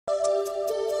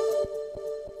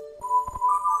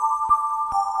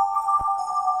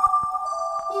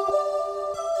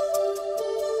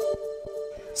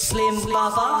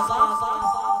Slimbubba,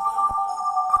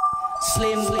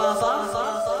 Slimbubba,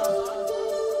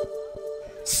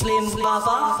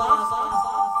 Slimbubba,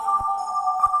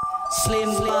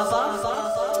 Slimbubba.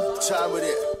 Time with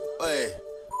it, hey.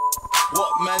 What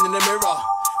man in the mirror?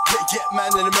 Get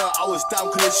man in the mirror. I was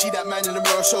down, couldn't see that man in the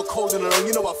mirror. So cold and alone,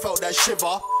 you know I felt that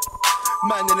shiver.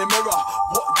 Man in the mirror,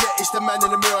 what? Yeah, it's the man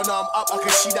in the mirror. Now I'm up, I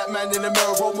can see that man in the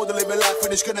mirror. Role model living life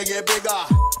and it's gonna get bigger.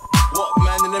 What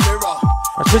man in the mirror?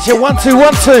 I switch it 1 2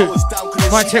 1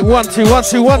 2. Might check 1 2 1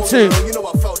 2 1 2.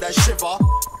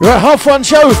 Right, Huffone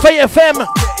show, Fate FM.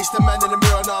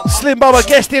 Slimbubba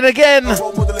guesting again.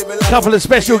 Couple of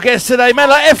special guests today, man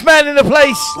like F Man in the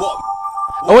place.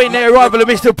 Awaiting the arrival of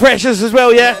Mr. Preshus as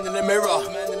well, yeah.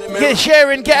 Get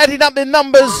sharing, get adding up the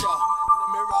numbers.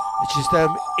 It's just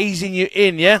easing you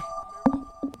in, yeah.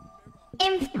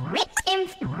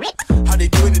 How they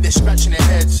doing it, they're scratching their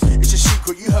heads. It's a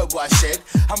secret, you heard what I said.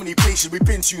 How many places we've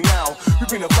been to now? We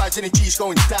bring the vibes, energy's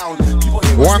going down.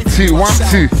 1 2 1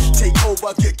 2. Take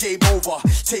over, get game over.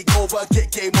 Take over,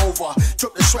 get game over.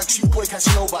 Drop the swag, shoot boy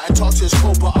catching over. And talk to us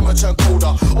cold, but I'ma turn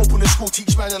colder. Open the school,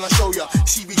 teach man and I'll show ya.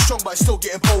 CV strong, but still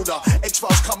getting bolder.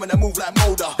 X-Files coming and move like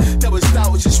Mulder. There was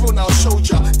doubt, it's just real now, I showed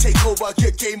ya. Take over,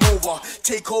 get game over.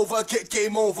 Take over, get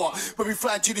game over. When we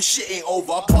fly to the shit ain't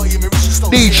over. Party in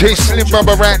DJ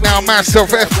Slimbubba right now,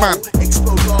 myself, F-Man.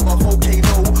 Explode lava,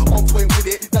 volcano, on point with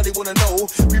it, now they wanna know.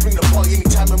 We bring the party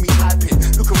anytime when we hype it.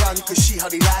 Look around, you can see how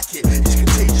they like it. It's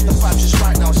contagious, the vibes is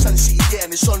right now. Sun City, yeah,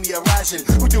 and it's on the horizon.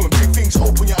 We're doing big things,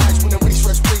 open your eyes. When I reach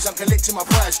first place, I'm collecting my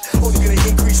prize. Only gonna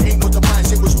increase, ain't no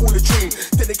demise. It was all a dream,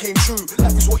 then it came true.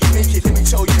 Life is what you make it, let me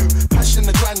tell you. Passion,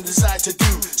 the grind, desire to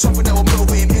do something that will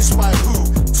motivate and inspire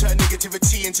who? Turn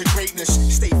negativity into greatness.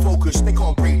 Stay focused, they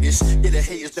can't break this. Yeah, the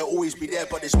haters, they'll always be there,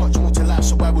 but there's much more to life,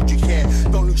 so why would you care?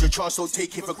 Don't lose your chance, don't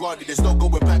take it for granted. There's no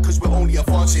going back, cause we're only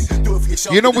advancing. Do it for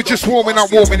yourself. You know we're just warming up,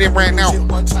 warming in right now.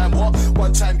 One time, what?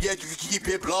 One time, yeah, you can keep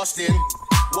it blasting.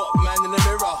 What man in the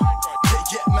mirror?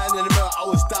 Get man in the mirror. I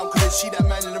was down, couldn't see that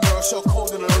man in the mirror. So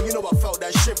cold and alone, you know I felt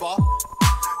that shiver.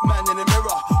 Man in the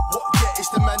mirror. What? Yeah, it's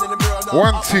the man in the mirror.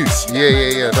 Now 1 2.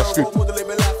 Yeah, that's good.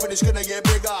 It's gonna get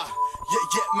bigger.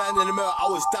 Yeah, man in the mirror. I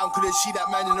was down, couldn't see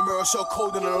that man in the mirror. So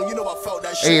cold and alone, you know I felt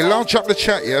that shit. Hey, launch up the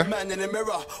chat, yeah. Man in the mirror.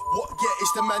 What? Yeah,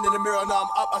 it's the man in the mirror. Now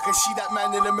I'm up, I can see that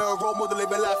man in the mirror. Role model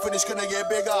living life and it's gonna get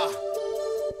bigger.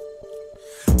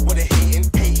 What they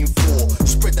hating for?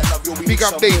 Spread that love, you'll big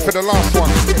update for the last one.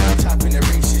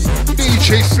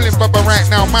 DJ Slimbubba right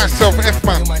now, myself,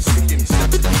 F-Man.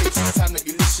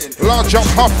 Large up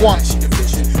Huffone.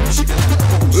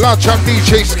 Large up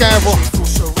DJ Scavel.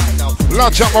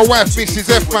 Large up my wife, Mrs.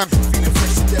 F-Man.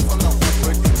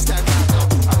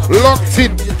 Locked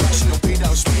in.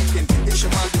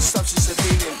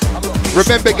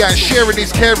 Remember guys, sharing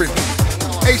is caring.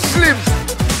 Hey Slim,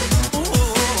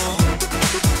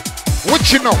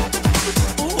 what you know?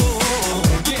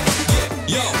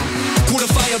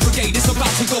 It's about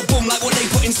to go boom like what they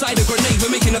put inside a grenade. We're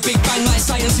making a big bang like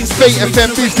science in Fate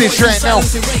FM business right now.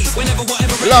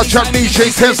 Large up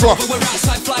DJ Tesla.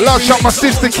 Large up my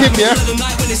sister Kim, yeah?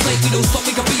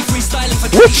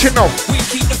 What you know?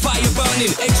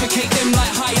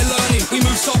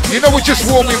 You know we're just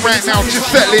warming right now,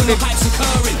 just settling in.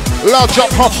 Large up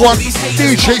Huffone,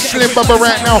 DJ Slimbubba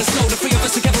right now.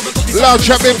 Large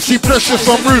up MC Preshus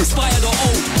en route.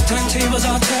 Timetables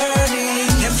are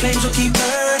turning, and flames will keep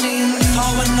burning.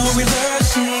 Forward, no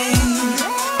reversing.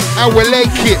 I will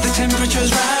like it. The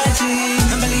temperature's rising,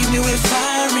 and believe me, we're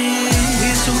firing.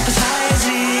 We're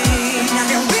supersizing.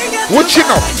 What you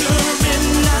know?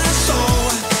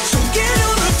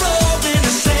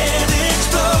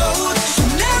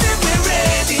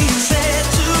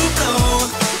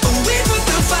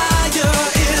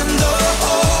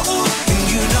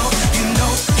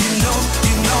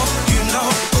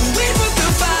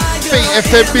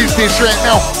 FM business right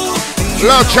now.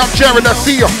 Large up Jared, I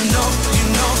see you.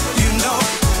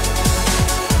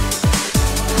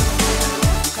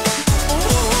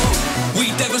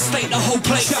 We devastate the whole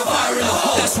place.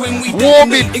 That's when we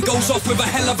warming. It goes off with a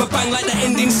hell of a bang like the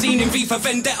ending scene in V for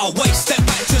Vendetta. Wait, step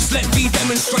back, just let me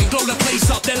demonstrate. Blow the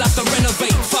place up, they'll have to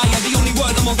renovate. Fire, the only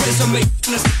word on my resume.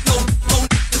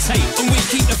 And we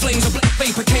keep the flames of black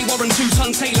vapor, K Warren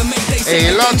 2-ton tailor made.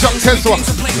 Hey, large up Tesla,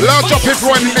 large up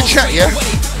everyone in the chat, yeah?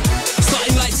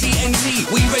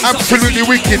 Absolutely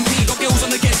wicked.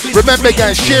 Remember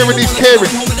guys, sharing is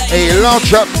caring. Hey,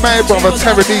 large up my brother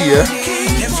Terry D, yeah?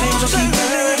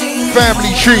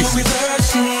 Family tree.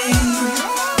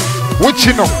 What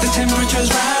you know?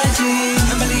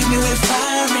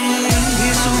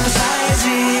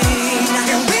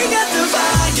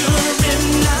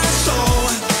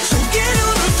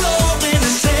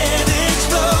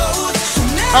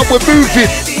 And we're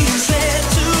moving.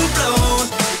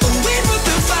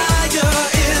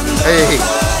 Hey,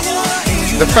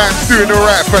 the fans doing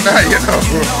alright for that, you know.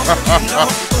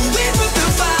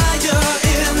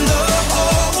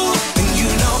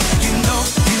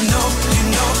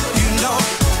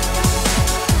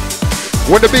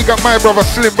 Want to big up my brother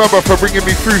Slim Bubba for bringing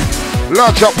me through.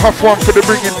 Large up Huffone for the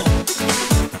bringing.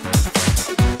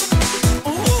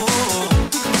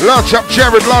 Large up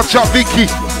Jared, large up Vicky.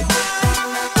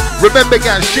 Remember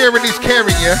guys, sharing is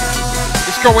caring, yeah?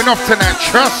 It's going off tonight,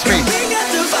 trust me.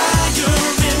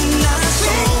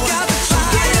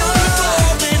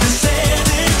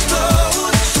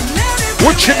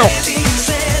 What you know?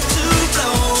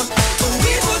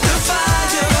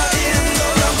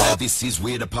 This is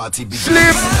where the party begins.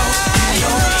 Slim!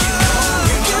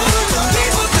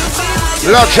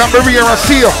 Large up Maria, I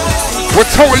see you. We're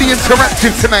totally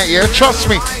interactive tonight, yeah? Trust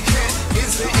me.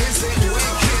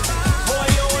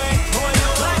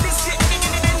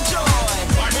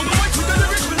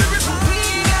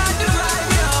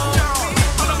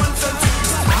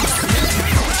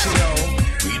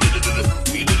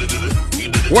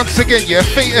 Once again, yeah,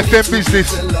 Fate FM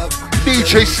business.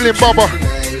 DJ Slim Bubba,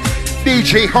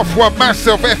 DJ Huffone,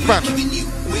 myself, F-Man.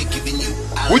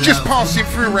 We're just passing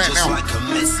through right now.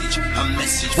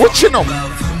 What you know?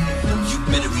 You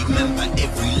better remember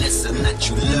every lesson that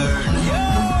you learn.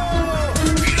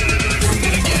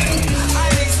 I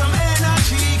need some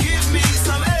energy, give me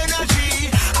some energy.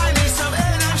 I need some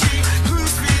energy,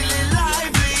 who's feeling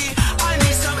lively? I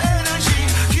need some energy,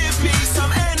 give me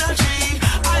some energy.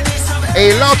 I need some energy.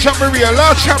 Hey, large up Maria,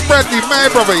 large up Bradley, my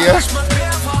brother, yeah?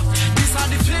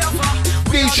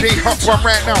 DJ Huffone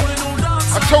right now.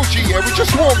 I told you, yeah, we're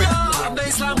just warming.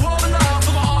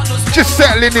 Just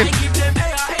settling in.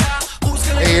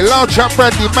 Hey, large up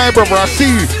Bradley, my brother, I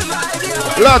see you.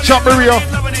 Large up Maria.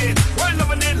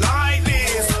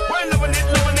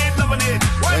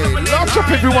 Hey, large up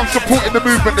everyone supporting the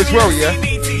movement as well, yeah?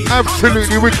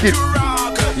 Absolutely wicked.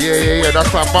 Yeah,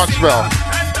 that's not much better.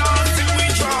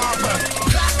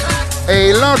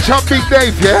 Hey, large up Big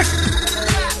Dave, yeah?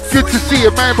 Good to see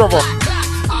you, my brother.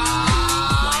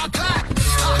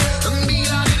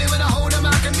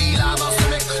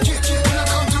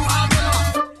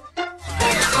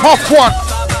 Huffone.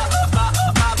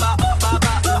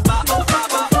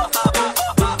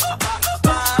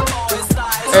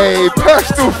 Hey,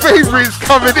 personal favorites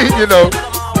coming in, you know.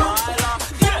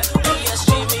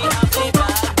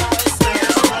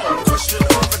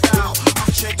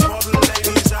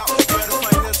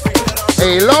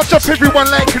 Hey, large up everyone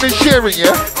liking and sharing,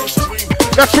 yeah?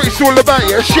 That's what it's all about,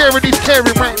 yeah? Sharing is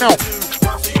caring right now.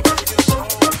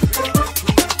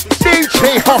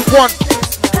 DJ Huffone.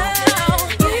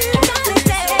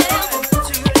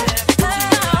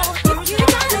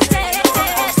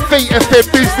 Fate FM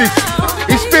business.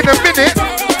 It's been a minute.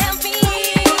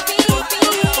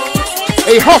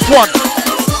 Hey, Huffone.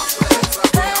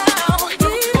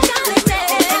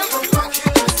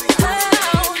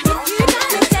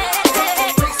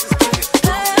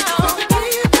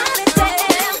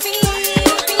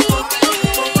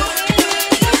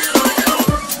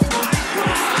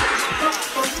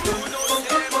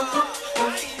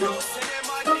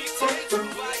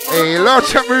 Hey,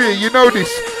 large up Maria, you know this.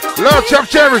 Large up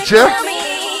Jared, yeah?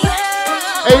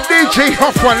 Hey, DJ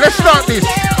Huffone, let's start this.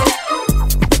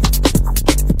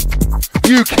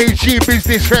 UKG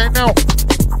business right now.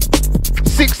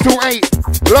 6 to 8.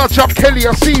 Large up Kelly,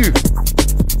 I see you.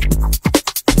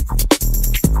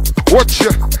 Watch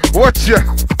you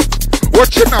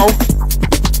now.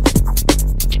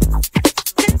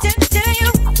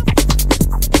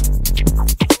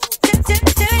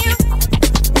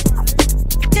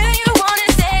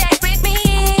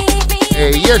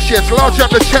 Hey, yes, large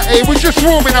up the chat. Hey, we're just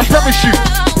warming, I promise you.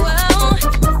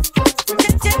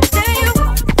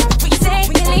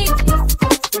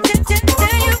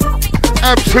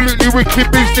 Absolutely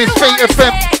wicked business, Fate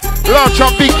FM. Large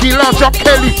up Vicky, large up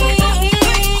Kelly.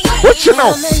 What you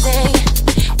know?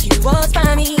 You walked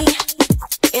by me,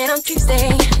 and on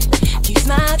Tuesday, you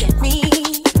smiled at me.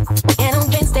 And on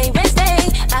Wednesday,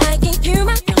 I gave you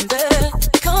my number.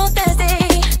 Cold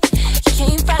Thursday, you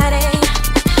came Friday.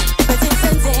 But since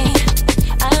Sunday,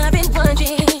 I've been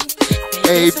wondering.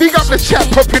 Hey, big up the chat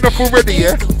popping up already,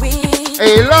 yeah?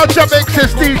 Hey, large up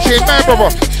XS DJ, my brother.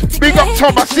 Big up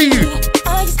Tom, I see you.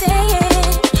 Are you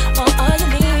staying, or are you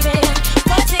leaving?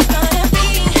 What's it gonna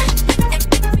be?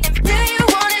 Do you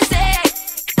wanna say,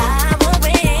 I won't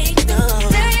wait? Do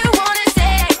you wanna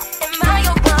say, am I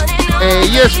your one and only? Hey,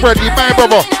 yes, Bradley, my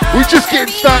brother. We're just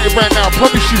getting started right now, I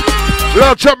promise you.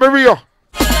 Large up Maria.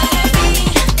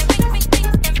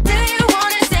 Do you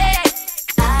wanna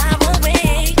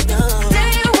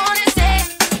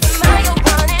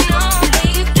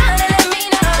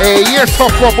Hey, yes,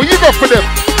 Huffone, what you got for them?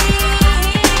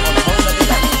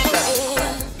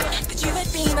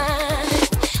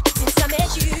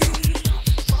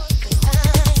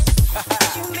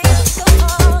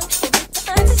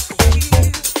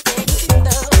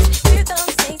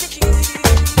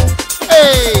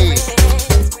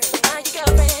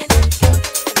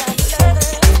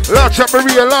 Large up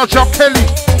Maria, large up Kelly.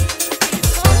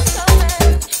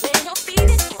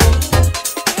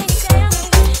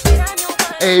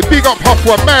 Hey, big up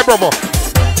Huffone, my brother.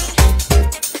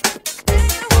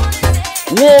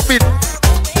 Warming.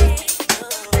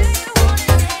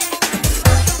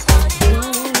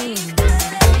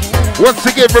 Once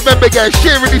again, remember guys,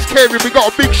 sharing is caring. We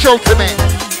got a big show tonight.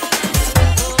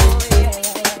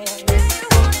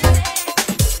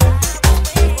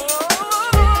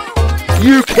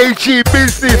 UKG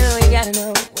business. You gotta know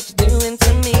what you're doing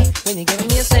to me. When you're giving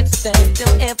me a sex thing,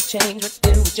 don't ever change what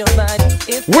you do with your body.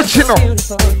 What you know?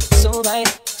 So right.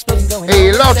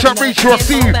 Hey, large up reach you, I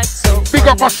see you. Big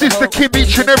up my sister Kim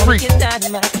each and every.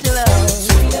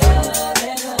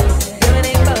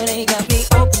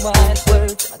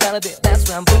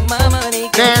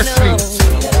 Nasty.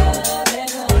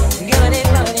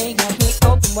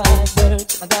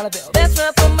 That's where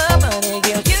I put my money,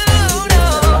 girl. You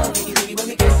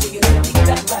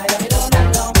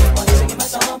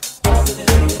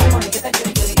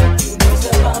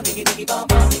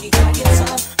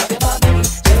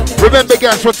Remember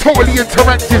guys, we're totally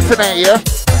interactive tonight, yeah?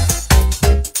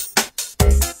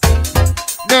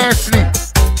 Nasty.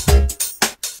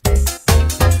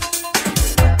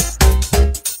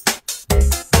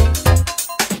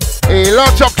 Hey,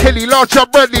 large up Kelly, large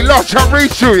up Bradley, large up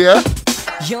Rachel, yeah?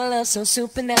 Your love so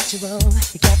supernatural.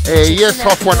 Hey, yes,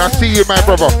 Huffone, I see you, my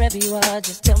brother. Wherever you are,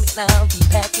 just tell me now, keep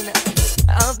packing up.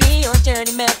 I'll be your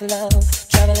journey map, love.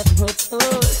 Travel up from hood to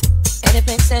hood.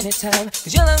 Anything, anytime.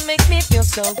 Cause your love makes me feel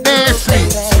so good. Nasty.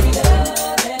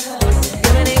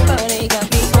 Got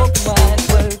me open wide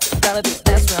word.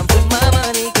 That's where I'm putting my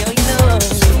money, girl, you know.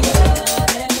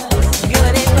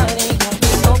 Got me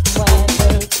open wide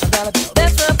word.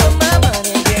 That's where I put my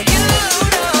money, girl, you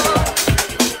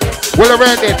know. Well,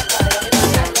 around it.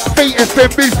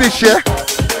 BFM business, yeah?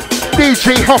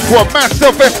 DJ Huffone,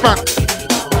 myself, S-Man.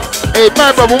 Hey,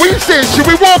 my brother, what you saying? Should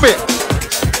we warm it?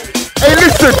 Hey,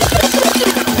 listen.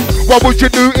 What would you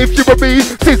do if you were me?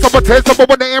 See someone tell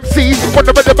someone when they MC.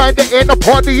 Wonder when the mind they in a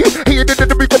party. He did it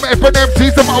become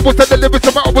FNMC. Some I was at the limit,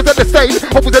 some I was at the stage.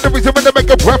 I was at the reason when they make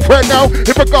a breath right now.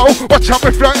 If I go, watch out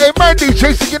me fly. Hey, my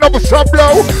DJ singing over some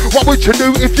blow. What would you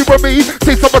do if you were me?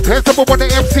 See someone tell someone when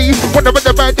they MC. Wonder when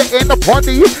the mind they in a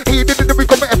party. He did it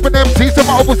become FNMC.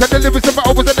 Some I was at the limit, some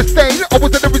I was at the stage. I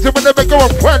was at the reason when they make a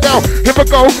breath right now. If I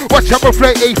go, watch out me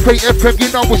fly. Hey, FM,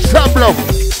 you know with some blow.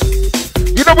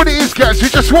 You know what it is, guys? We're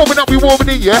just warming up, we warming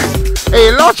in, yeah?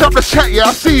 Hey, large up the chat, yeah?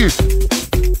 I see you.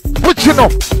 What you know?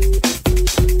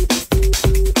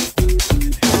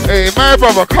 Hey, my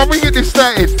brother, come we get this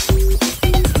started.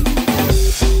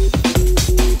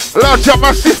 Large up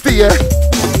my sister, yeah?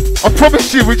 I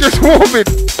promise you, we're just warming.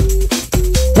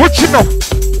 What you know?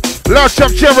 Large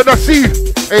up Jared, I see you.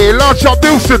 Hey, large up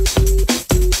Wilson.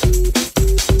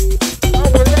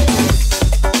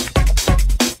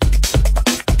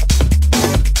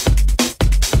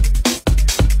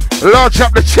 Large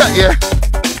up the chat, yeah?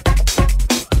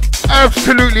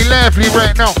 Absolutely lively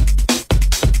right now.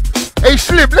 Hey,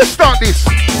 Slim, let's start this.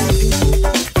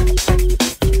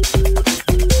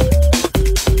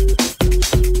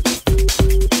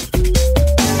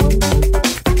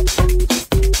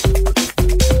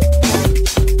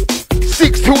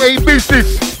 Six to eight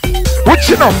business. What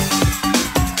you know?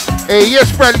 Hey,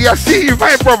 yes, Bradley, I see you,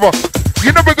 my brother.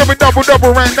 You know we're going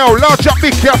double right now. Large up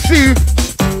Mickey, I see you.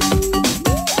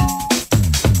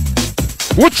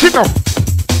 What you know?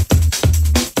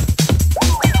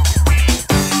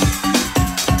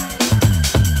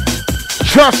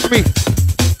 Trust me.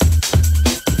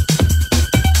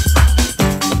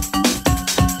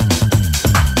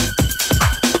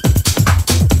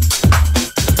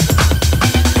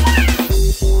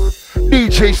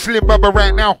 DJ Slimbubba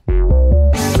right now.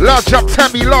 Large up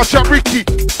Tammy, large up Ricky.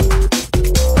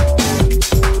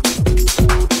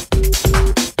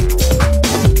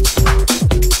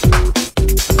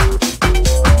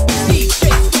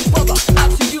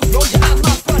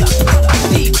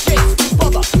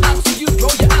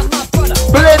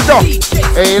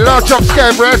 Hey, large up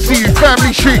Scarborough, I see you,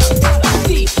 family sheet.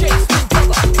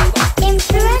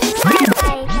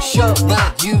 Shut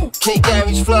my UK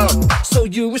garage flow, so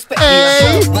you respect me.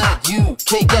 I shut my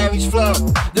UK garage flow.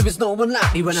 There is no one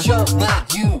like me when I shut my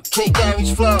UK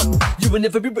garage flow. You will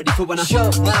never be ready for when I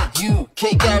shut my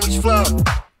UK garage flow.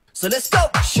 So let's go.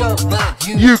 Show my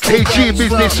UKG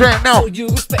business right now.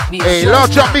 Hey,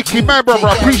 large up Mickey, man, brother,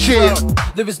 I appreciate it.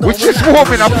 We're just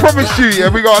warming, I promise you, yeah,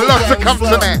 we got a lot to come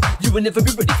tonight. You will never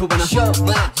be ready for when I show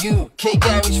my UK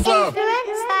garage flow.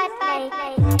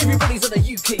 Everybody's on the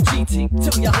UKG team.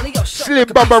 Tell me, honey, I'll Slim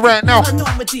Bubba right now.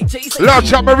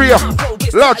 Large up Maria.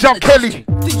 Large up Kelly.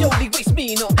 The only waste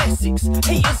me not Essex.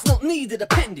 Haters not needed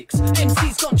appendix.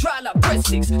 MC's gone dry like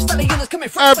breadsticks. Stallions coming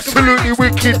from absolutely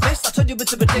wicked. I turn you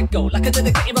into a dead go. Like a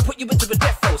dedicated, I put you into a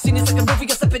death row. Seen this like a movie,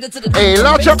 I step into the hey,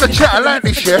 large up the chat, I like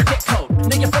this, yeah.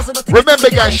 Remember,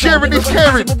 guys, sharing is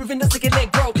caring. To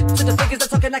the figures that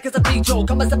talking like it's a big joke.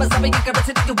 I'm a summer, you can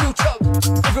return your real choke.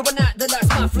 Everyone out there likes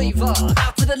my flavor.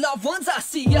 Out to the loved ones, I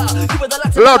see ya. You were the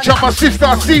last large up my sister,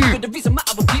 I see you.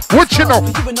 What you know?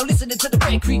 You were no listening to the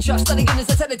rare creature. Studying is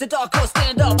a talented dark horse,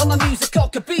 stand up. I'm a musical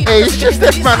cabin. Hey, it's just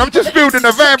this, man. I'm just building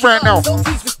a vibe right now. So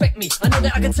please respect me. I know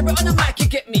that I can tear it on the mic, you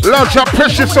get me. Large up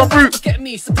Preshus on route. Get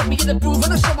me, so put me in the groove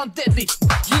and I show I'm deadly.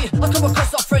 Yeah, I come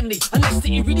across all friendly. Unless that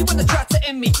you really wanna try to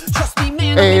end me. Trust me,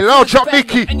 man. Hey, large up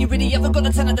Mickey. And you really ever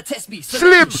gonna turn on the test me. So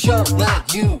Slim. show my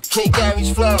UK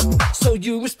garage flow. So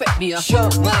you respect me. I show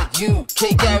my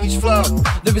UK garage flow.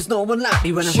 There is no one like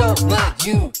me when I show my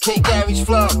UK garage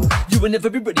flow. You will never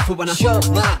be ready for when I show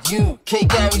my UK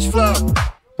garage flow.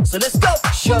 So let's go.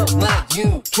 Show my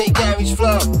UK garage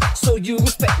flow. So you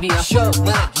respect me. I show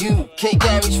my UK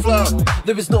garage flow.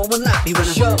 There is no one like me when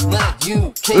I show my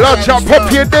UK large up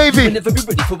Poppy and Davey. You will never be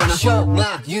ready for when I show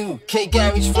my UK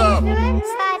garage flow.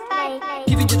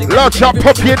 Large up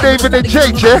Poppy and David and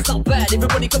JJ.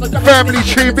 Family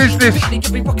tree business.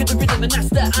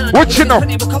 What you know?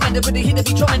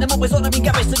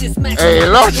 Hey,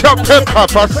 large up Pepper,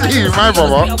 I see you, my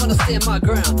brother.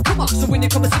 Come on, so when you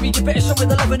come and see me, you better show me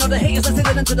the love and all the haters and send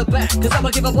it into the back. Cause I'ma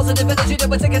give a positive energy that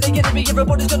we're taking the enemy.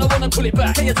 Everybody's gonna wanna pull it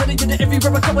back. Hey, you're telling you that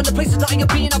everywhere I come in the places that I am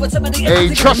being, I would tell me the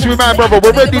hey, trust me, my brother,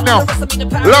 we're ready now.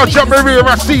 Large up Maria,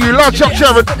 I see you. Large up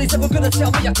Sharon.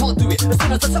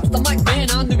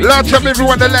 Large up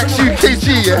everyone that likes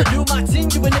UKG, yeah.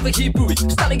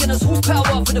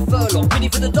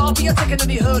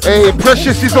 Hey,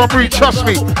 Preshus is on route, trust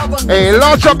me. Hey,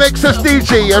 large up XS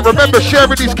DJ, yeah. Remember,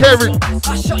 sharing is caring.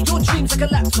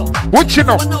 What you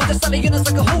know? I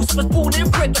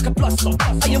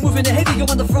am moving ahead of you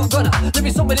on the front runner. There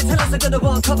is somebody tell us I'm gonna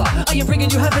uncover. I am bringing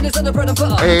you happiness and the bread and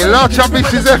butter. Hey, large up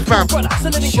Mrs. F, man. So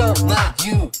let me show my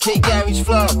UK garage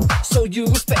flow. So you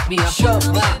respect me. I show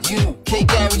my UK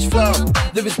garage flow.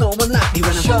 There is no one like me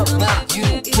when I show my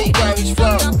UK garage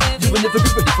flow. You will never be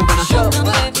ready for when I show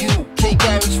my UK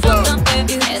garage flow.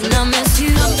 And I miss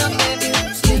you.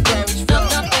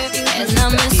 And I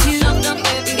miss you.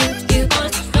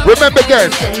 Remember,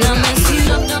 guys,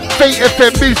 Fate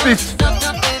FM business.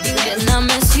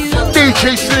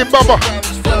 DJ Slim Bubba.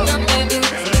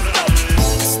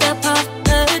 Step off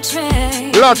the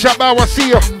train. Large up, I see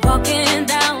you. Walking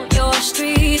down your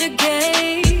street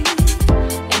again.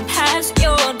 And past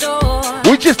your door.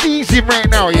 We're just easy right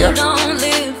now, You yeah. don't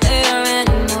live there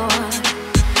anymore.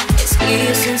 It's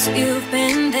years since you've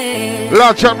been there.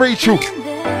 Large up Rachel.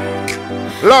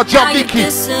 Large up Vicky.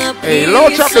 Hey,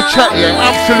 large up the chat, yeah.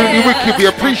 Absolutely wicked. We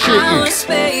appreciate you.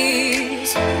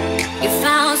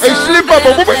 Hey, Slim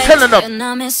Bubba, what we telling them?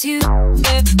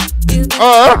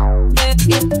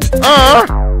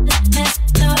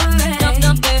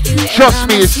 Trust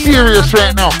me, it's serious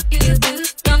right now.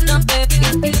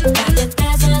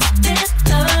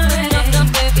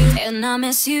 And I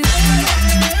miss you.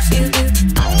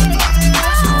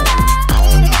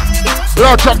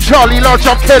 Large up Charlie, large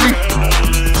up Kelly.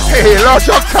 Hey, large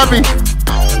up Tammy.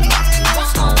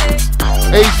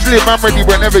 Hey, Slim, I'm ready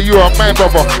whenever you are, my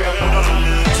brother.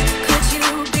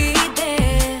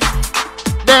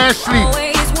 Nicely.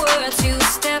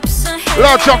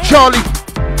 Large up Charlie.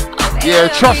 Yeah,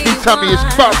 trust me, Tammy, it's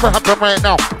about to happen right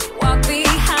now. Walk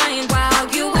behind while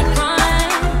you would run.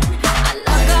 I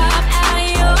look up at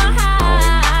your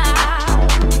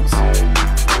house,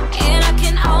 and I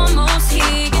can almost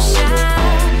hear you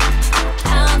shout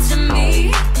down to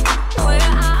me, where I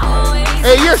always.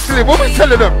 Hey, yes, Slim, what we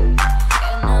telling them? And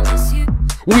I miss you.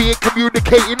 We ain't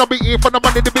communicating, I'm here for the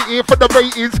money, they be here for the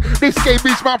ratings. This game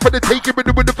is mine for the taking, been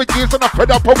doing it for years, and I'm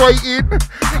fed up of waiting.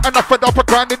 And I'm fed up of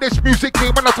grinding this music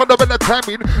game, and I saw the better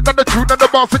timing. None the tune, none the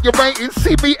bars that you're writing.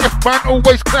 See me, F-man,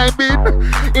 always climbing.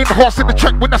 In horse in the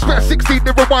track, when I spent 16,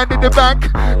 they rewind in the back.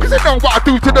 Cause they know what I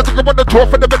do to the I want the draw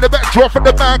for the better, draw for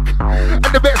the back. And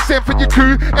the better same for your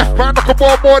crew, F-man, I can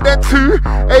more than two.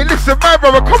 Hey, listen, my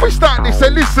brother, come we start this,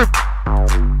 hey, listen.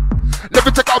 Let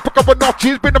me take out a couple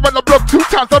notches. Been around the block 2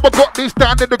 times. I've got this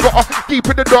down in the gutter. Deep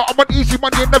in the dirt. I'm on easy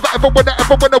money. Never ever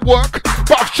wanna work.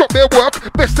 But I've shot their work.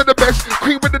 Best of the best.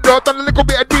 Cream in the dirt. Done a little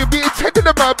bit of DB. It's heading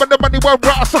the mouth. And the money won't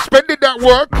right. I suspended that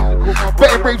work.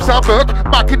 Betting raves I work.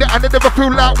 Marking it and I never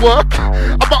feel like work.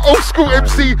 I'm an old school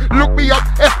MC. Look me up.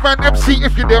 F-Man MC.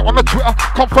 If you're there on the Twitter,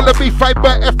 come follow me.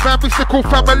 Fiber F-Man. Mystical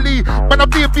family. Man, I'm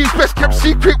DB's best kept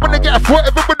secret. When they get a foot,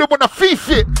 everybody wanna thief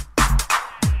it.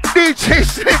 DJ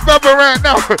slimbubba right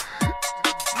now.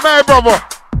 My brother.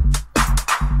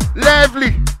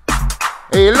 Lively.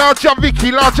 Hey, large up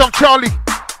Vicky, large up Charlie.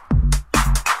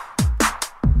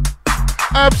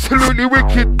 Absolutely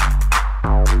wicked.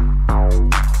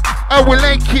 I will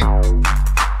like it.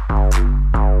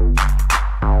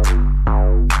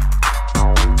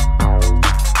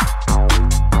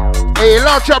 Hey,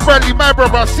 large up Bradley, my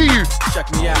brother, I see you.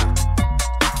 Check me out.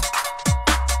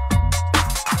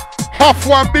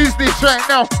 Huffone business right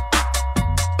now.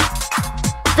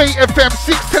 Fate FM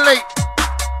 6 till 8.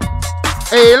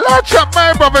 Hey, large up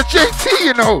my brother JT,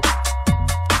 you know.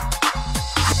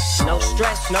 No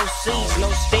stress, no seeds,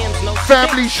 no stems, no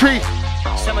family sticks. tree.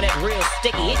 Some of that real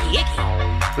sticky,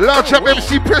 icky. Large up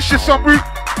MC Preshus on route.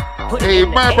 Hey,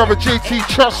 my brother JT,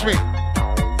 trust me.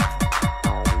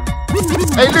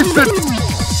 Hey, listen.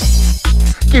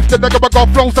 Give the nigga my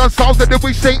god flows and sounds and then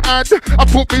we say and I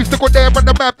put beats to go there on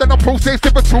the map, then I process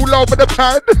it for too low with the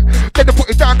pan. Then I put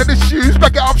it down in the shoes,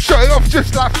 back it up, shut it off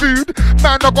just like food.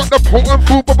 Man, I got the potent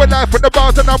food, but my life in the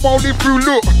bars and I'm only through.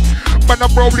 Look, man,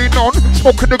 I'm rolling on,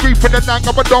 smoking the green for the night.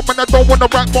 I'm a dumb and I don't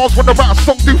wanna write bars, wanna write a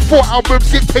song. Do 4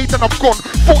 albums, get paid and I'm gone.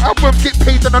 4 albums, get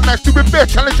paid and I'm nice. Doing bare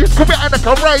challenges, call me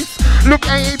Annika Rice. Look,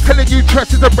 I ain't telling you,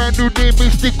 trust is a brand new name,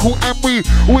 mystical and we.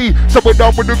 So we're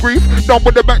done with the grief, done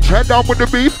with the back chat, done with the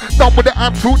beef. Done with the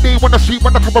amp 2D when I street,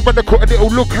 when I come up and I cut a little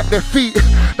look at their feet.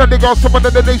 Now they got someone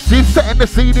that they see, setting the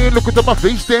CD, look into my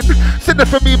face then. Send it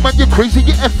for me, man, you're crazy,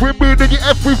 you F with me, then you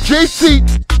F with JC.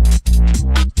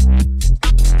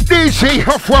 DJ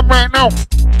Huffone right now.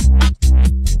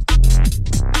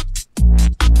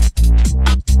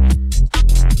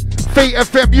 Fate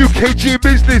FM UKG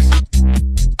business.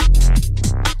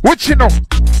 What you know?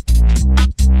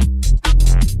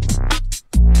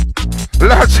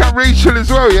 Large up Rachel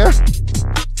as well, yeah?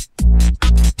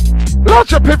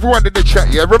 Large up everyone in the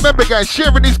chat, yeah? Remember, guys,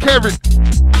 sharing is caring.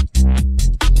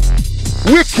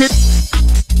 Wicked.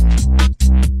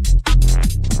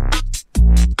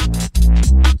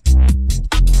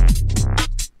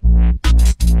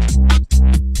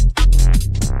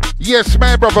 Yes,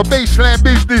 man, brother, baseline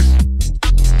business.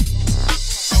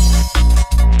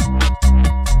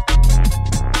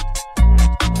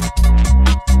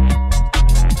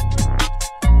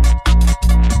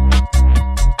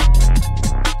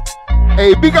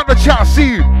 Hey, big up the chat,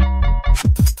 see you.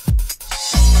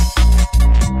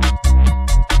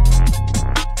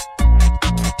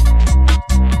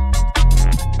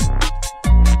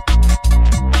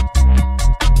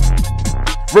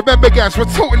 Remember, guys, we're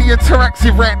totally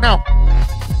interactive right now.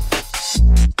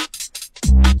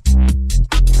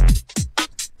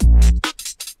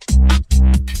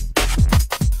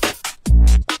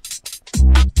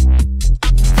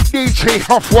 DJ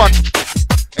Huffone.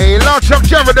 Hey, large up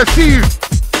Jared, I see you.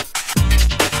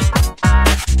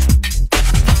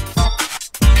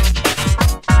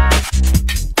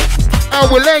 I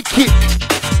will like it.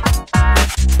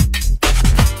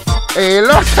 Hey,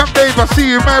 large up Dave, I see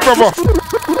you, my brother.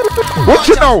 What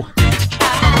you know?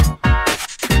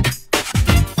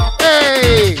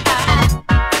 Hey.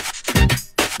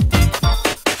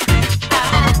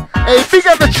 Hey, big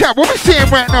up the chat. What we seeing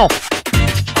right now?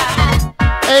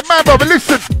 Hey, my brother,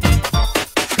 listen.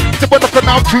 When I can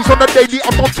now choose on the daily,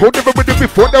 I'm not told never with it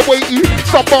before the way eat.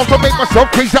 Some bound to make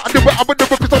myself crazy. I do it, I'm gonna do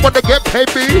it because I wanna get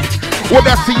paid, me. When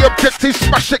I see objectives,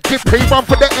 smash it, get paid, run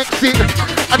for the exit.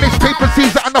 And it's paper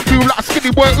season, and I feel like a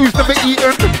skinny boy who's never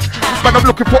eaten. Man, I'm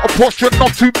looking for a portion,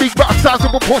 not too big, but a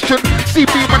sizable portion. See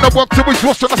me, man, I work to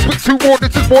exhaustion. I spit too more,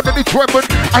 this is more than enjoyment.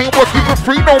 I ain't working for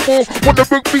free no more. Wanna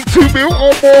book me 2 mil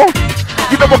or more.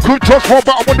 You know I could just one,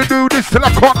 but I wanna do this till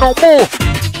I can't no more.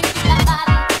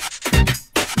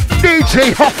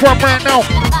 DJ Huffone right now.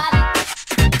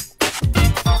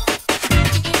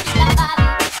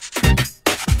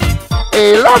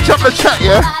 Hey, large up the chat,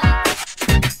 yeah?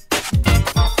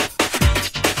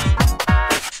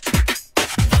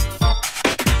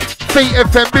 Fate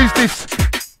FM business.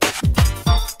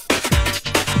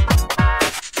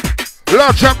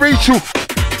 Large up Rachel.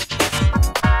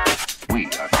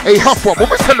 Hey, Huffone, what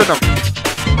we telling them?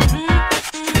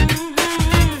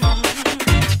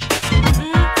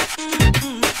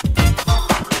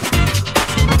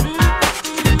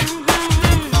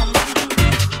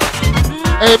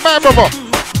 Hey, my brother.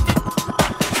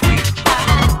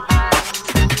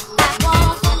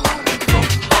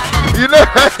 You know,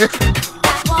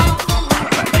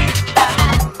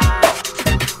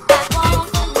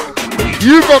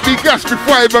 you got me gassed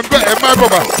before I even got it, my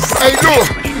brother. Hey, look.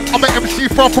 I'm an MC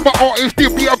far from an artist,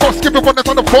 DB, I got skipping one that's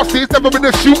on the process. Never been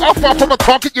a shooter, far from a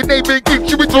target, your name ain't geek,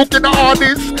 you be talking to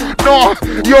artists. No,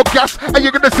 you're gas, and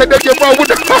you're gonna say that you're wrong with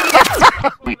the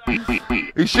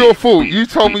It's your fault, you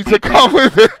told me to come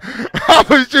with it. I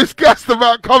was just gassed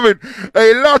about coming.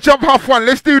 Hey, large up Huffone,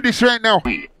 let's do this right now.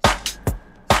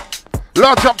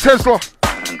 Large up Tesla.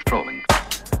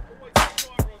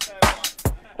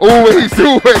 Always.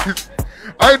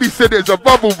 I only said it's a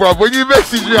bubble, bruv. When you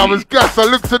messaged me, I was gassed. I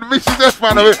looked at Mrs. F,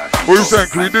 man. I went, what are you saying?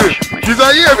 Can we do it? She's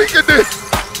like, yeah, we can do it.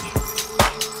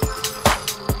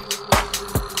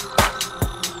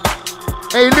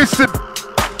 Hey, listen.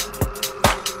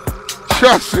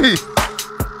 Trust me.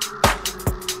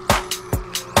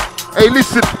 Hey,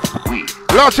 listen.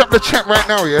 Large up the chat right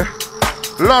now, yeah?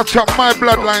 Large up my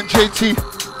bloodline, JT.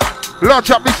 Large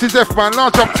up Mrs. F, man.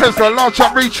 Large up Tesla. Large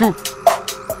up Rachel.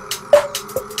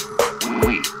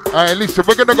 Alright, listen,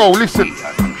 we're gonna go, listen.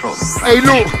 Hey,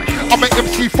 look, I'm an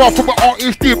MC far from an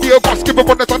artist, DB, I got skipping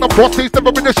one that's on the process.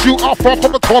 Never been a shooter, far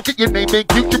from a target, your name ain't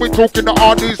cute, you ain't talking to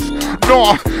artists.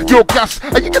 No, you're gas,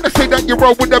 are you gonna say that you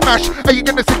roll with the mash? Are you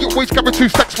gonna say you always carry 2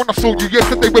 stacks when I saw you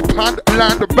yesterday with land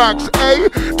bags? Hey,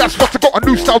 that's what I got, a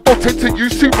new style, don't tend to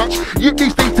use too much. You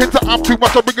these days tend to have too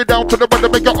much, I'll bring it down to the one to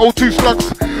make it O2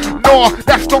 slugs. No,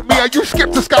 that's not me, are you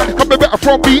skipped the sky? Come a better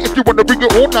from me, if you wanna bring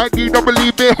it all night, you don't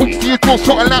believe me, hope see it all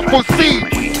sort of like for C.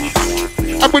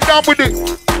 And we're done with it.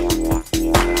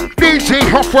 DJ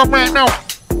Huffone right now.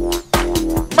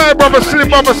 My brother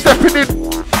Slimbubba stepping in.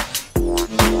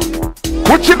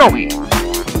 What you know?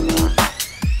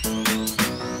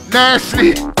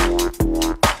 Nicely.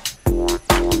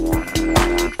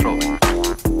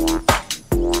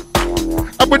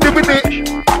 And we're doing it.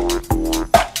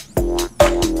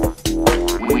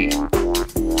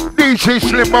 DJ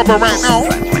Slimbubba right now.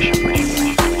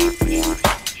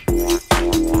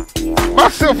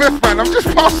 Myself F, man, I'm just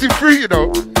passing through, you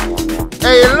know.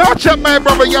 Hey, large up my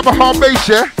brother Yamaha bass,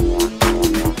 yeah?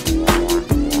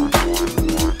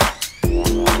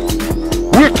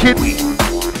 Wicked.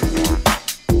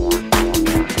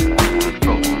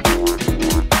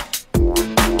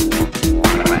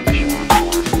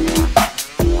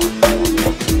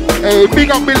 Hey,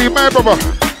 big up Billy, my brother.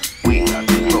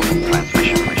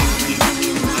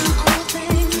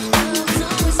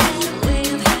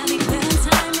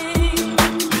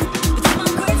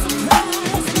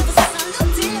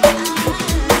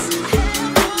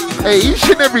 Hey, each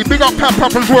and every, big up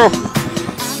Pap as well.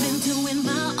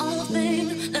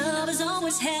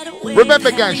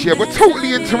 Remember guys, yeah, we're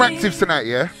totally interactive tonight,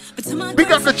 yeah?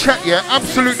 Big up the chat, yeah?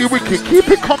 Absolutely wicked. Keep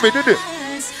it coming, innit?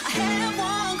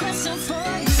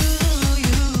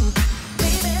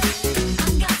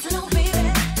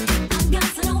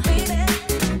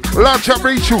 Large up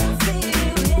Rachel.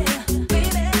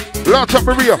 Large up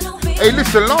Maria. Hey,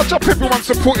 listen, large up everyone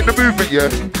supporting the movement, yeah?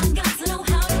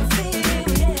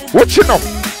 What you know?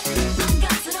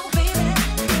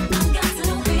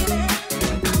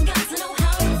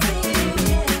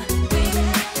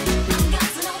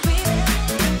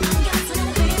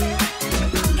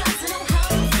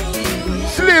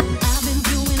 Slim.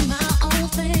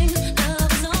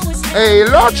 Hey,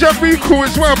 large and be cool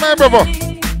as well, my brother.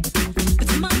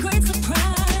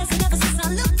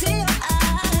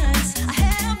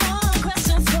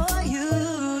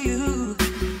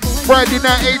 Friday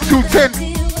night 8 to 10.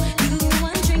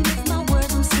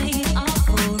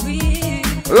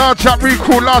 Large up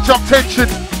recall, large up tension.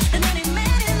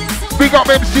 Big up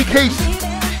MC Case.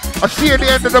 I see you at the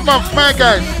end of the month, man,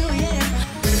 guys.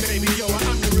 Baby, yo,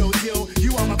 I'm the real deal.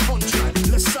 You are my contract.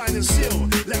 Let's sign and seal.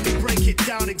 Let me break it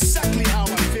down exactly how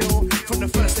I feel. From the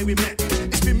first day we met,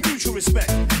 it's been mutual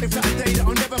respect. In fact, a day that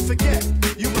I'll never forget.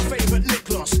 You were my favorite lip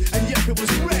gloss, and yep, it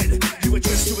was red. You were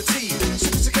dressed to a T,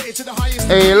 sophisticated to the highest.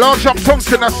 Hey, large up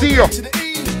Thompson, I see you.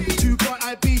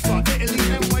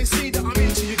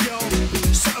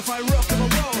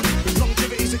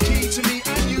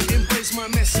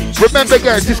 Remember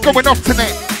guys, it's going off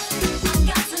tonight.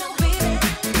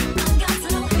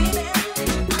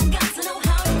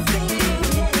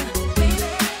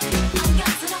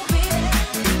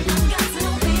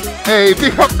 Hey,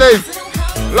 big up Dave.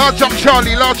 Large up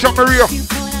Charlie, large up Maria.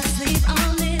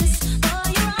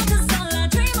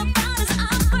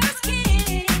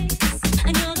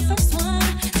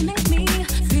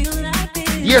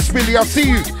 Yes, Billy, I see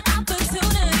you.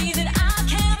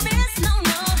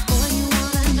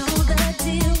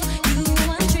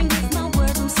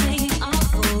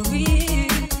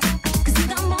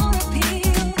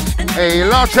 Hey,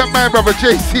 large up my brother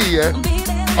JT, yeah?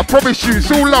 I promise you, it's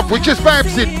all love, we're just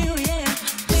vibes in.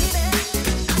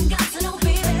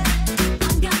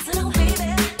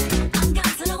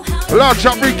 Large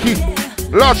up Ricky,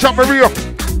 large up Maria.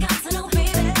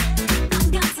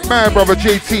 My brother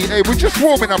JT, hey, we're just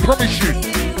warming, I promise you.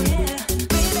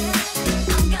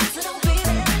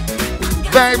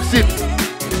 Vibes in.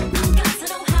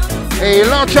 Hey,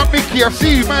 large up Mickey, I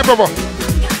see you, my brother.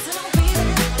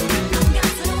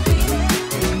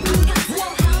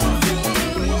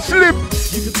 Slim.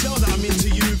 You can tell that I'm into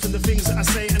you from the things that I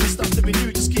say and the stuff that we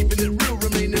do. Just keeping it real,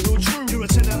 remaining real true. You're a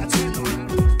 10 out of 10.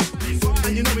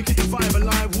 And you know we keep the vibe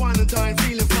alive, wine and dine,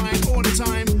 feeling fine all the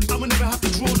time. I will never have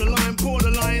to draw the line,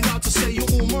 borderline, out to say you're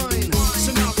all mine.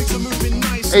 So now things are moving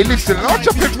nice. Hey, listen, large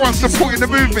up everyone supporting the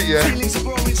movement, yeah?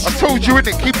 I told you,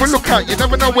 innit, keep a lookout. You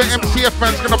never know where MCF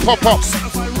man's gonna pop up.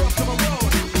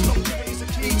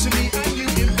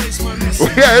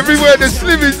 Well, yeah, everywhere there's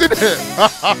Slim is, isn't it?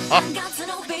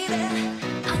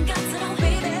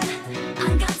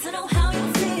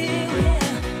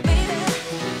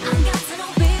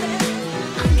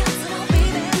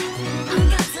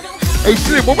 Hey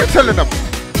Slim, what we telling them?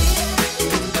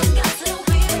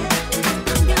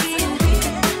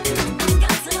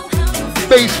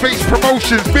 Base Face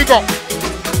Promotions, big up.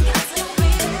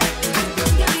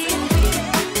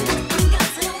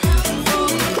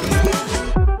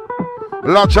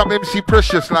 Large up MC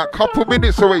Preshus, like couple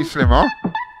minutes away, Slim, huh?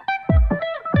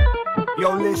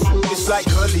 Yo, listen, it's like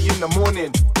early in the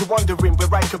morning. You're wondering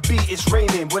where I could be, it's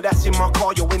raining. Where that's in my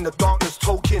car, you're in the darkness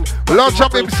talking. Large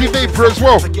up MC Vapor as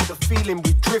well. I get the feeling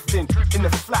we drifting in the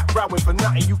flat, rowing for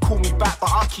nothing. You call me back, but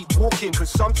I keep walking.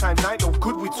 Cause sometimes I ain't no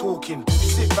good with talking. You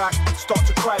sit back, start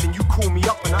to cry, then you call me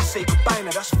up and I say goodbye.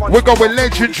 Now that's funny. We're going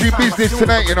legendary business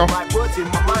tonight, you know. Right words in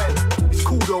my mind. It's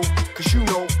cool though, cause you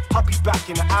know I'll be back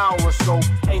in an hour or so.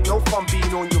 Ain't no fun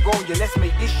being on your own, yeah, let's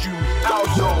make this you our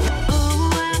zone.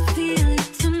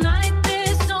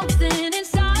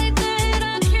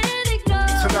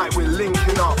 Tonight we're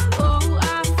linking up.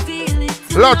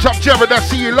 Large up Jared, I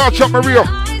see you. Large up Maria.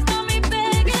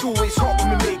 It's always hot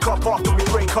when we make up after we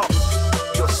break up.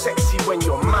 You're sexy when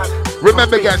you're mad.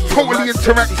 Remember guys, totally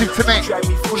interactive tonight.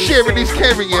 Sharing is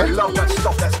caring, yeah? I love that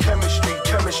stuff, that's chemistry,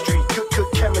 chemistry,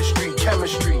 cook, chemistry,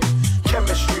 chemistry,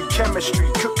 chemistry, chemistry,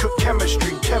 cook,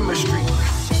 chemistry, chemistry.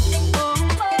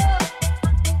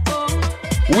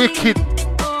 Wicked.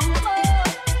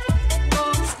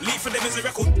 Leave for them is a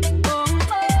record.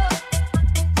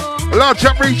 Large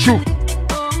up Rachel.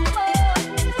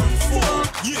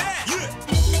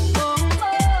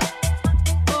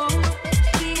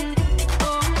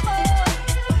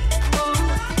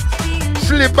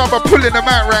 Slim Bubba pulling them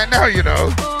out right now, you know.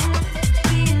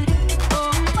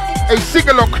 Hey, sing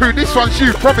along crew, this one's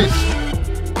you, promise.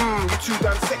 You're too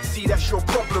damn sexy, that's your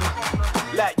problem.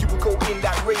 Like you would go in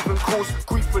that raving cause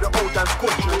grief for the old damn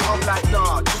squadron. I'm like,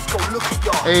 nah, just go look at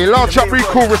y'all. Hey, large up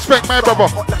recall, respect my brother.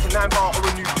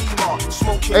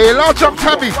 Hey, large up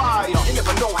Tammy.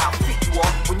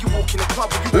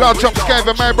 Large up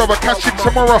Skyver, my brother, catch him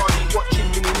tomorrow.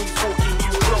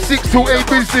 6 to 8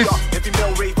 business.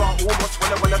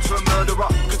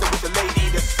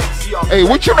 Hey,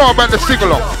 what you know about the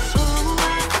sing-along?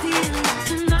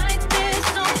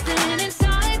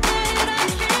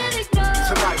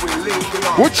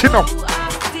 What you know?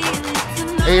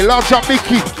 Hey, large up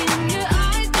Mickey. It's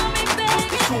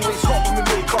always hot when we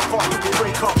make up after we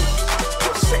break up.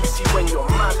 You're sexy when you're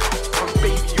mad. And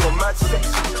baby, you're mad sexy.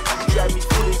 You drive me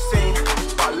full insane.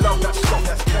 But I love that stuff,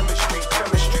 that's chemistry,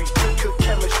 chemistry, cook,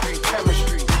 chemistry,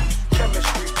 chemistry,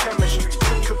 chemistry, chemistry,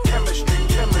 cook, chemistry,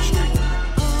 chemistry.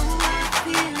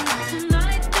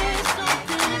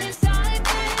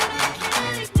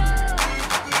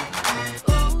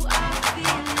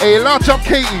 Hey, large up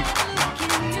Katie.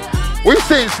 What you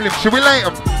saying, Slim? Should we light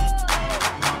them?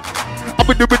 I've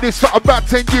been doing this for about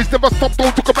 10 years. Never stopped,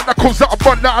 don't talk about the cause that I've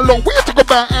run that alone. We talk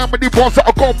about how many bars that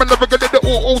I got. Man, never gonna do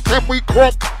all 10 we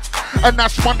crop. And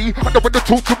that's money. I don't want to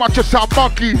talk too much, just sound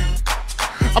monkey.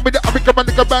 I mean, a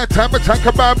nigga bad time, and talk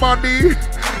about money.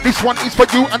 This one is for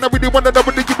you, and I really wanna know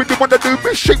what you really wanna do.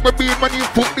 Be shake with me and money and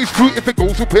foot this fruit. If it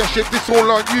goes to pear shape, this all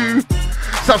on you.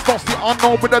 Sounds nasty,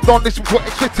 unknown, but I don't listen for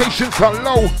expectations are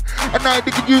low. And I ain't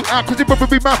digging you out, cause it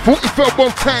probably be my fault, it fell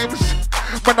both times.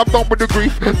 Man, I'm done with the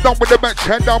grief, done with the match,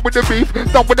 and done with the beef,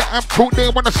 done with the amp talk. They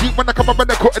wanna see when I come up and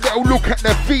they cut and they'll look at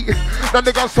their feet. Now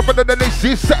they got some of the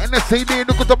lazy, sat and they say they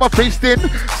look at my face then.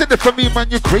 Send it for me,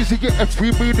 man, you crazy, get a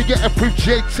free meaning, get a free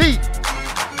JT.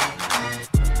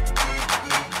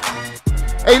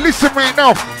 Hey, listen right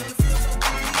now.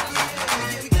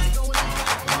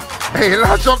 Hey,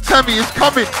 large up Tammy is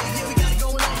coming.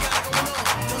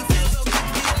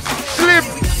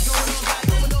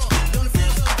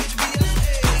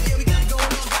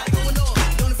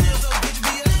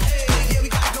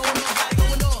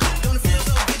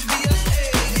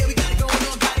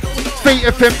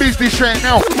 Fate FM business right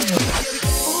now.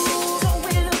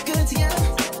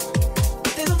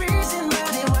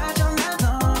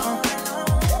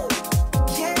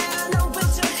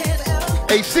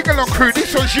 Hey, sing along crew,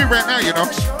 this one's you right now, you know.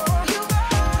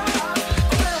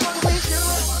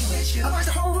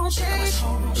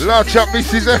 Large up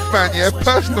Mrs. F man, yeah,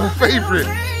 personal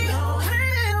favourite.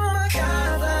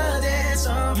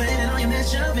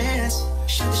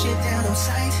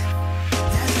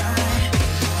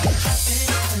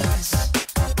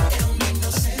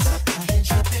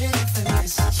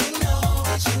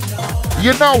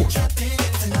 You know.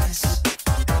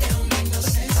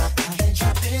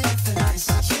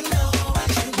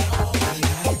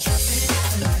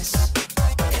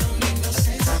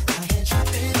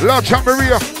 Large up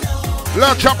Maria.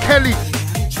 Large up Kelly.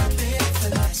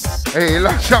 Hey,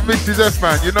 large up Mrs. F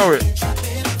man, you know it.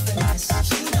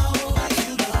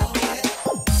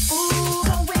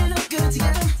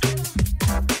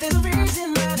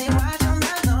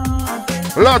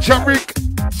 Large up Rick.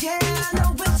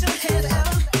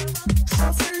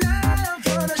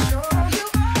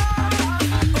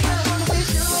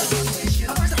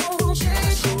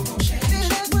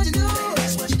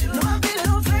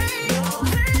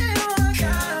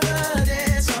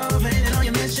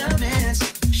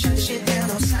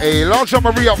 Hey, large up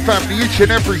Maria family, each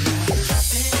and every.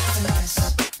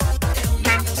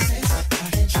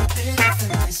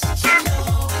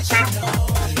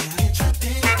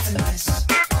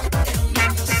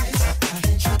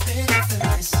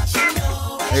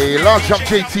 Hey, large up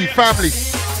JT family.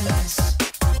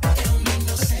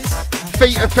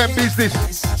 Fate FM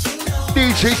business.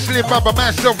 DJ Slim Bubba,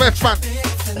 myself F-Man.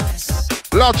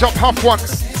 Large up Huffone.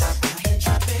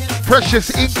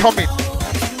 Preshus incoming.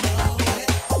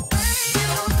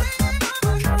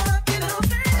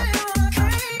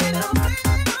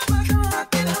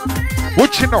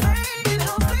 What you know?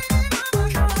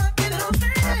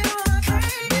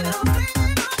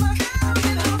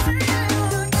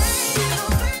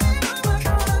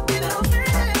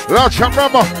 Large up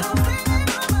Rama.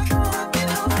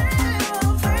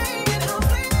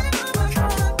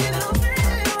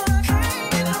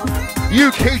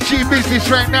 UKG business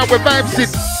right now, we're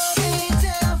vibing.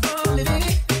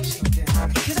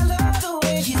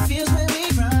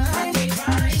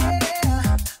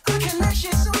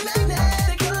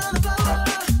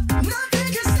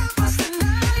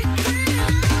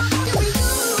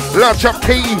 Large up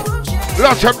Katie,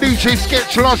 large up DJ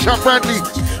Sketch, large up Bradley.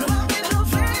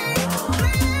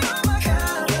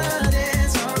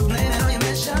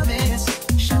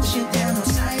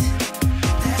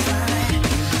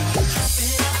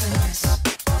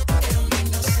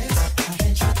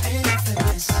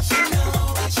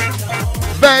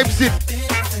 Vibes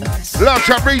it, large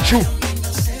up Rachel.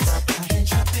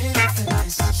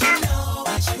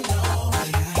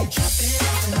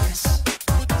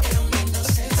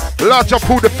 Large up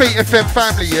all the Fate FM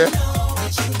family, yeah?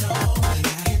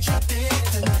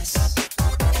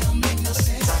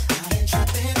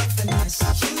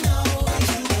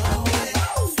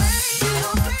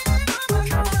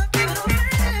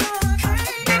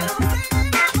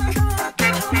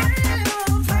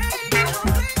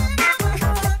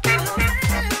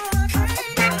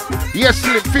 Yes,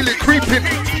 Slim, feel it creeping.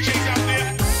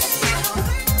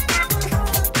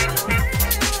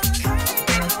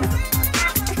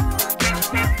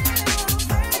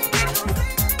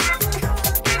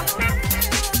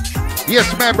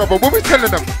 Yes, man, brother, what we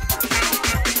telling them?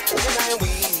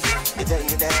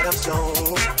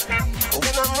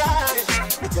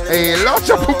 Hey, large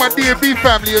up with my D&B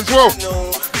family as well.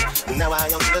 Now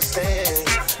I understand.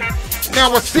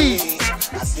 Now I see.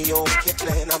 I see you keep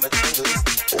playing, I'm a jungle.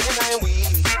 When I'm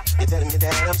weak, you're telling me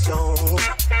that I'm strong.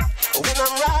 When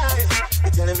I'm right,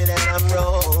 you're telling me that I'm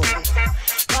wrong.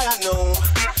 But I know.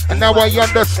 And now I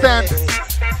understand.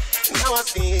 Now I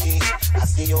see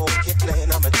you keep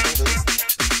playing, I'm a junglist.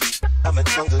 I'm a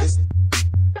junglist.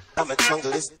 I'm a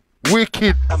junglist.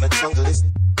 Wicked. I'm a junglist.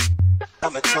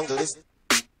 I'm a junglist.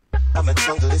 I'm a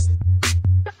junglist.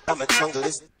 I'm a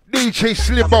junglist. DJ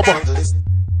Slim Bubba.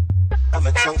 I'm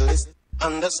a junglist.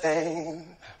 Understand.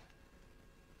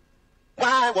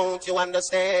 Why won't you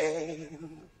understand?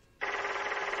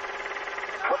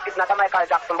 It's not a Michael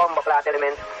Jackson bomber class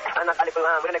element. And not a little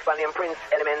with the next one named Prince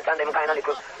element and them kind of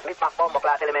little Big Mac bomber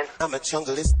class element. I'm a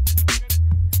junglist.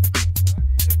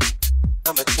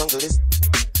 I'm a junglist.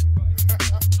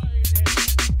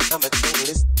 I'm a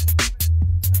junglist.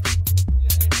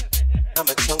 I'm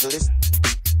a junglist.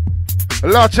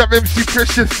 Large up MC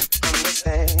Preshus.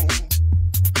 Understand.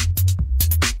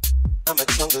 I'm a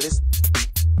junglist.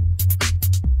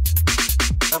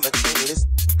 I'm a junglist.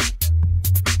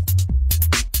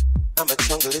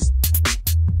 junglist.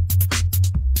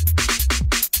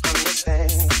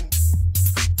 Understand?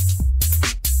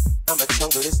 I'm a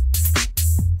junglist.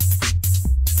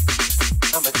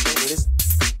 I'm a junglist.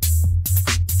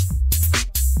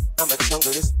 I'm a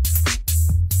junglist.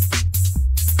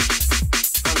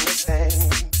 Understand?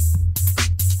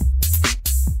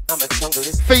 I'm a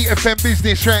junglist. Fate FM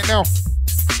business right now.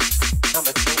 I'm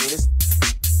a junglist.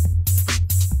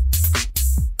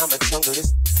 I'm a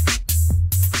junglist.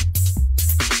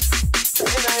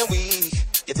 When I'm weak,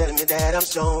 you're telling me that I'm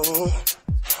strong.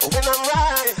 When I'm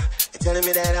right, you're telling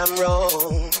me that I'm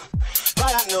wrong.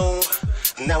 But I know,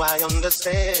 now I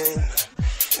understand.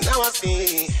 Now I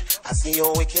see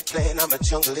your wicked plan. I'm a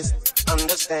junglist.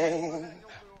 Understand?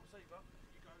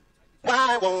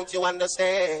 Why won't you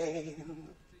understand?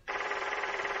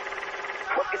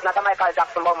 It's not a Michael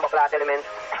Jackson bomber class element.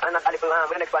 And not a little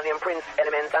with the next one named Prince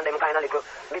element. And them kind of little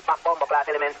big back bomber class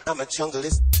element. I'm a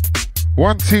junglist.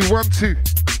 1 2 1 2.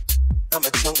 I'm a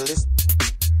junglist.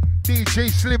 DJ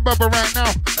Slimbubba right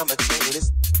now. I'm a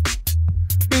junglist.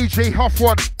 DJ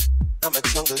Huffone. I'm a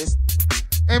junglist.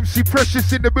 MC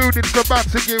Preshus in the building's about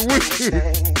to get wicked.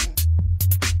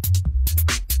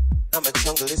 I'm a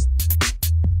junglist.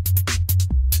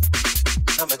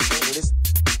 I'm a junglist.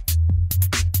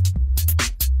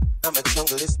 I'm a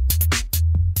junglist.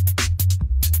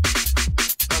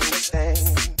 Understand?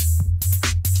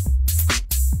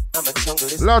 I'm a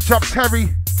junglist. Large up Terry.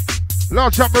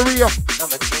 Large up Maria.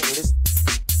 I'm a junglist.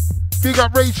 Big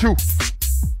up Rachel.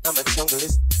 I'm a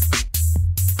junglist.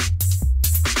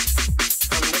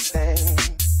 Understand?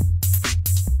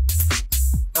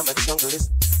 I'm a junglist.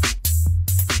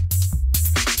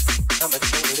 I'm a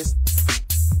junglist.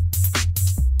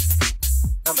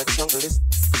 I'm a junglist.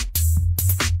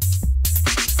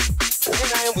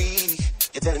 When I'm weak,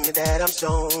 you're telling me that I'm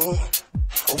strong.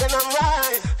 When I'm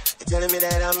right, you're telling me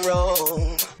that I'm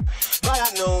wrong. But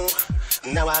I know,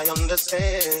 now I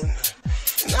understand.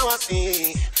 Now I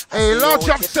see. Hey, large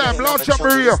up Sam, large up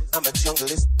Maria. I'm a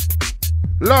junglist.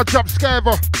 Large up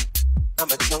Scaver. I'm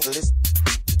a junglist.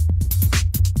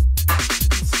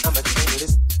 I'm a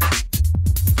junglist.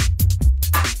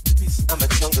 I'm a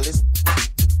junglist.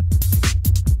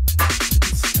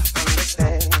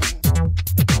 Understand?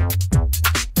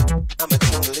 I'm a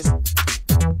junglist.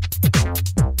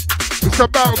 It's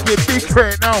about to get big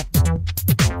right now.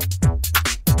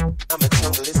 I'm a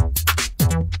junglist.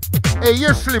 Hey,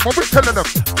 yes, Slim, what we telling them?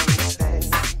 Understand?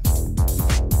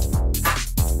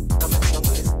 I'm a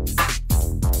junglist.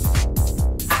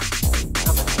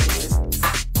 I'm a junglist.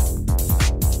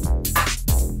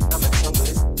 I'm a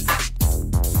junglist.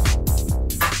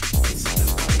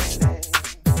 Understand?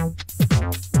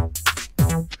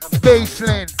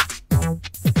 Baseline.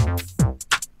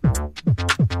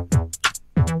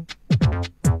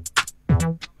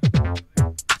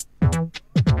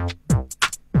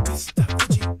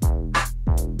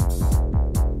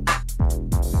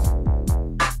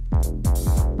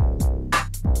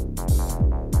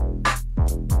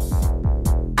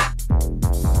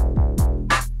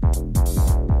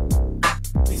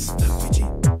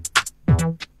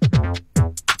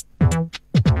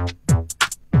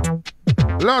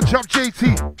 Large up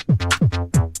JT.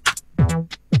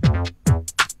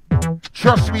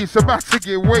 Trust me, it's about to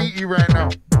get weighty right now.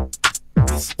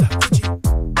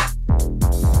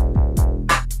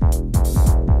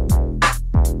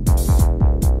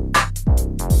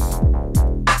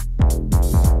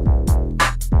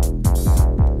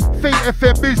 Fate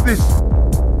FM business.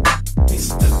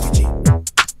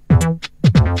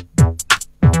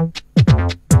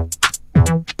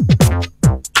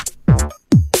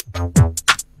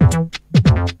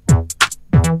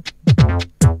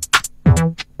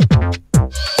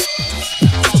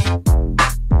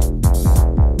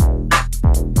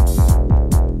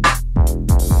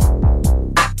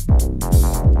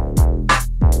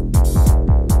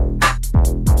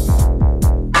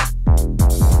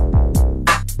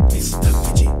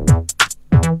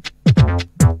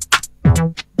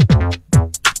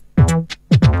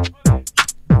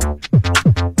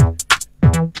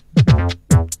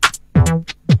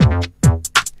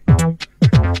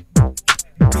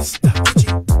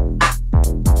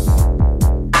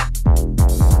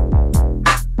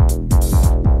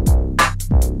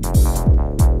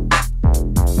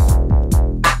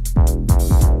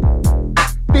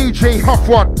 DJ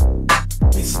Huffone.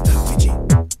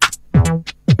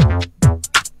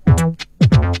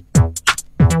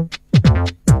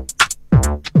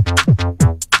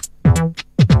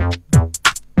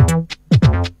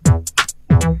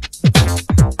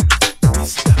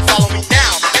 Follow me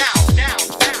now.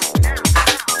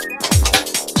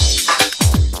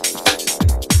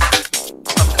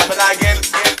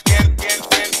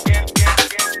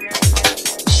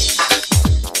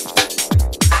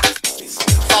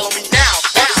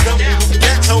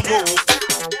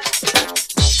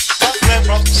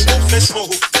 ruthless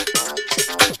move.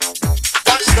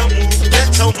 Watch the move,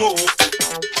 ghetto move.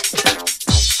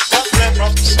 Rough left,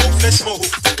 rough, smoothless move.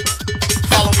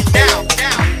 Follow me now,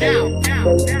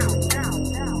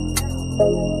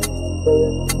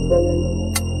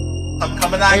 I'm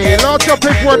coming out. Hey, large up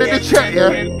everyone in the chat, yeah?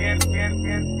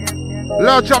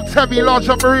 Large up Tammy, large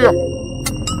up Maria.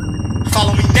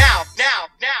 Follow me now.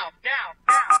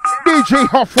 DJ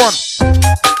Huffone.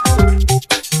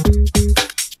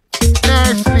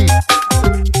 Nicely.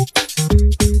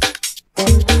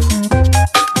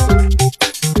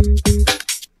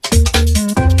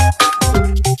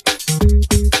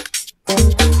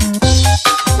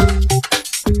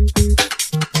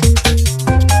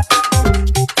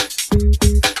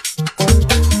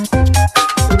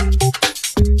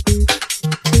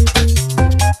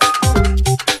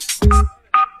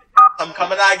 I'm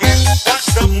coming again. Watch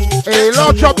the move. Hey,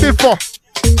 large up before.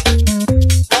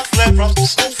 Rough left, rough,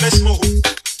 smoothless move.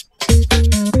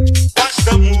 Watch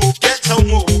the move, ghetto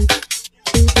move.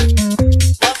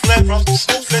 Rough left, rough,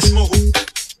 smoothless move.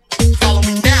 Follow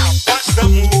me now. Watch the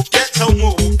move, ghetto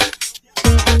move.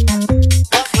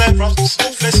 Rough left, rough,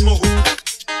 smoothless move.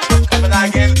 I'm coming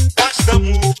again. Watch the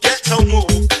move, ghetto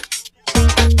move.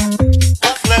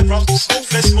 Rough left, rough,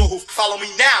 smoothless move. Follow me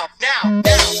now.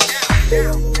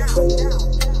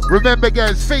 Remember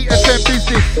guys, Fate FM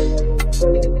business.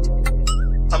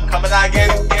 I'm coming again.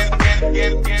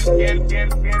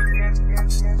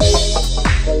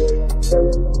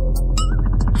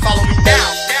 Follow me now.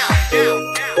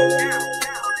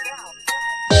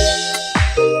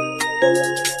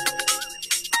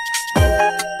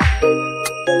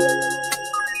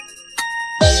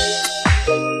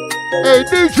 Hey,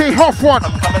 DJ Huffone.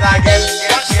 I'm coming again.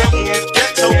 Watch the move,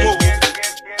 ghetto move.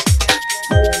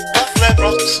 Rough left,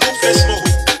 rough, smoothless move.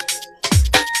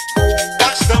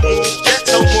 Watch the move,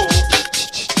 ghetto move.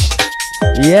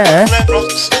 Yeah. Rough left,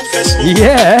 rough, smoothless move.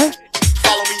 Yeah.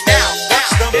 Follow me now.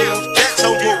 Watch the move, ghetto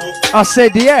move. I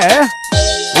said yeah.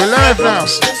 We're live now.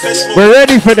 Smoothless move. We're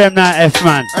ready for them now,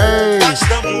 F-Man. Hey. Watch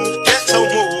the move, ghetto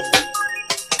move.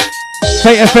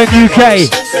 Fate FM UK.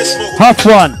 Smoothless move.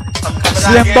 Huffone. I'm coming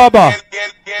Slim again. Bubba.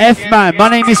 F-Man. My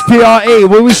name is PRE.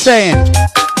 What are we saying?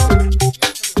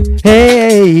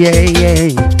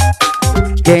 Hey.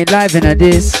 Getting live in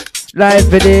this.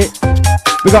 Live with it.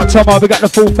 We got Tomo. We got the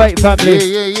full Fate family.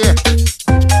 Yeah.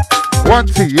 1,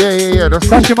 2, yeah. That's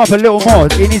Touch him up a little more.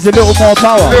 He needs a little more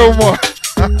power. a little more.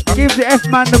 Give the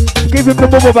F-Man give him the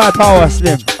bubble bar power,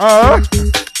 Slim. 1,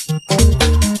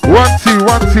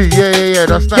 2, yeah.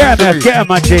 That's nice. Get him,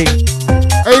 my G.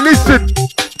 Hey, listen.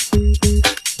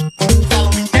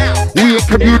 Follow me now. We ain't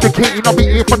communicating, I'll be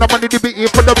here for the money, to be here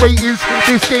for the ratings.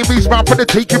 This game is round for the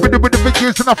taking with the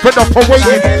figures, and I'm fed up for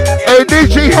waiting. Hey,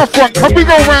 DJ Huffone, can we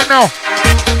go right now?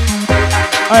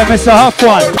 Hey, Mr.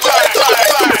 Huffone.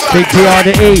 Big PR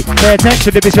to E. Pay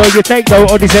attention to be sure you take note.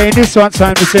 Only saying this one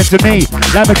time, listen to me.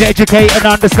 Let me educate and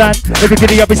understand.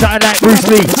 Everything up is something like Bruce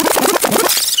Lee.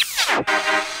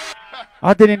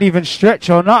 I didn't even stretch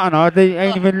or nothing. I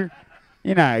ain't even,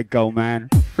 you know how it go, man.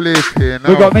 Flipping.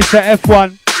 We got Mr.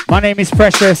 F1. My name is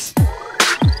Preshus.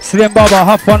 Slim Bubba,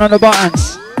 Huffone on the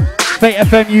buttons. Fate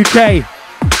FM UK.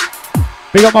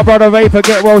 We got my brother Raper,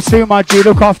 get well soon, my G.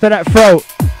 Look after that throat.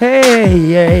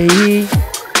 Hey.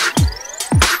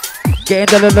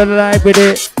 Getting the live with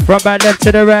it. Front back left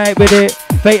to the right with it.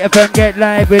 Fate FM, get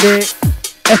live with it.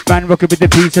 F-Man rocking with the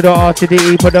P to the R to the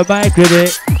E. Put the mic with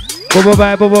it.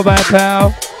 Bubba bye,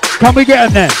 pal. Can we get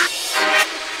him then?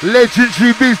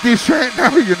 Legendary business right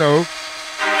now, you know.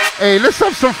 Hey, let's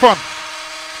have some fun.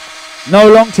 No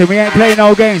long term, we ain't playing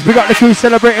no games. We got the crew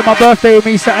celebrating my birthday with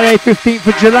me Saturday 15th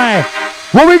of July.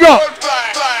 What we got?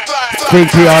 Big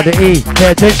PR to E.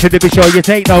 Pay attention to be sure you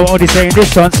take note. Only saying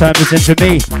this one time, listen to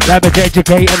me. Let me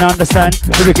educate and understand.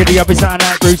 We're gonna up something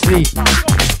like Bruce Lee.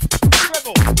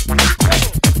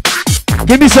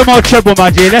 Give me some more treble, my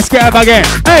G. Let's get up again.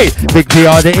 Hey! Big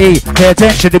PR to E. Pay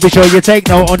attention to be sure you take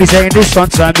note. Only saying this one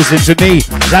time, listen to me.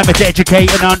 Allow me to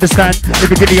educate and understand. If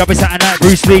you're gonna be something like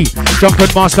Bruce Lee. Drunken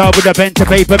master with a pen to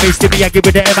paper. Me still be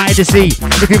with the MI to C.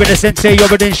 If you're a sensei, you're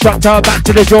an instructor. Back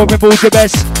to the drawing board, your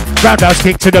best. Roundhouse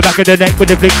kick to the back of the neck with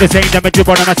the flick. The same damage of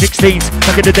one of my 16s.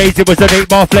 Back in the days, it was an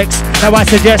 8-bar flex. Now I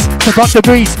suggest, step up the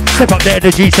breeze. Step up the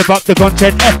energy, step up the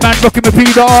content. F-Man rocking with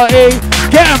P.R.E.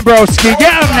 Get him, broski.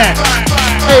 Get him there.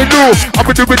 Hey, no, I've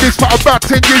been doing this for about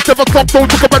 10 years. Never stop, don't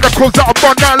talk about the cause that I've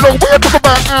run that long. We talk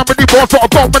about how many bars that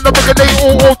I've got when I regulate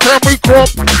all time we crop.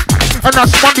 And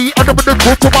that's money, I don't really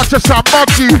talk too much, just I'm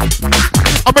muggy.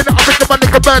 I'm in the money,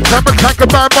 bad time, and talk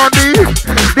about money.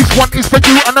 This one is for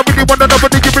you, and I really wanna know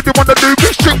what you really wanna do.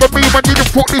 Be straight Stick with me when you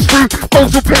done put this through.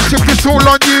 Goals will pension, this all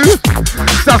on you.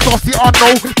 Sounds nasty, I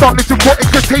know. Don't listen what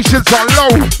expectations are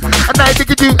low. And I think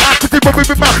you do after they were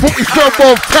with my foot is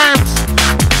 12 times.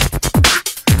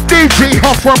 DJ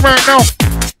Huffone right now.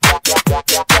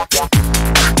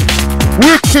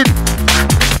 Wicked.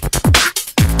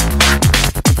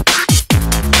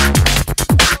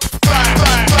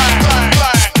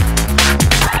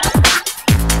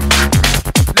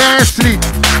 Nasty.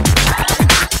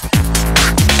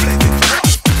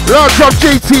 Large up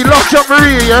JT, large up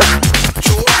Maria, yeah?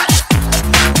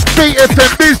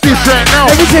 BFM business right now.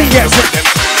 Everything gets it.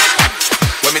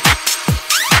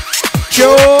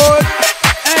 George.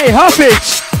 Hey,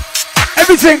 Huffage.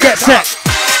 Everything gets set.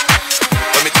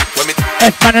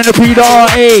 F-Man and the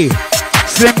P.R.A.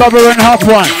 Slim Bubba and Huff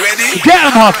one. Get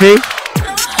him, Huffy.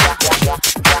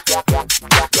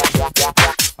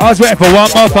 I was waiting for one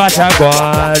more fight.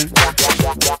 One.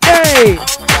 Hey.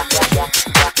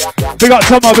 We got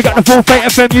Tomo, we got the full Fate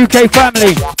FM UK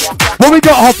family. What we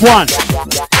got, Huff one?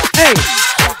 Hey.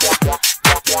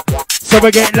 So we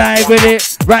get live with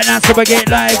it. Right now, so we get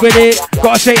live with it.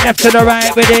 Gotta shake left to the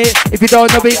right with it. If you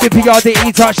don't know it,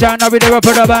 PRDE touchdown, I'll be there up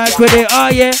on the back with it. Oh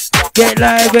yeah. Get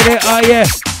live with it. Oh yeah.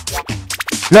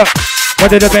 Look. One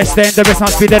of the best then, the rest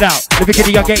must be dead out. If you can,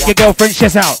 you'll get your girlfriend's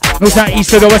chest out. North, south, east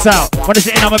to the west out. When it's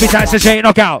sitting, I'ma be tight to straight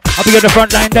knock out. I'll be on the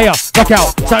front line there, knock out.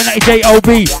 Something like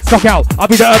J.O.B. knock out. I'll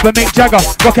be the urban Mick Jagger,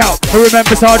 rock out. Who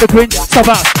remembers how the Queen,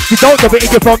 stop out. If you don't know it, if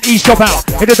you're from East, drop out.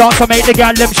 In the dance, I make the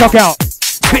gal, them shock out.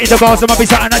 Spitting the bars, I'ma be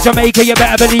something at Jamaica, you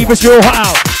better believe it's real hot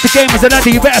out. The game is a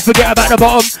ladder, you better forget about the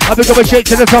bottom. I'll be going straight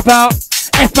to the top out.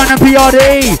 F-Man and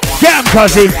PRDE, get 'em,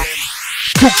 cuzzy.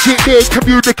 Talk shit there,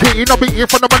 communicating. I'm eating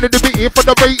for the money, they're eating for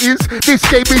the ratings. This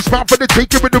game is bound for the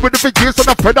taking, we're doing it for years, and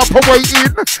I'm fed up of waiting.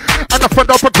 And I'm fed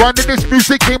up of grinding this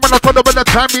music game, and I thought about the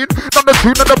timing. Not the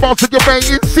tune and the bars that you're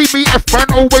making. See me, F-Man,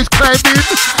 always climbing.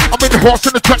 I'm in the horse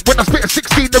in the track when I spit a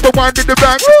 16, never wind in the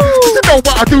back. Cause you know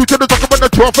what I do to the talk when I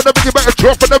draw for them, and you better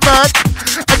draw for the man.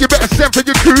 And you better send for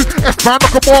your crew. F-Man,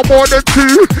 knock 'em more than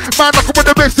two. Man, knock 'em with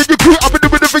the best in your crew. I've been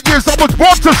doing it for years, I was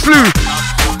born to slew.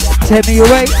 Take me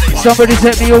away, somebody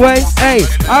take me away. Hey,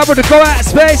 I wanna go out of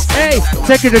space. Hey,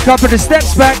 taking a couple of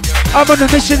steps back. I'm on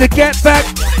a mission to get back.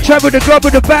 Travel the globe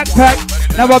with a backpack.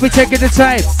 Now I'll be taking the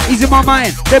time, easing my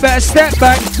mind. They better step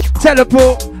back,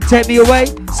 teleport. Take me away,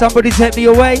 somebody take me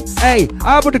away. Hey,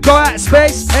 I wanna go out of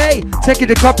space. Hey,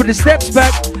 taking a couple of steps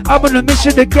back. I'm on a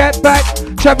mission to get back.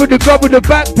 Travel the globe with a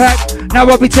backpack. Now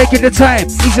I'll be taking the time,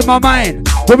 easing my mind.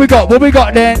 What we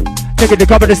got then? Taking a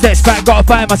couple of steps back, gotta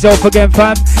find myself again,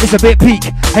 fam. It's a bit peak,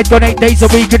 head gone 8 days a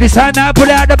week, and it's time now, pull it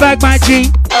out the bag, my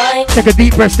G. Take a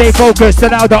deep breath, stay focused,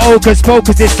 and now the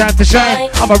focus, it's time to shine.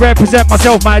 I'ma represent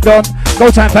myself, my don.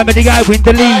 Go time, family, I win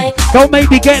the league. Don't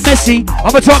make me get messy,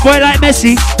 I'm a top boy like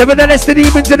Messi. Nevertheless, the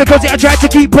demons in the closet, I try to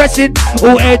keep pressing.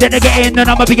 All air, then I get in, and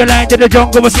I'ma be aligned to the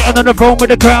jungle. We're sitting on the throne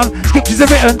with the crown. Scriptures are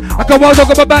written, I go wild,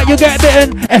 talk about you get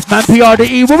bitten. F-Man,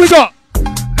 PRDE, what we got?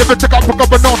 Never take up for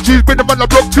governance, been a man I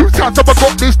block 2 times. I've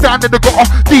got this down in the gutter,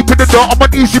 deep in the dirt. I'm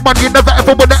on easy money, never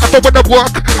ever wanna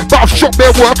work. But I've shot their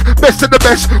work, best of the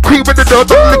best, cream in the dirt.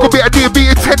 A little bit of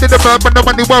DB attending the bird, when the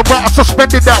money went right, I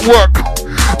suspended that work.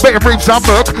 Better braves I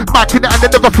work, marking it and they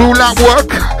never feel like work.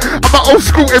 I'm an old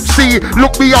school MC,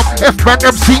 look me up, F-Man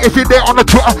MC. If you're there on the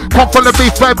Twitter, come follow me,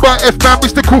 find by F-Man,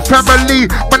 Mr. Cool Family.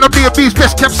 Man, I'm DB's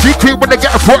best kept secret, when they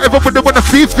get a forever, when they wanna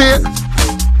see fit.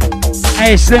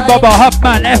 Hey, Slim Bubba,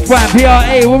 Huffman, F1,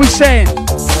 PRA, what we saying?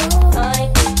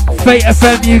 Fate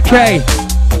FM UK.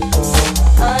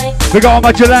 We got all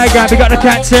my July gang, we got the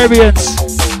Cantarians.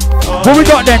 What we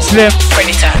got then, Slim?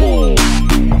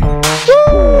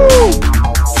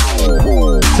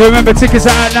 So remember, tickets are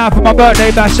out now for my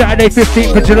birthday bash, Saturday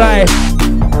 15th of July.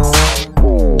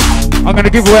 I'm going to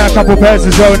give away a couple pairs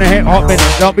as well in a hot minute,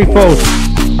 don't be fooled.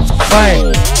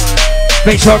 Bye.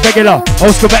 Make sure regular,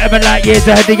 old school veteran like years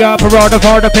ahead of ya. Parade of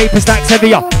all the paper stacks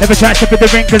heavier. Never try to fit the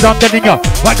ring cause I'm dead in ya.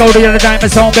 White gold, the yellow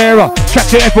diamond, stone bearer. Track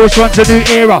to Air Force One's a new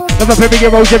era. Never premier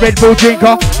rose, a Red Bull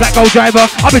drinker. Black gold driver,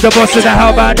 I'll be the boss of the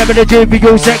hellbound. Never the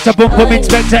JVU sector, bump from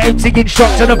inspector. MC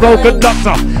instructor, the broken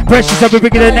doctor. Preshus, I'll be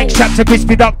bringing the next chapter.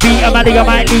 Crispy duck, beat, I'm adding a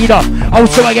my leader.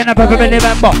 Also again, I never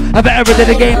remember. A veteran of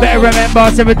the game, better remember.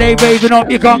 7 day raving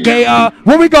up, you can't cater.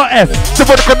 What we got, F?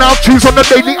 Somebody can now choose on the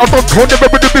daily. I don't call them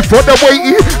every day before they're waiting.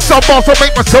 Some bars I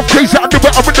make myself crazy. I do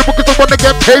it, I'm in the because I wanna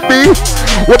get paid me.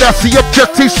 When I see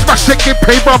objectives, smash it, get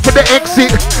paid for the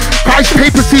exit. I ice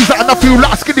paper season and I feel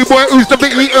like a skinny boy who's the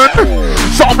bit eaten.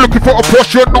 So I'm looking for a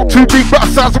portion, not too big but a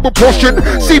sizable portion.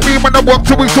 See me when I work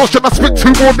to exhaustion, I spit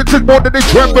two more than they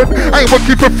trembling. I ain't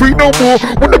working for free no more.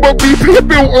 When about me pay a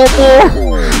bill or more.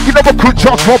 You know I could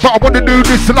charge more, but I wanna do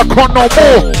this and I can't no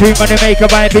more. True money maker,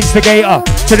 vibe instigator.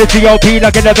 To the TOP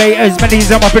like elevators. Many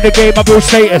I'm up in the game, I build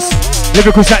status.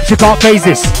 Lyrical slaps, you can't phase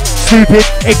this. Stupid,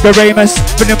 ignoramus.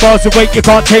 Spinning bars of weight, you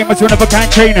can't tame us. One of a kind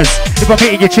trainers. If I'm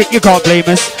hitting your chick, you can't blame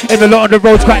us. In a lot of the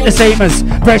roads, quite the same as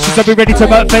Preshus, I'll be ready to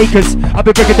murk fakers. I'll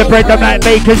be breaking the bread, I'm like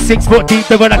bakers. 6 foot deep,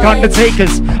 they're like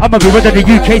undertakers. I'm gonna be one of the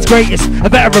UK's greatest. I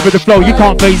better remember the flow, you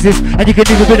can't phase this. And you can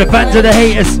even be the fans of the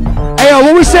haters. Hey yo,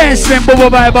 what we saying, Slim Bubba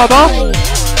by Bubba?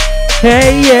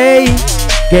 Hey, hey.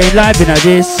 Getting live in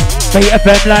this. Fate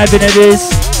FM live in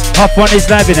this. Huffone is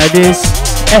live in this.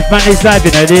 F-Man is live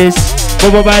in this.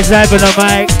 Bubba by's live on the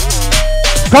mic.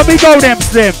 Come we go them,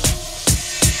 Slim.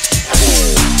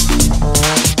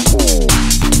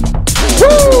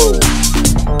 Woo!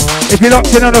 If you're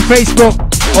locked in on the Facebook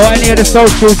or any of the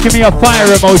socials, give me a fire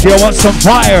emoji. I want some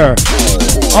fire.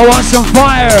 I want some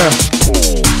fire.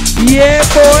 Yeah,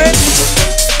 boy.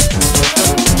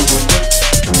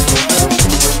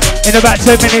 In about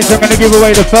 10 minutes, I'm going to give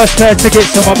away the first pair of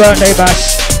tickets to my birthday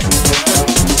bash.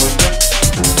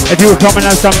 If you were coming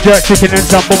on some jerk chicken and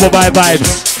some bubble by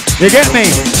vibes. You get me?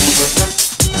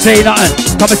 Say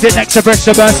nothing. Come and sit next to Preshus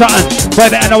to burn something. Boy,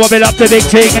 better know I'll up the big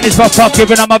thing and it's puff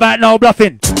giving I'm about no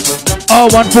bluffing. Oh,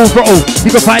 one full throttle.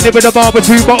 You can find it with a bar with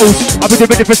 2 bottles. I've been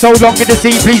doing it for so long in the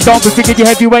scene. Please don't be thinking you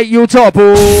heavyweight, you'll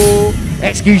topple.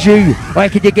 Excuse you, why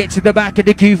can you get to the back of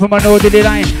the queue from an orderly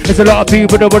line? There's a lot of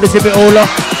people that want to zip it all up.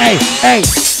 Hey, hey,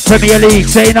 Premier League,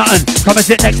 say nothing. Come and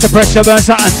sit next to Preshus, burn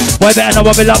something. Boy, better know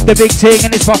I will up the big thing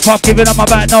and it's puff giving I'm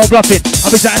about no bluffing.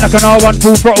 I'll be sitting like an R1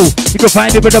 full throttle. You can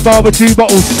find it with a bar with 2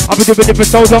 bottles. I've been doing it for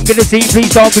so long in the scene. Please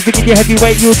don't be thinking you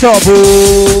heavyweight, you'll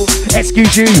topple.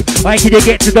 Excuse you, why can you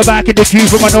get to the back of the queue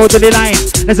from an orderly line?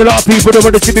 There's a lot of people that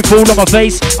want to see me fall on my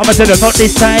face. I'ma tell them not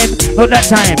this time, not that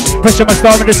time. Pressure my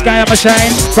star in the sky, I'ma shine.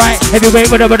 Right,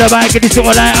 heavyweight with a bike and this sort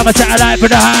of light. I'm a satellite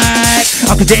for the hype.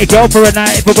 I can take a girl for a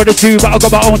night if I wanted to, but I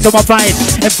got my own so I'm fine.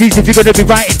 MCs, if you're gonna be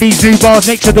writing these new bars,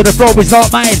 make sure that the flow is not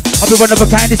mine. I'll be one of a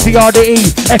kind, it's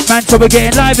PRDE. F-Man, so we're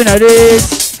getting live in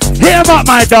this. Hit 'em up,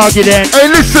 my doggy then. Hey,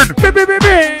 listen.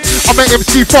 I'm an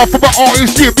MC far from an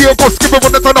artist. Be a boss, give it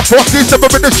when it's on the forces. Never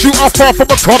been a shooter far from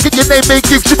a target. Your name ain't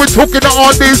gives you been talking to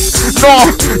artists. Nah,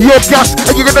 you're gas.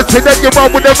 And you're gonna say that you're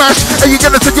wrong with the mash. And you're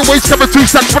gonna say your waist coming 2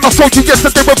 sacks. When I told you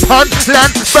yesterday with pan,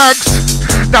 land, bags.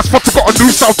 That's what I got a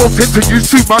new style, don't tend to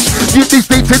use too much. You these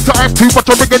days tend to have too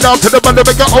much. I bring it down to the man and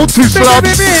make it all too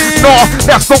slums. Nah,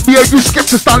 that's not me. You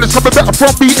skip the style, it's coming better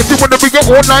from me. If you wanna bring it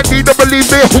all night, need to believe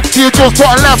me. Hook to your jaws,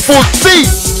 what a laugh for. See,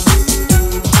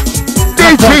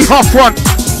 DJ Huffone.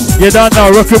 You don't know,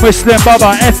 rocking with Slim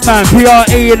Bubba, F-Man,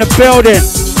 PRE in the building.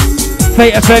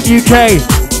 Fate FM UK.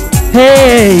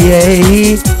 Hey,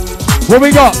 hey. What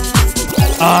we got?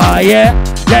 Yeah.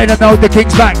 Letting them know the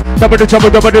king's back. Double the trouble,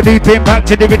 double the deep impact.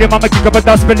 To the rhythm, I'ma kick up a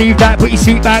dust, believe that. Put your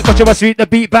seat back, watch how I sweep the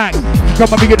beat back.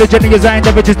 Come on, me the journey as I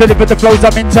never just deliver the flows,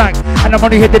 I'm intact. And I'm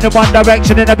only heading in one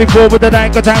direction, and I'll be forward, and I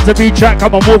ain't got time to retrack.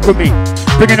 Come on, walk with me.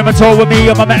 Bringing them a tour with me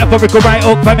on my metaphorical right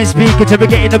hook. Famine speaker to be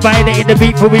getting the violating the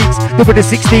beat for weeks. Double the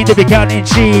 16 to be counting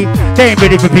sheep. They ain't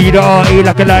ready for Peter R.E.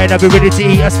 like a lion, I'll be ready to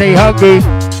eat, I stay hungry.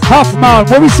 Huffman,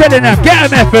 what we selling them? Get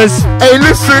them effers. Hey,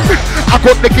 listen, I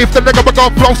got the gift and I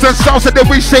got flows and sounds and then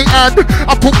we say and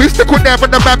I put mystical there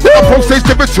in the back with the process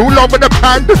never too long in the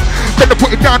pan. Then I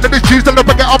put it down to the cheese and I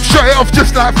bring it up, shut it off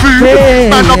just like food.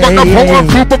 Man, I got the potent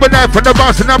food, but we're there for the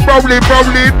bars and I'm rolling.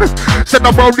 Said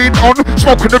I'm rolling on,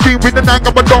 smoking the beat with the nang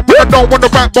of a dog, but I don't want to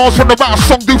rap bars from the rap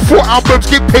song. Do 4 albums,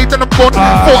 get paid and I'm gone.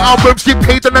 4 albums, get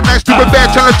paid and the next do bear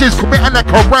challenges, commit and like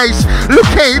a race. Look,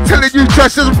 I ain't telling you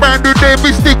just as a brand new name,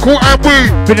 it's cool and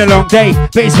we. Been a long day,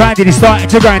 but it's finding it's starting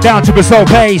to grind down to a slow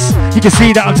pace. You can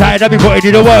see that I'm tired, I've been putting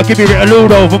in the work, give me a little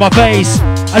load over my face.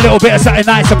 A little bit of something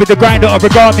nice up in the grind of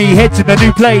regard me, head to the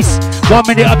new place. 1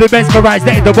 minute I've been mesmerised,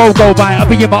 letting the world go by, I'll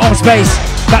be in my own space.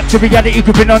 Back to reality,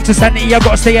 creeping on to sanity, I've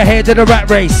got to stay ahead of the rat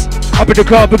race. Up in the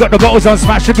club, we got the bottles on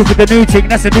smash, looking for the new thing,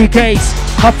 that's a new case.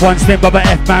 Huffone, Slim Bubba,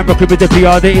 F-Man, rocking with the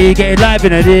PRDE, getting live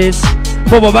in this.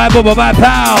 Bubba bye,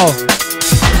 pal.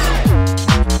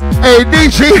 Hey,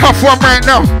 DJ Huffone right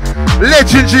now,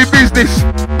 legendary business.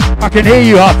 I can hear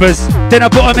you, Huffers. Then I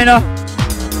put him in a.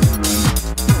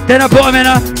 Then I put him in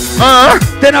a.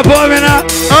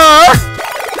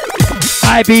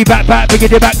 I be back,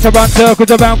 bringing it back to run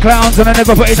circles around clowns, and I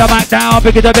never put it the mic down.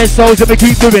 Bigger the best souls, and we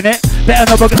keep doing it. Better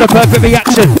not get the perfect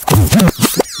reaction.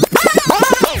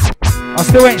 I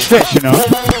still ain't stretched, you know.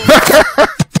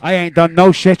 I ain't done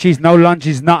no stretches, no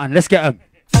lunges, nothing. Let's get them.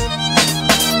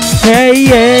 Hey,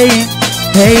 hey,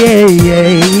 hey,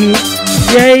 hey,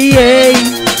 hey, hey,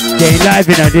 they live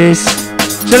in this.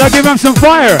 Should I give them some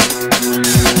fire?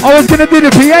 I was gonna do the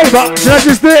PA, but should I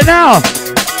just do it now?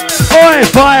 Oi,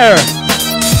 fire!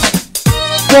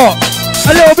 What?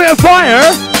 A little bit of fire?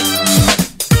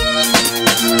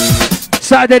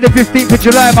 Saturday the 15th of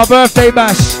July, my birthday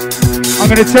bash. I'm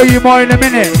gonna tell you more in a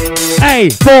minute. Hey,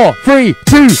 4, 3,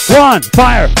 2, 1,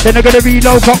 fire. Then I'm gonna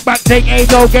reload, cock back, take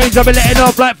 8 low games, I'll be letting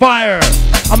off like fire.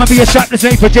 I'ma be a strapless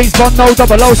mate for James Bond, no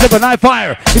 007,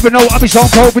 fire. Even though I'll be so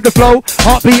cold with the flow,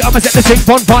 heartbeat, I'ma set the sink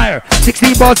on fire.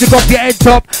 16 bars to got your head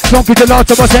top, don't be the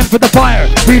last of us in for the fire.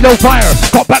 Reload fire,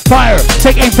 cock back fire,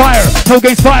 take aim fire, no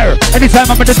games fire. Anytime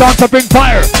I'm in the dance, I bring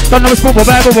fire. Don't know it's bubba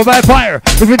fire.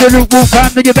 If you're the lukewarm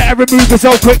fam, then you better remove it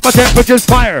so quick, my temperature's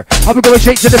fire. I'll be going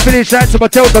straight to the finish line, so I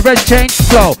tell the rest change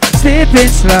flow. Slipping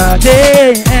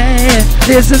sliding,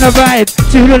 listen the vibe,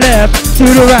 to the left, to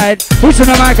the right. Who's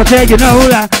on the mic, I'll tell you no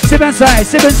lie. Sip inside,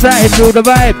 feel the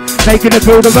vibe, making it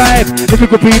feel the vibe. If you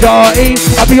could be the RE,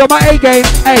 I'll be on my A game.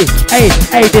 Hey, hey,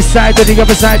 hey, this side or the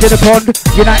other side of the pond.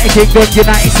 United Kingdom,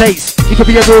 United States. You could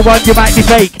be a real one, you might be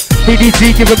fake.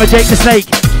 BBC, give him a Jake the Snake.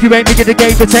 If you ain't big in the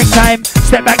game, to take time.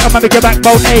 Step back, I'ma make your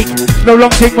backbone ache. No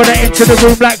long thing when I enter the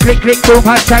room like click, click, boom,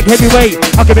 hashtag heavyweight.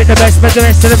 I'll give it the best, but the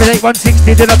rest of the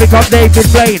 160, then I'll become David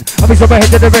Blaine. I'll be so ahead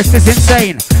of the rest, is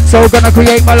insane. So gonna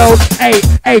create my load. Hey,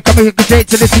 hey, coming straight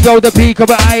to this, go the peak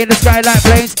of an eye in the sky like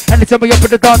planes. And they tell me up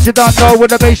in the dance, you don't know when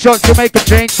the bass shots to make a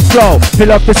change. Flow,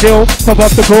 fill up the seal, pop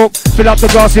off the cork, fill up the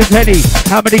glass with penny.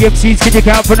 How many MCs can you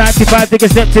count for 95? Take a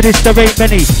step to this, there ain't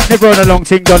many. Never on a long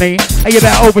thing, Donny. Hey, you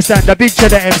better overstand, a big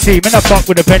cheddar MC. Man, I fuck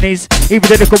with the pennies. Even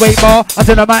the little weight bar, I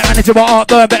tell the mic manager my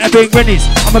art burn, better bring rennies.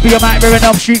 I'ma be a nightmare and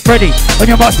I'm street Freddy. On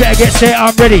your marks, better get set,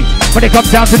 I'm ready. When it comes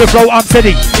down to the flow, I'm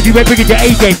steady. If you ain't bringing your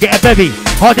A game, get a bevy.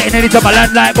 Hard hitting anytime I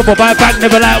land like Bubba, buy back,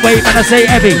 never lightweight, man, I say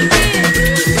heavy.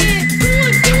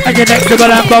 And your next level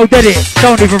Lambo did it.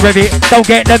 Don't even rev it, don't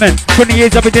get lemon. 20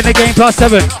 years I've been in the game past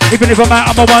 7. Even if I'm out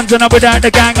on my ones and I'm without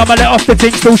the gang, I'ma let off the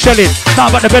thing still shelling. Now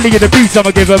about the belly of the beast I'ma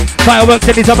give them. Fireworks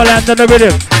anytime I land on the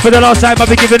rhythm. For the last time I'll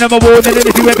be giving them a warning, and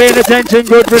if you ain't paying attention,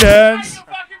 good riddance.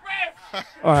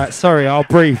 Alright, sorry, I'll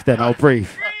breathe then, I'll breathe.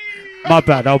 My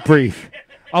bad, I'll breathe.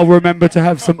 I'll remember to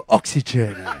have some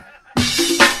oxygen.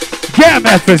 Get him,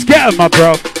 Effers, get him, my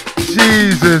bro.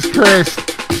 Jesus Christ.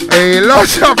 Hey,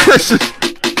 last up, Preshus.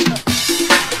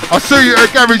 I saw you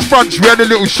at Garage Brunch, we had a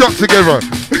little shot together.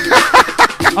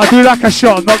 I do like a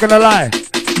shot, I'm not gonna lie.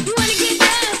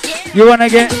 You wanna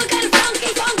get?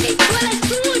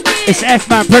 It's F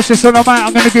man, Preshus on the mic.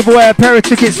 I'm gonna give away a pair of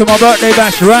tickets to my birthday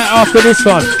bash right after this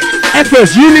one.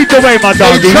 Effers, you lead the way, my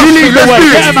dog. You lead the way,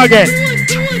 get him again.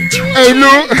 Hey,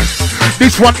 look.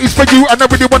 This one is for you, and I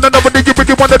really wanna know what you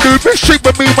really wanna do. Be straight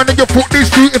with me, man, and you put this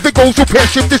through. If it goes to pair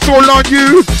shift, it's all on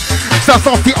you. That's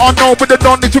off the unknown, but the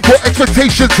knowledge you put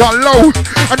expectations are low.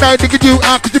 And I digging you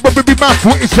out, cause you probably be my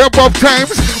foot is 12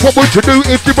 times. What would you do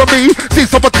if you were me? See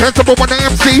some tense, but when I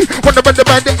MC, when I went the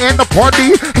band, the end of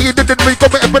party. He didn't make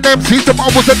up an MC, some I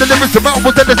was at the lyrics, some I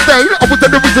was at the stage. I was at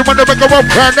the reason when I go up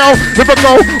right now. Here I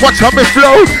go, watch how me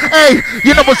flow. Hey,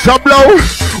 you know what's up, low?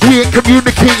 We ain't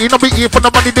communicating, I'll be here for the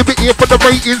money, they be here for the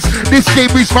ratings. This game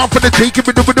is fun for the taking,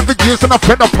 we do it for years, and I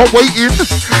fed up on waiting.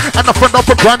 And I fed up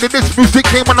on grinding, this music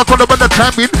came when I thought about the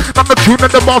timing. I'm the tune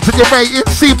and the bars and your rating.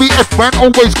 CBF man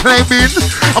always claiming.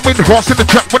 I'm in the horse in the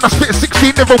track when I spit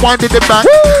 16, never winding it back.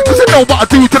 Cause I know what I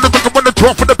do till I think I'm gonna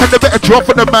draw for the pen, a better draw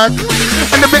for the Mac.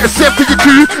 And a bit of set for your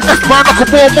crew, F man I can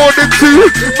more than 2.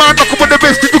 Man I can win the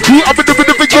best of the crew, I've been doing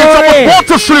it for years, I was born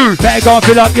to slew. Better go and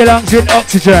fill up your lungs with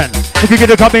oxygen. If you're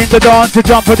gonna come in the dance to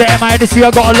jump for the MIDC,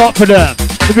 I got a lot for them.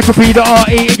 If you could be the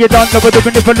RE and you're done, then we're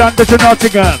doing it for London to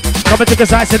Nottingham. Come and take a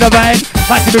slice of the vibe.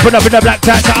 Might see me put up in the black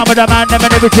tie, so I'm with the man, them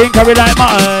and everything, carry like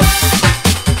mutton.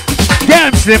 Get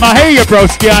him, Slim, I hear you,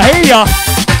 broski, I hear ya.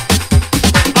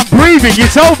 I'm breathing, you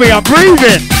told me I'm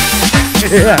breathing.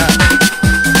 Yeah.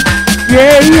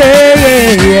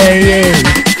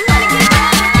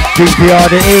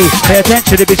 DPRDE, pay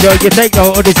attention if it's you take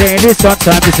note of this ain't this one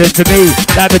time, listen to me.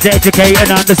 Like to educate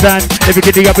and understand. If you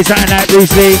get the up with something like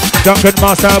Bruce Lee. Drunken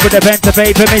master with a pen to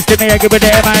paper, Mr. Miyagi with the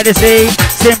MIDC.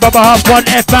 Slimbubba, Huffone,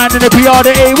 F-man and the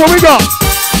PRDE. What we got?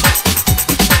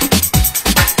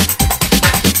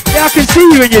 Yeah, I can see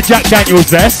you in your Jack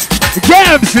Daniels vest. Get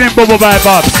him, Slimbubba by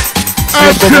Bubs.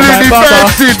 Absolutely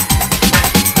fancy.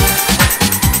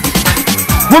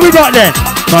 What we got then?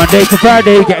 Monday to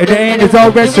Friday, getting it in, there's no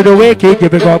rest of the wicked. Yeah,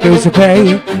 we got bills to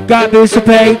pay, got bills to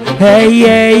pay. Hey,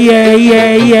 yeah, yeah,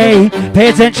 yeah, yeah. Pay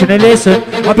attention and listen.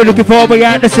 I've been looking for a way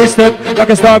out the system. Like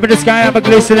a star in the sky, I'm a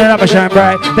glistening, I'm a shine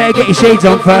bright. Better get your shades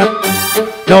on, fam.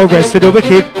 No rest for the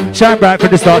wicked. Shine bright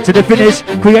from the start to the finish.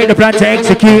 Create the plan to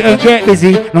execute and get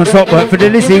busy. Non-stop work for the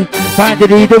Lizzie.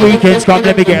 Finally the weekends come,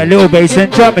 let me get a little bass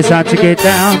and jump. It's time to get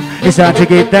down. It's time to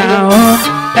get down.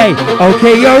 Hey,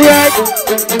 okay, alright.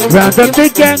 Round up the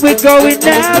gang, we're going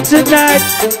out tonight.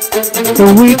 The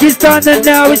week is done and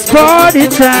now it's party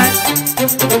time.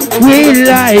 We're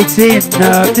lighting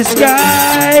up the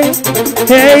sky.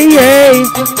 Hey, hey,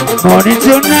 morning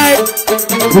till night.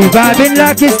 We vibing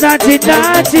like it's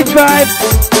 1995.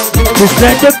 Just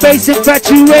let the bass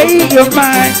infatuate your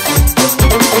mind.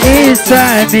 It's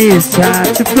time to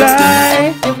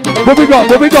fly. What we got,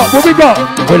 what we got, what we got?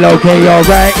 Well, okay,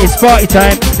 alright, it's party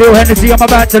time. Little Hennessy, I'm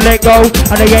about to let go.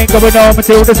 And they ain't going home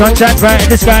until the sun shines bright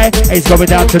in the sky. It's going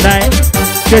down tonight.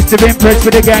 Just to impress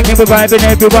with the gang and we're vibing,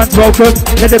 everyone's welcome.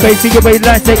 Let the bass in your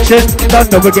waistline section.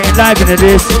 Don't know we're getting live into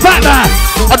this. Batman!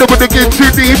 I don't want to get too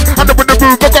deep. I don't want to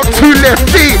move. I got 2 left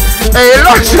feet. Hey,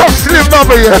 lots of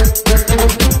slimbubba, yeah.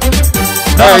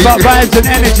 No, about vibes and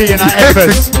energy in our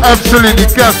efforts. Absolutely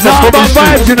gas. No, about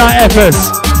vibes in our efforts.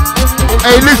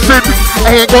 Hey, listen.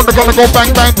 Hey, ain't gonna go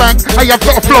bang, bang, bang. Hey, I've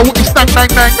got a flow, it's bang,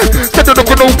 bang, bang. Said I'm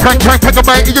gonna prank, prank, prank a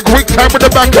man. You quick time with the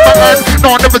back of my hand.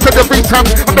 No, I never said every time.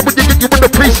 I know when you get you in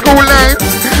the preschool lines.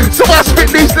 So I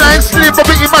spit these lines, slim, but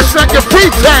it must like you 3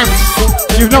 times.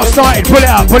 You've not started. Pull it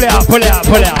out, pull it out, pull it out,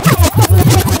 pull it out.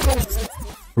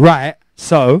 Right,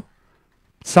 so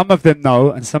some of them know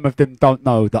and some of them don't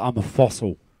know that I'm a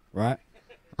fossil, right?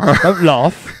 Don't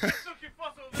laugh.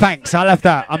 Thanks, I'll have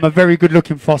that. I'm a very good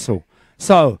looking fossil.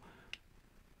 So,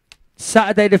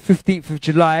 Saturday the 15th of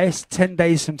July, it's 10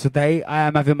 days from today, I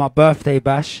am having my birthday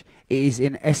bash. It is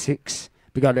in Essex.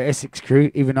 We got the Essex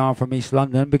crew, even though I'm from East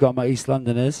London. We got my East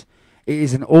Londoners. It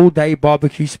is an all-day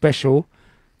barbecue special.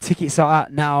 Tickets are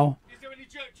out now. Is there any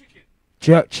jerk chicken?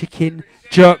 Jerk chicken.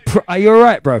 Are you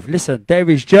alright, bro? Listen, there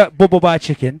is jerk bubble by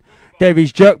chicken. There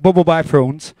is jerk bubble by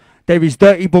prawns. There is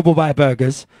dirty bubble by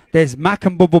burgers. There's mac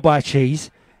and bubble by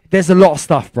cheese. There's a lot of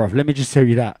stuff, bro. Let me just tell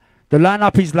you that. The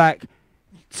lineup is like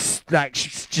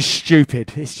just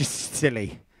stupid. It's just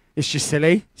silly. It's just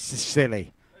silly. It's just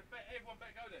silly.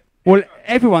 Well,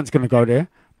 everyone's going to go there.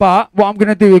 But what I'm going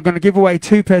to do, I'm going to give away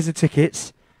 2 pairs of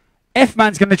tickets.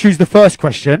 F-Man's going to choose the first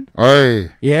question.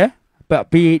 Hey. Yeah? But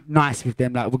be nice with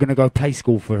them. Like, we're going to go play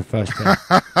school for the first pair.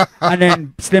 And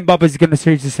then Slim Bubba's going to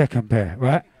choose the second pair,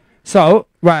 right? So,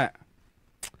 right.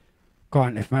 Go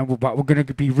on, F-Man. But we're going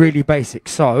to be really basic.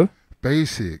 So...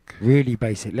 Basic. Really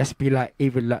basic. Let's be like,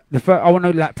 even like... I want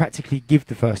to like practically give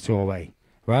the first 2 away,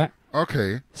 right?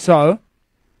 Okay. So,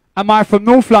 am I from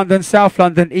North London, South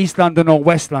London, East London or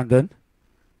West London?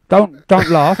 Don't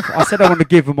laugh. I said I want to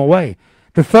give them away.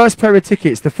 The first pair of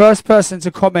tickets, the first person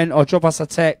to comment or drop us a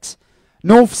text,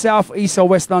 North, South, East or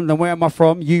West London, where am I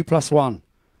from? You +1.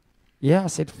 Yeah, I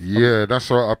said... Yeah, that's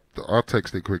all right. I'll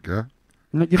text it quick, yeah?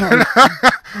 No, you know,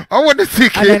 I want the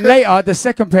ticket. and then later, the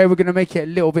second pair, we're going to make it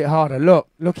a little bit harder.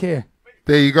 Look here.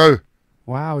 There you go.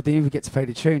 Wow, didn't even get to play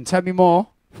the tune. Tell me more.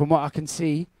 From what I can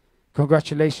see,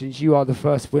 congratulations, you are the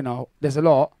first winner. There's a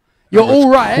lot. You're all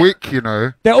right. Quick, you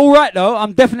know. They're all right, though.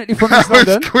 I'm definitely from East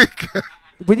London. Quick.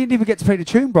 We didn't even get to play the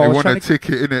tune, bro. They want a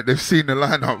ticket, innit? They've seen the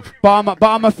lineup. But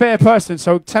I'm a fair person,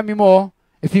 so tell me more.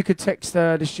 If you could text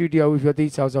the studio with your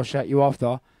details, I'll shout you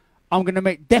after. I'm going to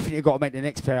definitely got to make the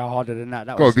next pair harder than that.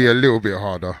 Got to be a little bit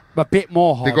harder. A bit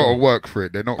more harder. They got to work for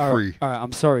it. They're not free. All right,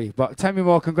 I'm sorry. But tell me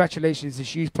more. Congratulations.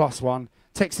 It's you +1.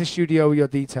 Text the studio with your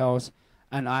details,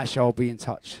 and I shall be in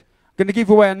touch. I'm going to give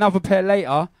away another pair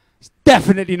later. It's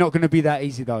definitely not going to be that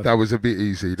easy, though. That was a bit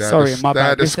easy. Sorry, my bad. They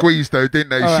had a squeeze, though, didn't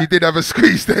they? Right. She did have a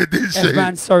squeeze there, didn't she?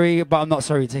 Man, sorry, but I'm not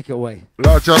sorry. Take it away.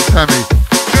 Large up, Tammy.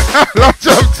 Large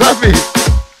up, Tammy.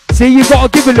 See, you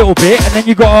got to give a little bit, and then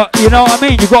you got to, you know what I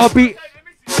mean? You got to be...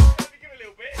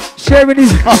 Sharing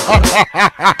is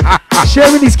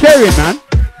caring, man.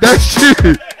 That's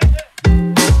true.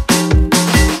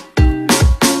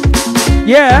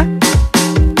 Yeah.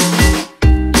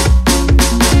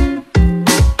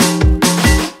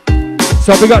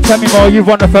 So we got Tell Me More. You've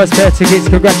won the first pair of tickets.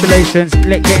 Congratulations.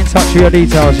 Get in touch with your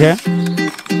details, yeah?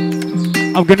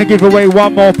 I'm going to give away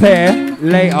 1 more pair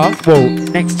later. Well,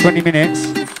 next 20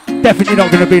 minutes. Definitely not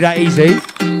going to be that easy.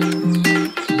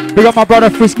 We got my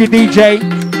brother Frisky DJ.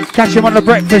 Catch him on the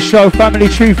breakfast show. Family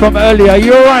True from earlier.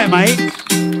 You alright, mate?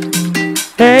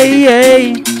 Hey,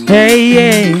 hey, hey,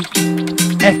 hey.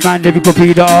 F-Man, Liverpool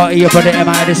P, the R-E, up on the M,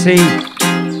 I, the C.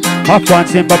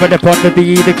 Huffone, Bubba, the pond, the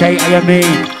D, the K, I,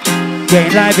 mean.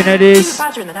 Getting live in it is.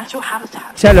 Badger in the natural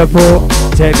habitat. Teleport,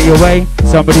 take me away.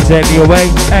 Somebody take me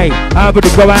away. Hey, I'm gonna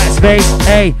go out of space.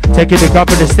 Hey, taking a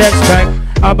couple of steps back.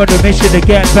 I'm on a mission to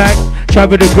get back.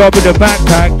 Travel the globe with a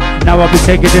backpack. Now I'll be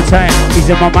taking the time. He's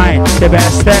in my mind. They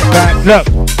better step back. Look,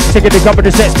 taking a couple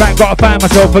of steps back. Gotta find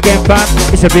myself again, fam.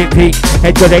 It's a big peak.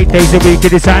 Head got 8 days a week.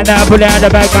 It is time now. Pull it out of the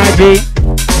bag, my G.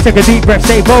 Take a deep breath,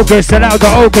 stay focused, allow the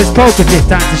hocus pocus, it's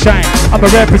time to shine. I'ma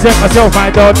represent myself,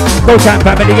 my dog. Go time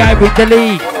family, I win the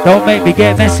league. Don't make me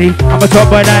get messy, I'm a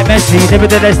top boy like Messi.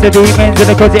 Nevertheless, the demons in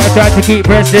the closet I try to keep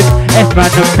pressing.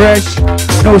 F-man and fresh,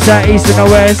 no south, east and no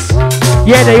west.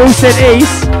 Yeah, they all said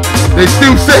east. They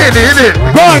still saying it, innit?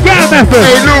 Go on, get them effort.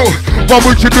 Hey, look, what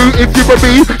would you do if you were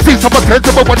me? See some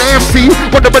attention, but when the MC,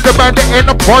 when the man that ain't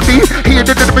a party, he ain't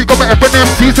the big of an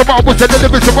MC. So I was in the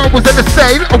living, so I was in the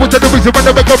same. I was in the reason when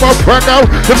the make a run right now.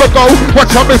 Here I go,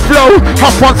 watch how me flow.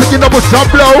 Half once and you know what's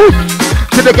up, blow.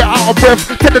 Till they get out of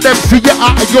breath, till the MC, you're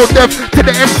out of your depth. Till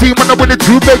the MC, when I win it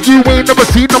too big, you ain't never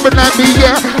seen nothing like me,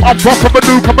 yeah. I'm far from a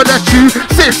newcomer, that's you.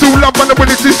 Say it's too long, when I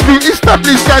win it this true. It's not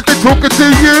these guys, they talking to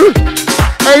you.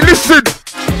 Hey, listen.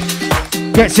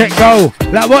 Get set, go.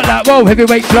 Like what, like whoa,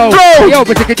 heavyweight flow. Yo,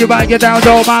 but taking you back, you're down,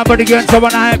 low, man, but again, so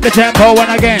when I hype the tempo,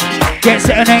 and again. Get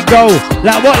set and then go.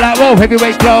 Like what, like whoa,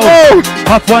 heavyweight flow.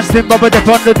 Huff one, slimbubba, dip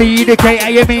under the EDK.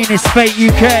 I mean, it's fate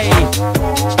UK.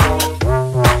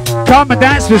 Come and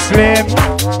dance with Slim.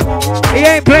 He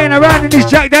ain't playing around in his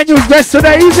Jack Daniels vest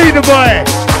today, is he, the boy?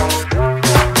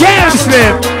 Get him,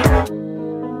 Slim.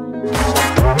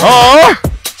 Oh.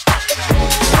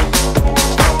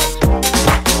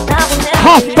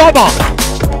 Huff Bubba.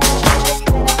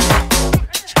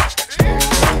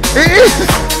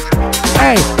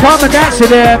 Hey, come and dance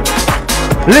with him.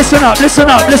 Listen up, listen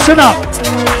up, listen up.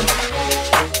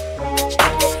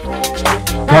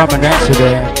 Come and dance with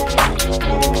him.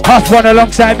 Huff one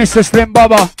alongside Mr. Slim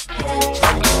Bubba.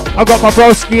 I got my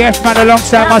broski F-man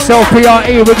alongside myself, PRE.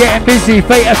 We're getting busy.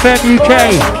 Fate FM UK.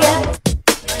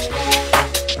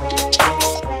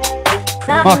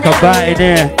 Muck about in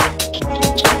here.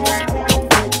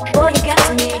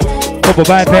 Bubble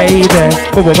bye baby,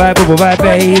 bubble bye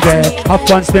baby. Huff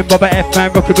one, Slim Bubba,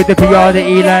 F-man, rocking with the PR, the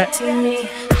E-light.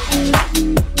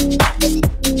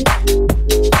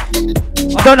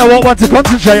 I don't know what one to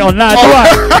concentrate on now, do I?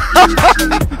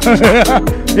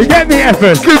 You get me,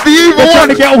 Effers? They're trying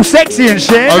to get all sexy and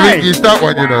shit. I think it's that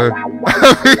one, you know.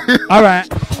 Alright.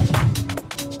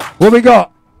 What we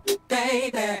got?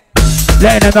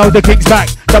 Letting them know the king's back.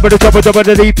 Double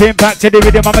the deep impact. To the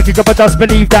rhythm, I'ma kick up a dust,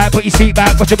 believe that. Put your seat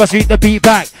back, watch us sweep the beat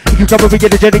back. You can cover, we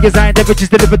get the jelly design, never just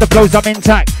deliver the flows, I'm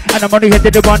intact. And I'm only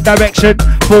headed in one direction.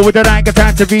 Forward the line, got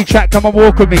time to retract, come and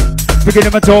walk with me. Begin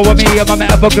them a tour with me, I'm a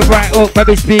metaphor, right hook,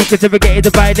 maybe speakers, to get it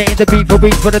divided into beat for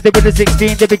beats. But I did with the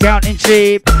 16, they be counting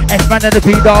sheep. F-man and the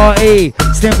P-R-E.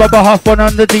 Slim Bubba, Huff one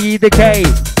under the E, the K.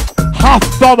 Huff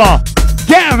Bubba.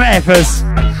 Get him, Effers.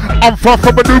 I'm far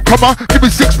from a newcomer. Give me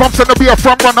 6 months and I'll be a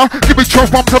front runner. Give me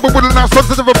 12 months and I will announce sons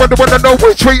of a brother when I know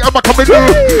which way am I coming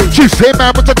in. She say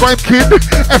man with a grime kid.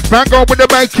 F-man go with the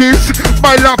mic is.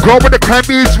 My luck go with the crime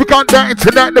is. We got that into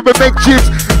that, never make chips.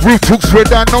 Real talk, swear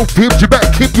down, no fibs. You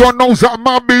better keep your nose out of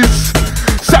my biz.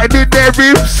 Sitting in their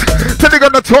ribs. Till they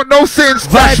gonna talk no sense.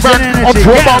 Flashman on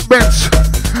 12 month bench.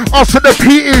 Also the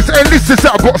P is. Hey listen,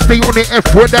 I gotta stay on the F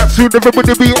word that soon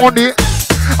everybody be on it.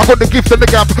 I got the gift and the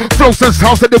gap, flows and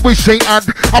house and the wish ain't and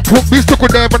I put me stuck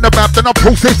with them on the map, then I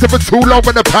process it for too long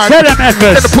in the pad. Then I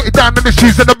put it down in the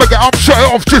shoes and then I get up, shut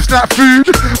it off just like food.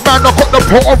 Man, I got the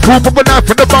pot of food with a knife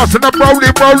and the bus and I'm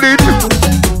rolling.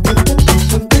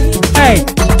 Hey,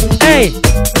 hey,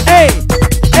 hey,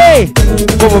 hey.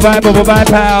 Bubble bye,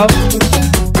 pal.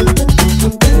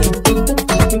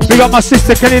 We got my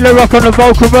sister Kelly LaRock on the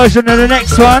vocal version of the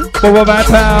next one. Bubble bye,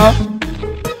 pal.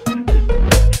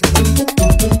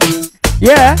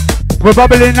 Yeah, we're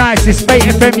bubbling nice. It's Fate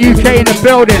FM UK in the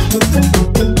building.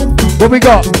 What we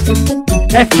got?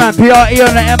 F-man, PRE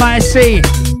on the MIC.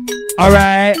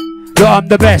 Alright. Look, I'm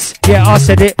the best. Yeah, I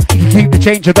said it. You can keep the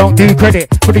change or don't do credit.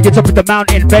 Putting it top of the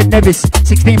mountain, Ben Nevis.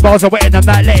 16 bars are wetting them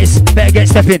like lettuce. Better get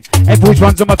stepping. Everyone's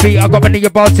runs on my feet. I got many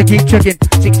of bars to keep checking.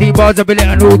 16 bars I've been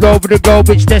letting all over the globe.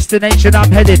 Which destination I'm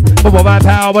headed? But what my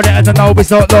power, but it know it's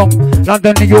not long.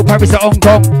 London, New York, Paris, or Hong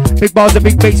Kong. Big bars and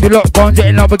big beats with lock bones.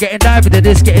 Getting love, we're getting live with it.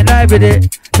 This getting live with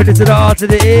it. Put it to the R to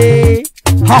the E.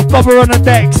 Huff Bubba on the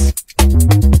decks.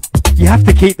 You have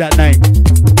to keep that name.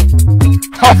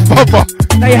 Huff Bubba.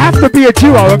 They have to be a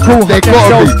duo and call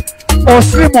themselves or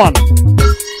Slim One.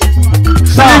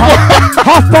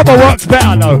 Huff Bubba works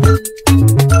better though.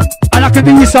 And I can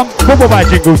do you some Bubba Bye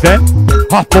jingles then.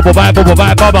 Huff Bubba Bye, Bubba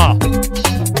Bye, Bubba.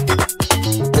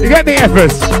 You get me,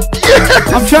 Effers?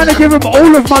 Yes. I'm trying to give him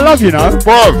all of my love, you know.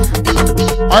 Bro,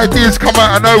 ideas come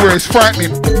out of nowhere. It's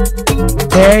frightening.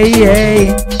 Hey,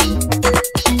 hey.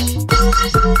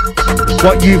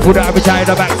 What you put out appetite,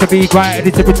 I'm back to be quiet.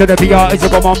 It's a bit of the VR, it's a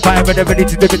bomb on fire, but ready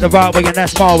to do it the right way, and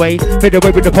that's my way. Fit away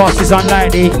with the past is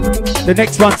unlikely. The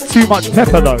next one's too much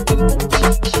pepper, though.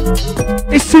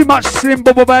 It's too much Slim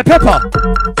Bubba by pepper.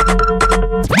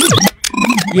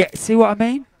 Yeah, see what I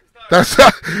mean? That's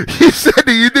you said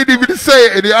it, you didn't even say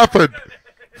it, and it happened.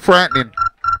 Frightening.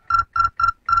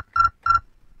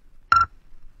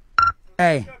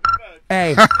 Hey,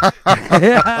 hey,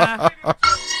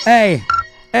 hey,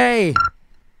 hey.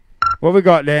 What we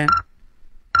got then?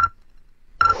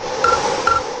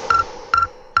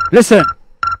 Listen.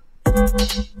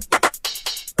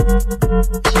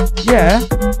 Yeah.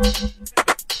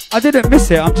 I didn't miss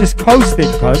it. I'm just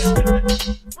coasting, cuz.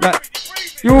 Like,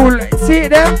 you all see it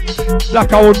there?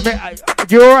 Like I would.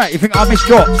 You alright? You think I miss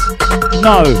drops?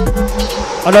 No,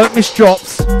 I don't miss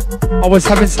drops. I was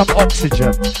having some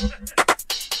oxygen.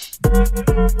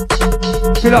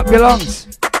 Fill up your lungs.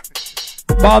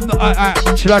 But I'm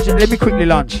not, shall I let me quickly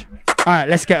lunge. Alright,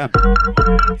 let's get them.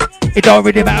 It don't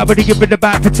really matter whether you give it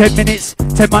about for 10 minutes,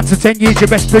 10 months or 10 years, you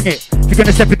best bring it. If you're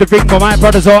gonna step in the ring, well, my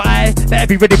brothers or I, better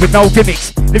be ready with no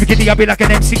gimmicks. Lyrically, I'll be like an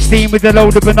M16 with a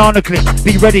load of banana clip.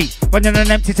 Be ready, when in an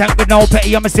empty tank with no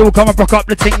petty, I'ma still come and rock up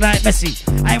the thing like Messi.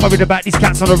 I ain't worried about these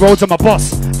cats on the roads, I'm a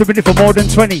boss. Doing it for more than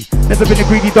 20. Never been a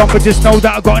greedy dog, but just know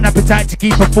that I've got an appetite to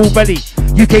keep a full belly.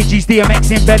 UKG's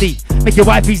DMX in belly. Make your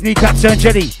wifey's kneecaps turn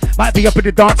jelly. Might be up at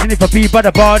the dancing if I be by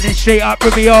the bar, then straight up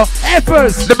with me or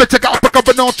Effers. Let me take out a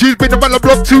couple of cheese, been around the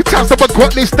block 2 times. I've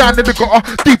got this down in the gutter,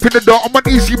 deep in the dark. I'm an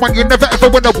easy man, you never ever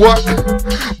wanna work.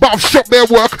 But I've shot their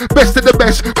work, best of the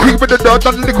best. Cream in the dirt,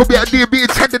 done a little bit of DB,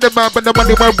 attending the man, but the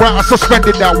money went right, I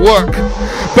suspended that work.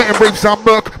 Betting raves on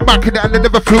murk, marking it and they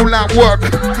never feel like work.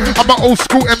 I'm an old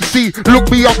school MC, look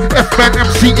me up, F-Man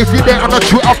MC. If you're there on the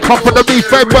Twitter, I'll come for the beef.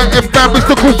 But F-Man,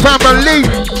 Mr. Cool Family.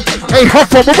 Hey,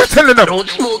 Huffone, what we're telling them? Don't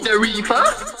smoke the reefer.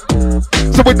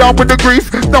 So we're down with the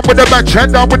grief, down with the match,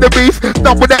 and down with the beef,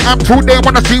 down with the amp too. They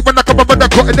wanna see when I come up with the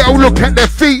cut and they all look at their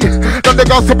feet. Then they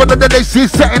got someone that they see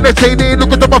setting their tay, they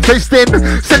look at my face then.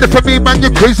 Send it for me, man,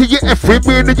 you're crazy, you're every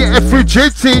weird and you're every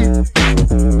JT.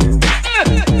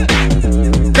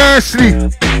 Nasty.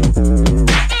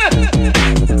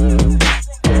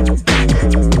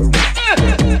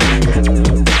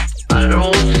 I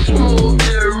don't smoke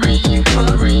the reefer.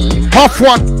 Huff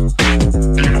one.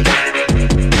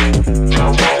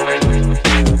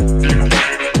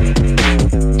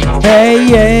 Hey,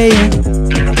 hey.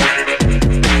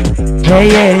 Hey,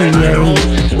 hey, hey.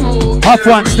 Huff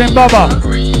one, Slim Bubba.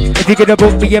 If you're gonna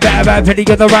book me, you better have Penny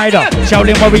on the rider.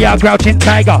 Shaolin warrior, crouching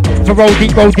tiger. For roll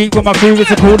deep with my crew,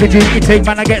 it's a Call of Duty team,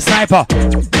 man, I get sniper.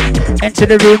 Enter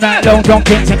the room like Long John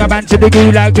King, take a man to the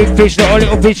goo like big fish, not a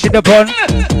little fish in the pond.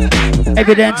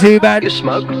 Evident too bad. You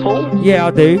smoke, Paul? Yeah,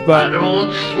 I do, but I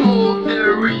don't smoke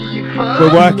the reefer.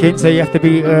 We're working, so you have to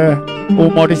be all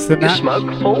modest than that. You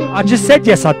smoke, Paul? I just said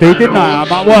yes, I do, didn't I?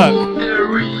 I'm at work.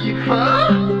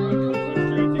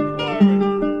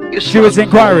 Stuart's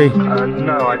inquiry.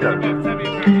 No, I don't.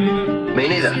 Me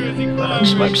neither. I don't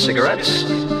smoke cigarettes.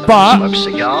 But smoke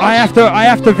cigars. I have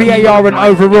to VAR and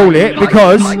overrule it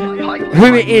because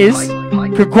who it is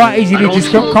could quite easily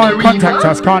just contact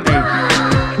us, can't he?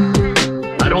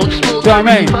 I don't smoke. Do you know what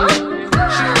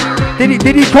I mean?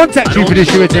 Did he contact you for the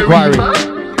Stuart's inquiry?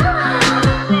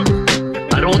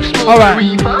 Alright,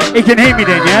 he can hear me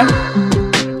then, yeah?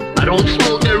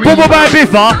 Bubba by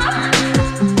Biffa.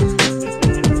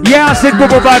 Yeah, I said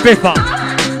Bubba by Biffa.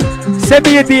 Send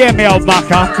me a DM, me old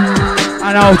mucker,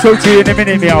 and I'll talk to you in a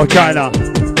minute, me old China.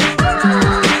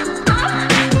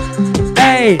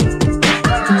 Hey,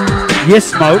 you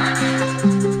smoke?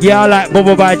 Yeah, I like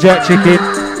Bubba by jerk chicken.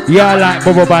 Yeah, I like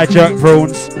Bubba by jerk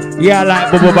prawns. Yeah, I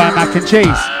like Bubba by mac and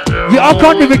cheese. Yeah, I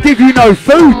can't even give you no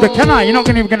food, but can I? You're not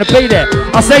even going to be there.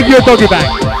 I'll save you a doggy bag.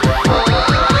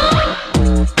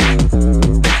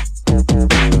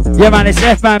 Yeah, man, it's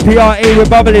F-Man PRE. We're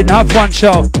bubbling. Huff One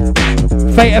Show.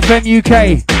 Fate FM UK.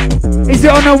 Is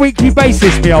it on a weekly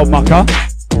basis, me old mucker?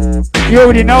 You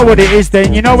already know what it is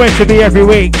then. You know where to be every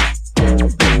week.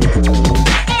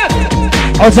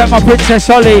 I'll take my Princess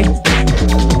Holly.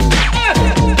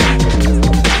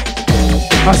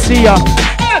 I see ya.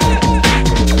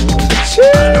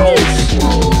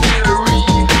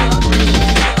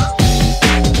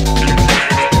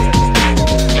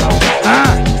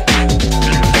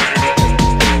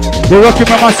 We're rocking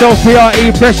with myself,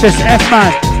 PRE, Preshus,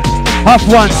 F-Man, Huff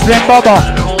One, Slim Bubba.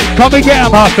 Come and get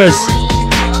them, Huffers.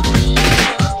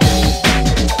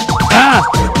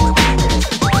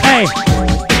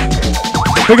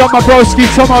 We got my broski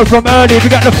Tomo from early. We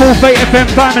got the full Fate FM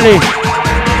family.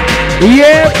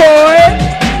 Yeah, boy.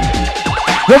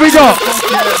 What we got?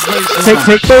 Tick,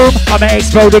 tick, boom. I'ma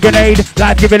explode a grenade.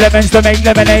 Life giving lemons to make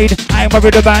lemonade. I ain't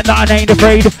worried about that, I ain't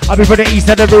afraid. I'll be for the east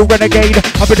of the real renegade.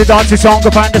 I'll be the dancing song,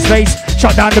 go find the space.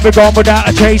 Shut down to be gone without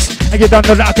a trace. And you don't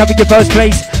know that I come in your first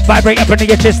place. Vibrate up into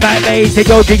your chest like lace. Take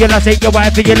OG and I take your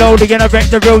wife and your load. You're gonna wreck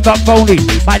the real, not phony.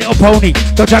 My little pony.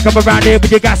 Don't track up around here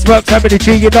with your gas works. I'm in the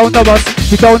tree, you don't know us.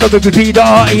 You don't know if we feed the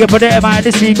heart. You put it in mind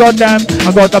to see, goddamn.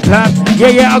 I got the plan.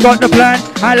 Yeah, I got the plan.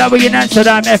 I love you, answer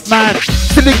that F-man.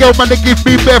 Silly girl, man, they give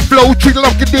me bare flow. Treat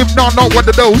love, give them, no, not one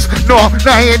of those. No,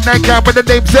 I ain't that guy, but the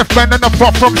name's F-Man, and I'm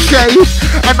far from shade.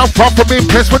 And I'm far from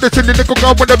impressed with the silly little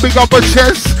girl with a big upper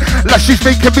chest. Like she's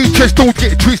making me chest, don't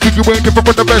get twisted, you ain't different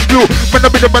from the best. Look, when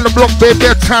I'm in the melon block, baby,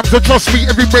 at times, so trust me,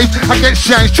 every brave, I get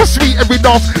shines. Trust me, every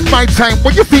dance, my time.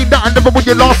 When you think that I never won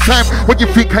your last time, when you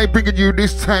think I ain't bringing you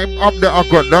this time, I'm there, I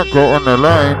got that girl on the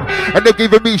line. And they're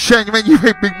giving me shame, man, you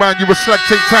ain't big man, you a slag,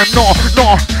 take time. No,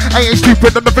 I ain't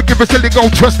stupid, I'm never give a silly girl,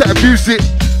 trust that, abuse it.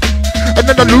 And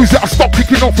then I lose it, I stop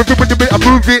kicking off every minute I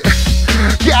move it.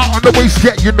 Get out on the waist,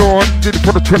 yeah, you know, I did it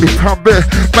for the 20-pound bet.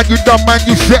 Man, you done, man,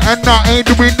 you set, and I ain't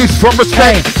doing this from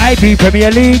respect. Hey, I be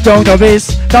Premier League, don't know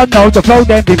this. Don't know the flow,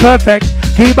 then be perfect.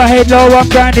 Keep my head low, I'm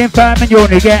grinding fam, and you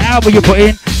only get out what you put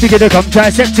in. You gonna come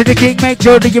tricep to the king, make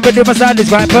sure that you're ready, my side is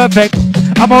quite perfect.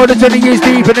 I'm more than 20 years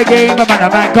deep in the game, a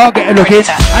man can't get a look in.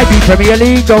 I be Premier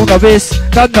League, don't know this.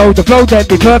 Don't know the flow, then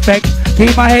be perfect.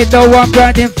 Keep my head low, I'm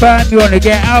grinding fam, you only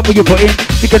get out what you put in.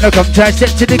 You're gonna come try step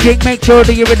to the king, make sure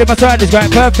that you're ready, my side is right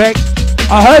perfect.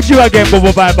 I heard you again,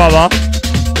 Bubba by Bubba.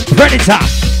 Predator.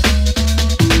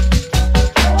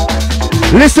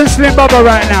 Listen, Slim Bubba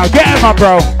right now, get him up,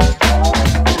 bro.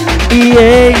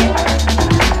 EA.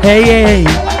 Hey,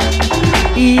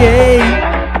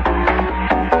 EA.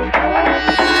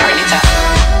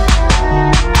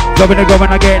 Go when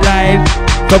I get live.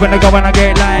 Go when I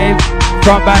get live.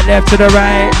 Front, back, left to the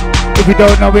right. If you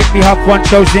don't know it, me Huffone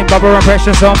show slimbubba and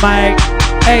Preshus on mic.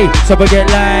 Hey, so we get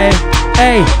live.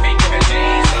 Hey,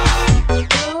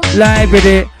 live with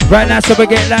it. Right now, so we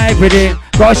get live with it.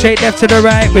 Gotta shake left to the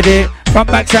right with it. Front,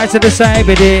 back, side to the side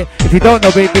with it. If you don't know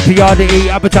it, BPR to eat.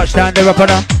 Up a touchdown, they're up on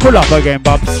a pull up again,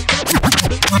 Bubs.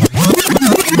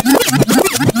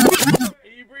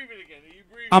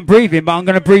 I'm breathing, but I'm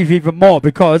going to breathe even more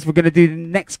because we're going to do the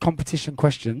next competition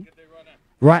question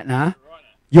right now.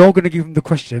 You're going to give them the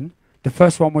question. The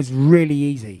first one was really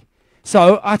easy.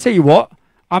 So, I'll tell you what.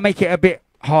 I'll make it a bit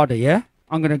harder, yeah?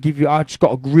 I'm going to give you... I just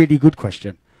got a really good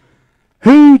question.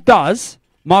 Who does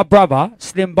my brother,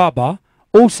 Slim Bubba,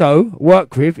 also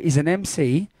work with, is an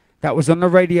MC that was on the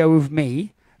radio with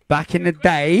me back in the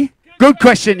day. Good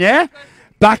question, yeah?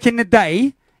 Back in the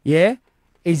day, yeah?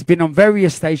 He's been on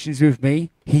various stations with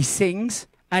me. He sings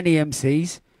and he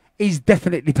MCs. He's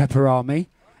definitely Pepper Army.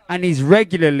 And he's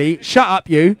regularly, shut up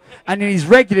you, and he's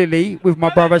regularly with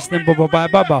my brother Slimbubba by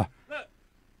Bubba.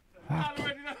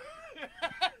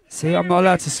 See, I'm not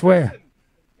allowed to swear.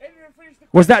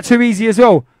 Was that too easy as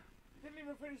well?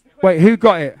 Wait, who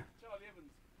got it?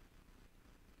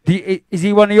 Is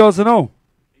he one of yours and all?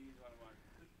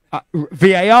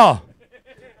 VAR.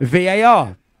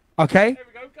 VAR. Okay.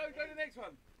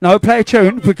 No, play a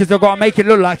tune because I've got to make it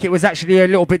look like it was actually a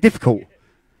little bit difficult.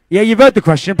 Yeah, you've heard the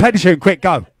question. Play the tune, quick,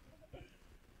 go.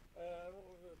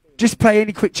 Just play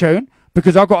any quick tune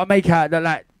because I've got to make out that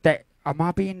like that. Am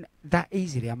I being that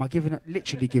easily? Am I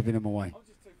literally giving them away?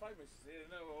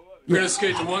 We're gonna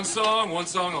skate to one song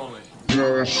only.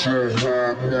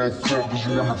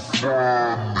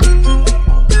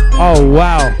 Oh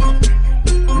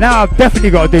wow! Now I've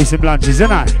definitely got to do some lunges,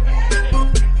 haven't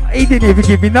I? He didn't even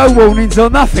give me no warnings or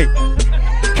nothing.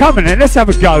 Come on then, let's have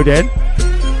a go then.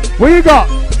 What you got?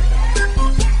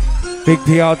 Big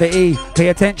PR to E. Pay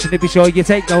attention to be sure you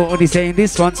take note when he's saying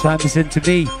this one's fam. Listen to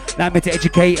me. Allow me to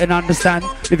educate and understand.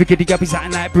 Live a kiddie up, he's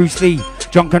something like Bruce Lee.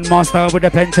 Drunken master with a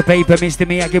pen to paper. Mr.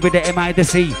 Me, I give it the M.I. to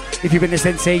C. If you've been a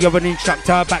sensei, you're an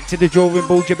instructor. Back to the drawing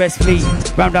board, your best flee.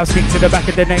 Roundhouse kick to the back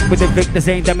of the neck with the flick. The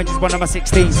same damage as one of my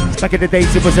 16s. Back in the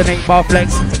days, it was an 8-bar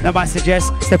flex. Now I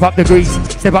suggest, step up the grease.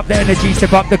 Step up the energy,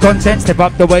 step up the content. Step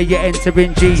up the way you're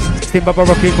entering G's. Slimbubba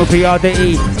rocking with PR to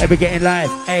E. Ever getting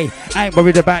live? Hey, I ain't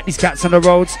worried about these cats on the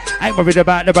roads. I ain't worried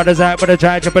about the brothers out with a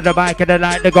charge up with the bike and the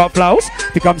light that got flows.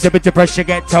 Becomes a bit of pressure,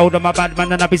 get told I'm a bad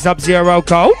man and I'll be sub-zero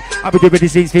cold. I'll be doing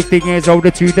this since 15 years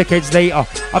older, 2 decades later.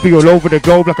 I'll be all over the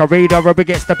globe like a radar up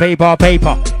against the paper. I'll be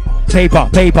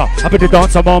the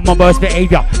dancer, I'm on my worst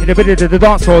behavior. In the middle of the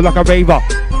dance floor like a raver.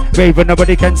 Raver,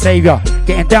 nobody can save ya.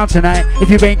 Getting down tonight. If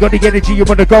you ain't got the energy, you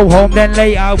wanna go home, then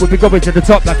later we'll be going to the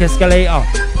top like escalator.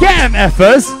 Get 'em,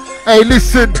 effers. Hey,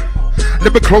 listen.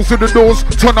 Let me close the doors,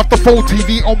 turn off the phone,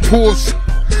 TV on pause.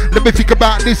 Let me think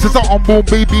about this as an unborn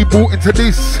baby bought into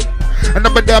this. And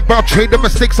I'm there about trade the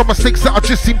mistakes on mistakes that I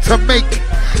just seem to make.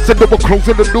 So never close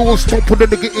the doors, don't put a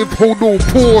negative, hold on,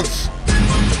 pause.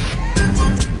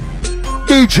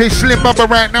 DJ Slimbubba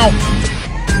right now.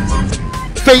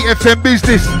 Fate FM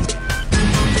business.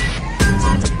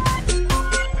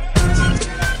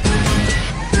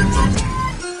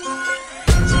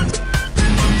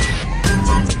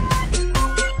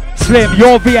 Slim,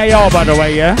 you're VAR by the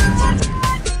way, yeah?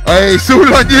 Hey, it's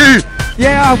all on you.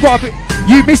 Yeah, I've got a bit.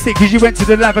 You missed it because you went to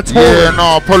the lavatory. Yeah,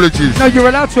 no, apologies. No, you're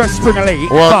allowed to have Spring Elite.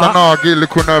 Well, but... no, I get a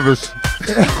little nervous.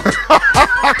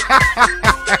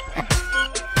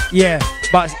 Yeah,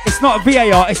 but it's not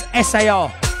VAR, it's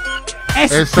SAR.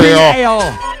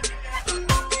 SAR.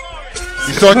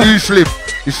 It's on you, Slim.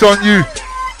 It's on you.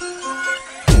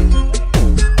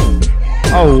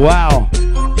 Oh, wow.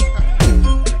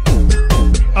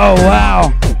 Oh,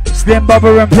 wow. Slim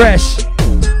Bubba and Presh.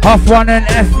 Huffone and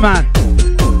F-Man.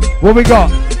 What we got?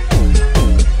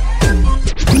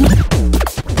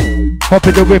 Pop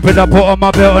in the whip and I put on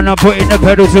my belt and I put in the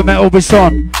pedal to metal be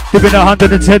on. Dipping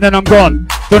 110 and I'm gone.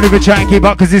 Don't even try and keep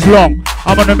up cause it's long.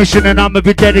 I'm on a mission and I'm a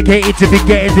bit dedicated to be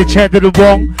getting the chair to the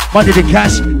wrong. Money the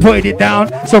cash, putting it down.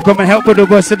 So come and help with the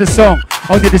worst of the song.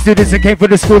 Only the students that came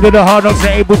from the school of the hard knocks are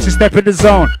able to step in the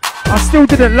zone. I still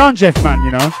didn't lunge, F-Man,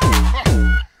 you know.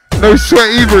 No sweat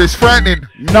either, it's frightening.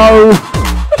 No.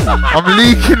 I'm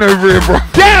leaking over here, bro.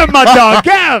 Get him, my dog,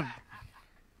 get him.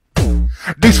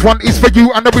 This one is for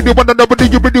you, and I really wanna know what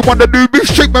you really wanna do. Be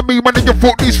straight by me, man, and you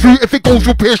thought this through. If it goes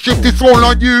repair shift, it's all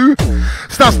on you.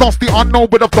 Stance nasty, I know,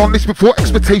 but I've done this before.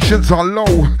 Expectations are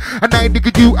low, and I ain't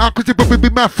digging you out, cause it would be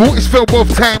my fault. It's felt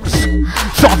both times.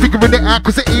 So I'm figuring it out,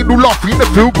 cause it ain't no laughing, it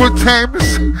feel good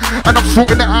times. And I'm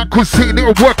sorting it out, cause sitting it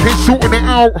at work ain't sorting it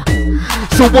out.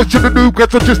 So what should I do,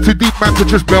 cause I'm just too deep, man, to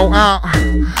just belt out.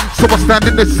 So I stand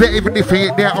in the set, even if it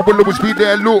ain't there, I will always be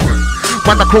there, look.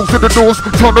 Man, I close to the doors,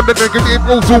 turn on the negative,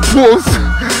 also pause.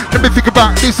 Let me think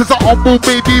about this as an humble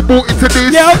baby bought into this.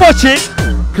 Yeah, I'll watch it.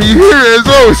 Can you hear it as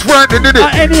well? It's frightening, isn't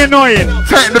it? Any annoying.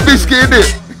 Tighten the biscuit, innit?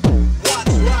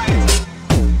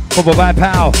 Bubba by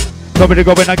pal. Probably to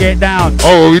go when I get down.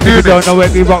 Oh, we do it. Don't know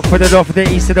where we rock, put it off the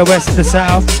east to the west to the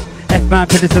south. F-Man,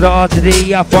 put it to the R to the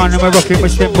E. I find and we're rocking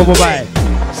with Slim Bubba by.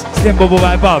 Slim Bubba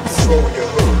by Bubs.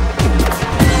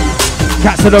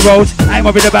 Cats to the roads, ain't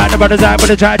worried about the brothers out with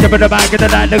the charge up in the back of the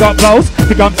night they got close.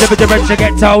 Become civil direction,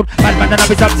 get told. Madman and I'll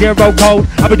be sub-zero cold.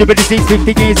 I've been doing this since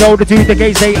 50 years old, 2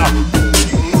 decades later.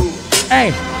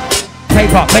 Hey,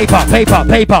 paper, paper, paper,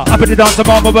 paper. Up in the dance, I'm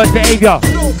on my worst behavior.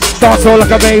 Dance all like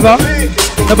a raver.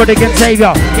 Nobody can save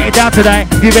ya. Get it down tonight.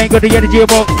 If you ain't got the energy,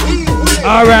 well,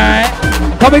 alright.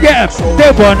 Come and get them.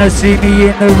 They wanna see me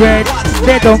in the red.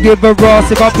 They don't give a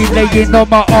Ross if I be laying on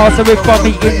my arse or if I'm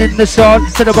eating in the sun.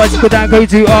 So the boys go down, go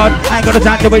too hard. I ain't got the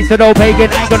time to waste an old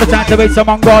pagan. I ain't got the time to waste some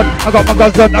on God. I got my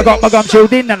guns on, I got my gum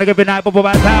shielding. And I give a night bubble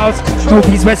my pals. North,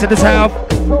 east, west, and the south.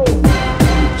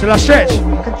 Shall I stretch?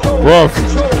 Rough.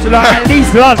 Shall I at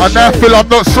least lunch? I now feel I'm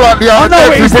not slightly out of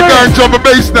depth. We're going drum and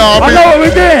bass now. I know what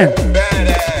we're doing.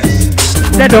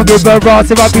 They don't give a Ross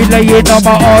if I be laying on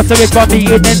my arse or if I'm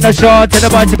eating in the shore. Tell the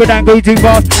boys to go down, go too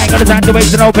fast. Ain't got the time to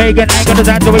waste an old pagan. Ain't got the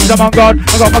time to waste some on God.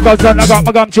 I got my guns on, I got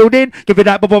my gum chilled in. Give it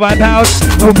that bubble by pals.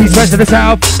 North, east, west, to the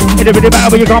south. In a really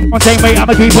battle where you come on same way,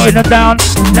 I'ma keep putting them down.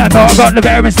 Now I got the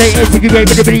veteran status. If you great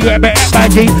for the video, you better act by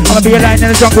G. I'ma be a lion in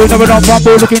the jungle, never don't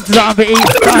fumble. Looking to something to eat,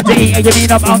 time to eat. And you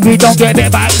mean I'm hungry, don't get a bit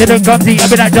of accident. Come see,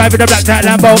 I've been out driving the black tie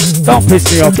Lambo. Don't piss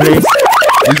me off, please.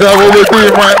 Is that what we're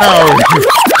doing right now?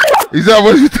 Is that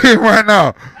what you're doing right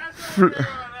now?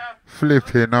 Flip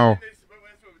here now.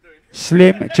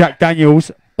 Slim, Jack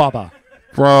Daniels, Bubba.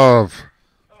 Bruv.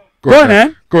 Go on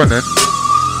then. Go on then.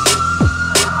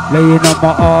 Laying on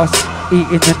my arse,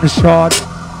 eating in the shard.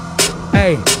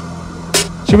 Hey,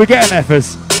 should we get an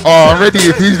effers? Oh, I'm ready.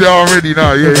 If he's there, I'm ready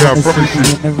now. Yeah, I promise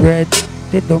you. In the red,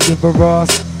 they don't give a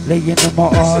Ross. Laying on my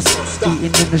arse, eating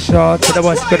in the shard. So the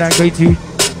boys go down, go to.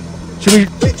 Should we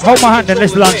hold my hand and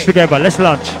let's lunch together? Let's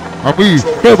lunch. And we.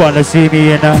 They wanna see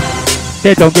me in a.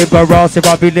 They don't give a Ross if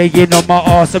I be laying on my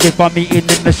arse or if I'm eating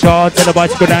in the shard. Tell the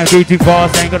boys to go down, go too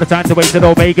fast. Ain't got the time to waste an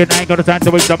old bacon. Ain't got the time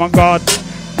to waste some on God.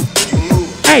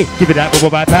 Hey, give it that bubble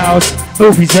by pals.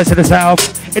 North, east, west, to the south.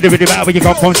 In the really battle where you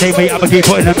come from, same way, I'ma keep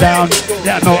putting them down.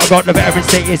 Let them know I got the veteran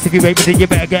status. If you wait for it, you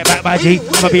better get back by G.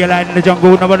 I'ma be a lion in the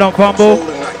jungle, no I don't fumble.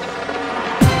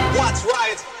 Watch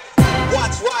right.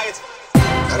 Watch right.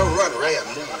 I don't run right.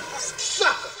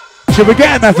 Should we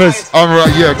get him, Effers? I'm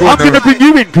right, yeah, go on. I'm gonna bring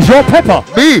you in, because you're Pepper.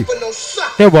 Me?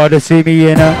 They wanna see me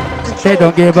in a. They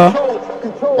don't give a.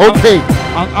 Okay.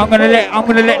 I'm gonna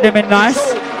let them in nice,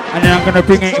 and then I'm gonna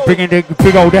bring in the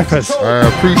big old effers. I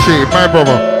appreciate it, my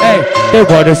brother. Hey, they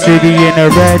want the city in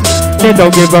the red. They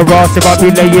don't give a ass if I be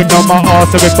laying on my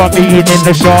ass or if I'm being in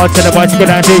the shots. Tell the boys to go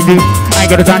down easy. I ain't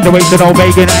got the time to waste on old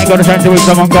bacon. I ain't got the time to waste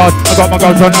on guard. I got my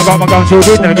guns on, I got my guns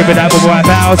shooting. Never give it that Bubba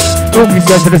house. Don't be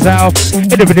scared to the south.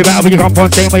 It don't really matter when you come from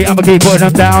same way. I'ma keep putting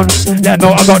them down. Let them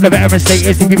know I got the veteran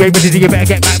status. If you ain't ready, you better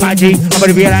get back, my G. I'm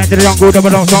gonna be aligned to the jungle,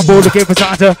 double on some ball, looking for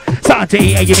something to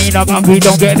eat. And you mean I'm hungry?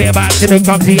 Don't get a bit of accident.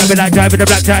 Come see, I be like driving the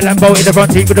black giant Lambo in the front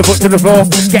seat with the foot to the floor.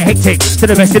 Get hectic to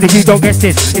the rest of the you don't guess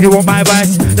this. If you want my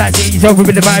advice, like see yourself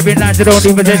with the vibrant lines, I don't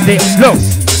even test it. Look,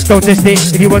 don't test it.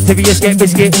 If you want to be a skate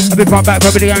biscuit, I've been front back,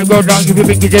 probably I ain't go long. If you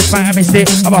think you just might have missed it,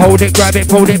 I'ma hold it, grab it,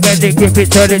 fold it, bend it, grip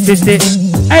it, turn it, twist it.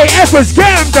 Hey, Effers, get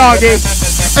him, doggy.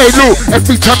 Hey, look,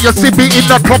 every time you see me in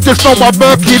the club, just know I'm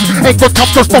working. Ain't got time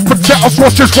to stop and set us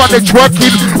watch just while they're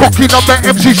twerking. Rocking on the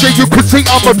MC shit, you can see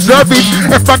I'm observing.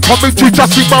 If I'm coming to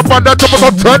just see my brother, double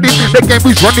on turning. The game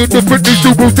is running different, these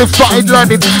new rules they've started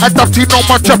learning. And I've seen no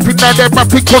much jumping now, they're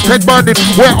rapping content burning.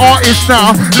 We're artists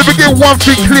now, let me get one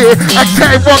thing clear. I tell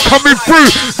everyone coming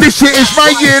through, this shit is my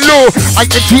year, look. I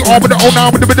NTR with the old now,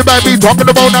 with the bit of baby,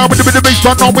 talking about now, with the bit of bass,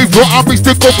 don't know we've got armies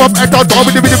to go from, and I'll talk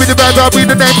with the bit of baby, I'll be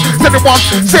the name, send it once.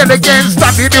 Say it again,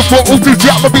 standing in for Uzi,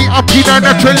 I'ma be up in and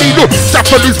naturally. Look,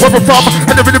 Japanese where we're from,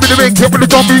 and the bit of ring, hit with the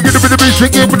drum, in the bit of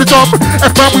singing with the drum.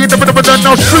 And now we in the bit of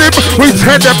now slim, we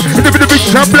turn them, in the bit of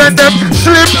and blend them,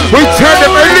 slim, we turn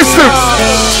them, and listen.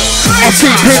 I see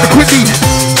it paying the quickly.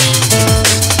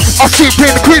 I see it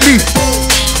paying the quickly.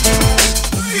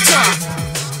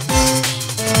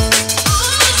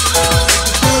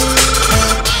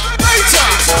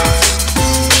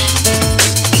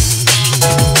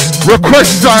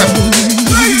 Request time.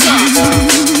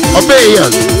 Obey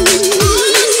us.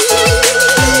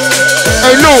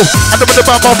 Hey Lou, and the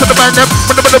bomb off to the man them,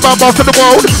 when the bomb off to the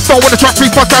world. Don't wanna trap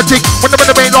people static. When the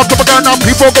main off to my gun,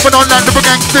 people going on like the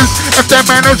gangsters. If that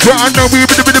man is right, I know we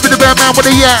be the bad man with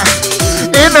a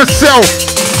in a cell.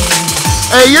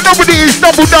 Hey, you know what it is?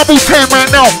 Double 10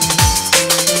 right now.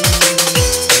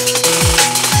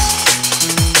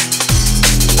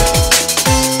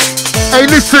 Hey,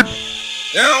 listen.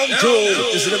 Now go,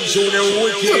 is them junior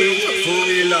wicked for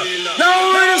real?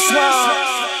 Now this one,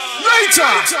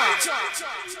 later,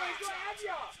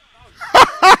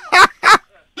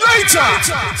 later.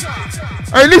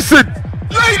 Hey, listen.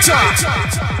 Later,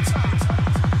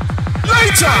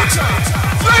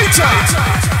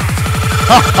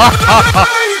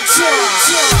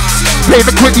 Play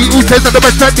the quickie, who says that the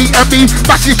best at the MB?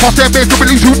 Bashy for 10 minutes to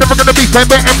release you, never gonna be fame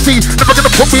by MC. Never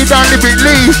gonna put me down, leave it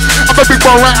leave. I'm a big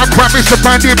boy, right? I crap, it's a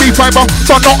brand new B-fiber.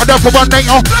 So I'm not there for one night,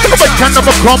 oh. I'm a can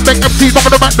never come, make MCs, I'm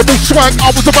gonna the bull swag.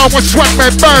 I was about one swag,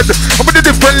 man, bird. I'm in a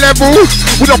different level.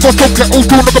 We don't want to get all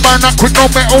do, look about that quick, no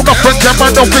metal, no friend, jam,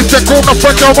 man, no fish, check all, no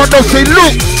friend, no one, no say,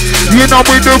 look. You know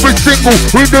we do it single,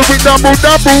 we do it double.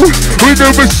 We do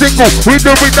it single, we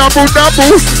do it double.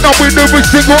 Now we do it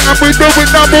single and we do it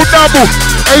double.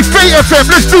 Hey, Fate FM,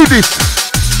 let's do this.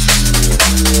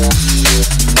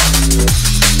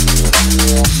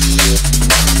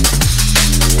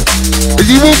 As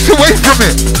he walks away from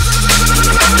it.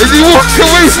 As he walks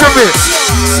away from it.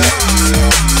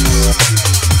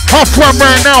 Huffone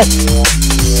right now.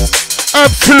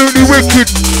 Absolutely wicked.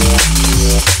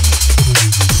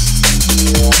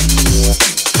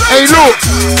 Hey, look.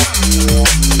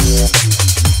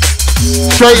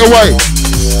 Straight away.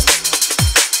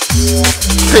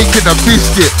 Taking a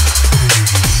biscuit.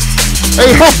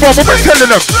 Hey, Huffone, what am I telling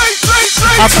them?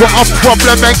 I've got a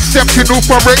problem accepting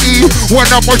authority. When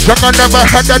I was young, I never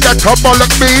had that trouble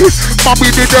like me.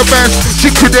 Mommy did the best, she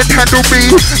couldn't handle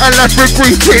me. And life with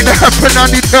grief ain't happen,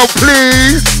 I need help,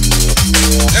 please.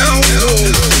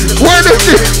 What is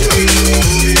it?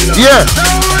 Yeah.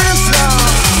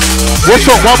 What's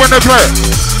up? Why when they play?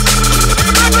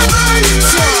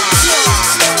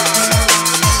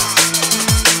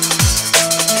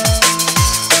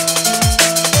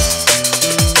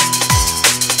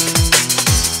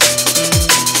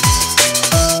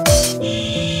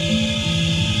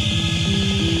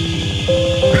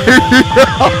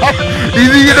 Is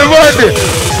he gonna run it?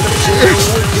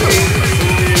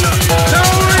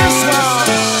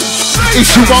 If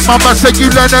you want mama say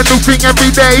you learn a new thing every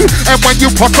day. And when you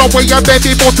pass away your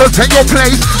baby more to take your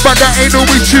place. But that ain't no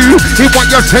issue, if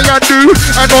what you say I do.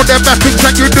 And all them bad things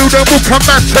that you do, then will come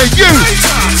back to you.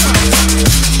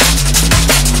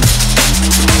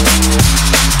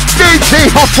 DJ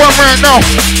Huffone right now.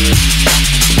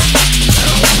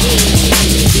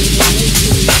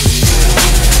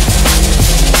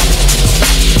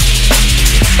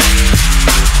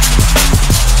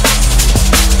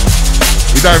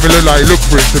 You don't even look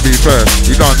for it, to be fair.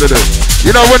 You don't, do it? You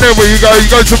know, whenever you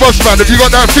go to Boss Man, if you got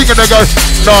that thing and they go,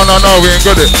 no, we ain't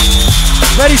got it.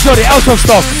 Very sorry, out of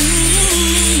stock.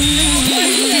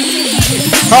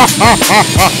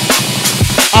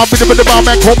 I'll be the bar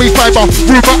man, call me fiber.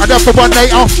 Rumor, and that's for one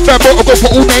night off. Fair boat, I go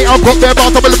for all night. I've got their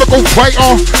bars, I'm a lyrical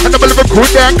fighter. And I'm a lyrical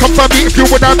down. Come for me if you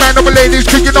were that man. I'm a ladies,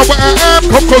 cause you know what I am.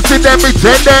 Come close to them,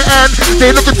 pretend they and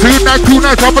they look at 2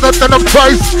 nights, I'm gonna tell them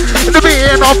twice. In the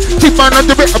beginning of, keep man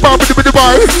under it, about the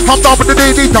boy. I'm down with the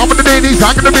ladies, I'm with the ladies,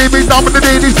 I'm with the babies, I'm with the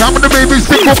ladies, I'm with the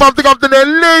babies. Single mom, think up to the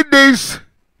ladies.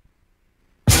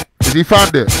 Did he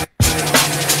find it?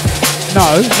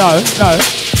 No.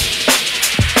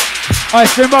 Alright,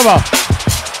 slimbubba.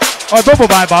 Alright, Bubba,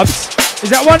 my bubs.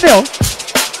 Is that 1-0?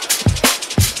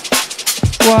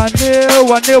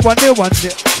 1-0.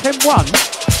 10-1.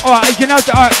 Alright, you can have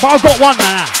to. Alright, but I've got one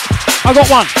now. I got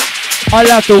one. I'll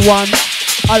have the one.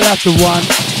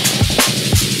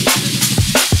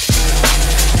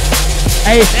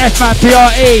 Hey, it's F-Man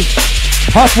PRE.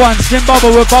 Huffone,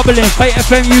 slimbubba, we're bubbling. Fate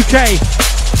FM UK.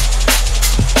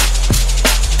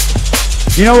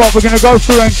 You know what, we're going to go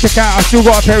through and check out. I still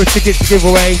got a pair of tickets to give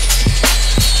away.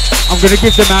 I'm going to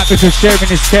give them out because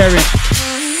sharing is caring.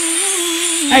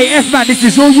 Hey, F-Man, this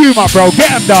is all you, my bro.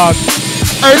 Get him, dog.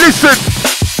 Hey, listen.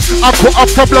 I've got a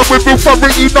problem with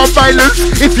authority, not violence.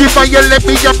 If you violate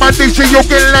me, I'm a nation, you'll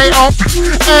get laid up.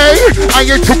 Hey, I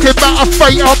ain't talking about a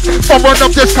fight up. Foreign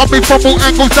up just coming from all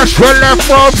angles, that's where left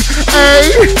from.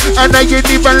 Hey, and I ain't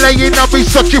even laying, I'll be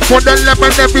searching for the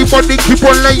lemon. Everybody keep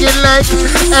on laying like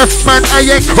F-Man,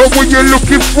 I ain't caught what you're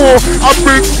looking for. I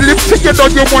bring slips to you know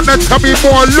you wanna tell me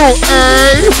more. Look,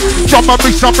 hey, drama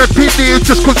me some repeating.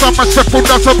 Just cause I'm a circle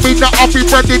doesn't mean that I'll be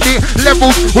running it.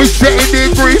 Levels, we setting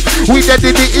it grief. We dead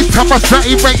in it. It's time I start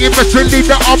erecting, best believe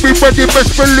that I'll be ready,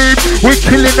 best believe. We're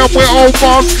killing them with old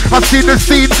bars. I see the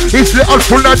scene, it's little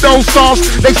full of those stars.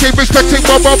 They say respecting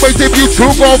my ways if you two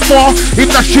go far.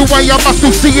 If that's you, I am still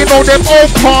seeing all them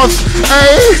old cars.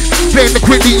 Hey, playing the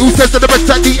quickly, who says that the best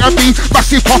at the MB.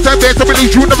 Massive part of it, I believe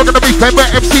you never gonna be fair,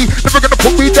 but MC never gonna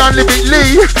put me down,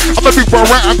 limitly. I'm a big bro,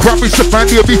 right, and grab me, so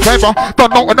friendly, be flavor. Don't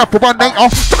know enough for one night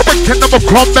off. Don't make a number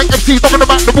come, make MC, talking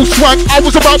about the swag. I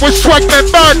was about with swag,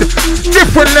 man.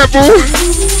 Different level.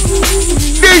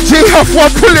 DJ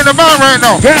Huffone pulling them out right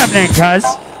now. Get him then, cuz.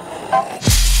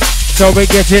 So we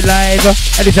get it live.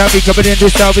 Anytime we coming in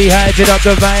this how we hype it up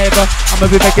the vibe.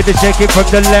 I'ma be making the check it from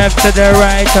the left to the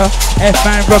right.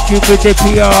 F-Man rock you with the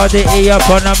PR, the E up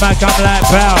on the mic, I'm like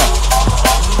pow.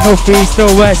 North, east,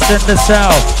 the west and the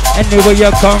south. Anywhere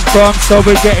you come from, so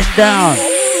we're getting down.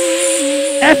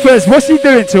 Effers, what's he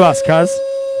doing to us, cuz?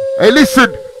 Hey,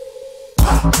 listen.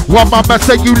 One mama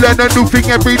say you learn a new thing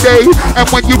every day, and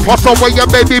when you pass away, you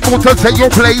may be able to take your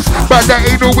place. But that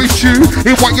ain't no issue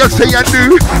in what you say and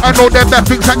do. I know them bad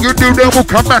things that you do, they will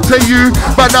come back to you.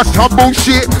 But that's some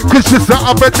bullshit, cause just the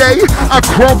other day, a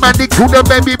crow man, he killed a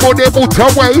baby boy, they moved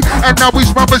away. And now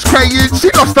his mama's crying,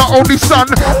 she lost her only son.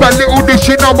 But little did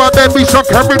she know my baby son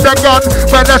carried the gun.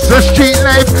 But that's the street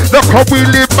life, the code we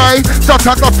live by.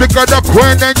 Sometimes I figure the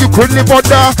coin and you could live on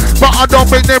that. But I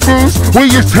don't make them rules, we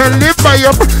used to live by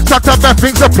them. Sometimes bad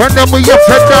things upon them, we have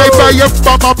to die by them.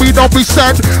 Mama, we don't be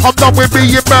sad, I'm done with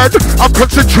being mad. I'm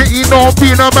concentrating on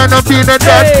being a man and being a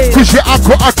dad. Cause yeah, I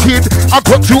got a kid, I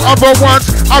got 2 other ones.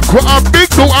 I got a big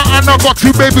daughter and I got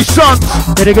 2 baby sons.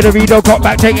 They're gonna read no cop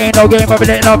back, take ain't no game, I've been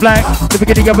letting off like the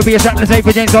beginning of a be a shot, the same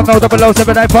for James on no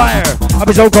 007 I fire. I've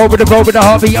been so cold with the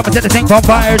heartbeat, I'ma set the thing on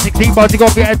fire. 16 bars to go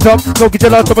get head top, no get your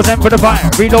last 2% for the fire.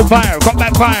 Reload fire, cop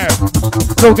back fire.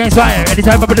 Slow games fire,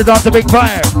 anytime I'm gonna dance a big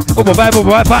fire.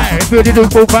 Bubba fire, if you're the new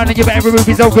full fan and you better remove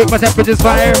it so quick, my temperature's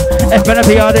fire. F-Man and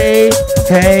PRD,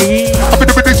 hey. I've been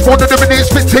doing this for the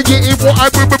minutes, fit to get in what I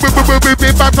will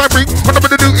be back I bring. What I'm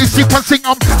gonna do is sequencing,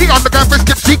 the underground risk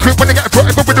gets secret when they get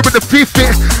forever with the fifth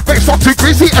fit. But it's not too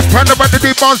greasy, F-Man about the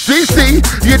demand CC.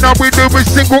 You know we do it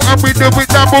single and we do it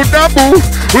double.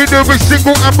 We do it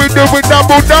single and we do it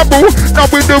double. Now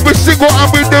we do it single and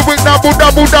we do it double.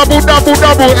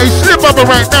 A slimbubba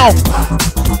right now.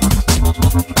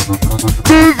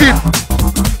 Moving.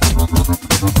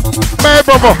 My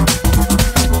brother.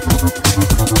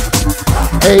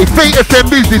 Hey, Fate FM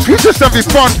business, we just having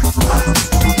fun.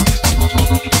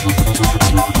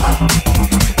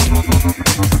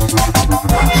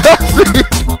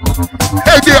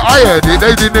 I heard it,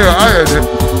 they didn't hear it, I heard it.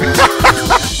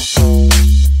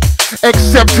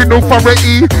 Exceptional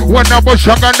authority. When I was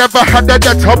young, I never had a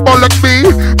that bollock me.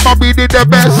 Mommy did the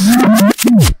best.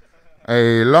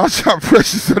 Hey, last time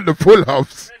Preshus on the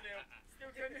pull-ups.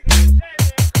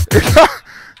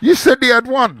 You said he had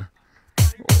one.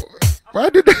 Why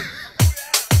did they?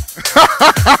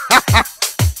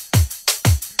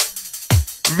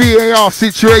 VAR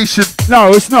situation. No,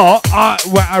 it's not.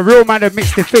 Well, a real man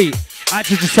admits defeat. I had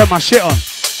to just turn my shit on.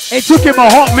 It took him a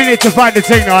hot minute to find a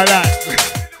thing like that.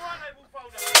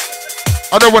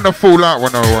 I don't want to fall out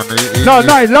when I won. No,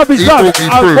 love is love.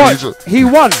 He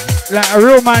won. Like a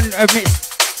real man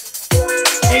admits.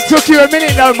 It took you a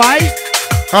minute though, mate.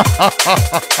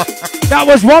 That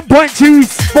was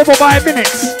 1.2 bubble by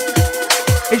minutes.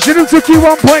 It should have took you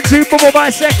 1.2 bubble by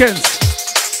seconds.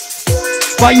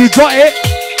 But you got it,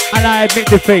 and I admit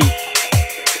defeat.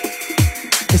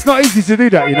 It's not easy to do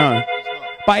that, you know.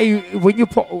 But when you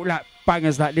put like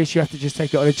bangers like this, you have to just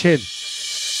take it on the chin.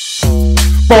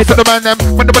 Boss of the man, them,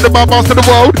 when the boss of the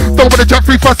world. Don't wanna jump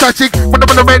free for such it. When the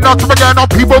make lots of again on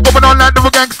people going on like the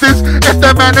gangsters. If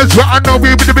the man is right, I know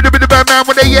we be the bad man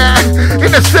when they in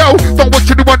the cell. Don't want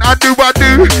you to want, I do,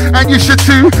 and you should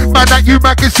too. Man, that you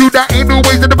might get sued, that ain't no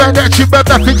ways in the band that you, but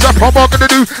that things up, I'm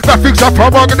gonna do. That things up,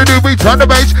 I'm gonna do. We turn the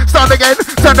page, start again,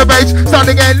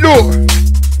 look.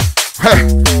 Hey,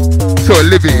 sort of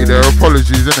liberty there,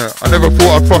 apologies, innit? I never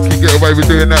thought I'd fucking get away with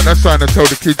doing that. That's something to tell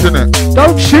the kids, innit?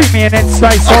 Don't shoot me and then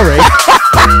say sorry.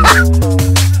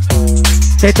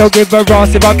 They don't give a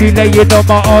ass if I be laying on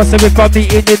my arse. So if I'm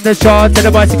eating in the shard, tell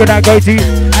the boys you gonna go to.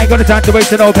 I ain't got the time to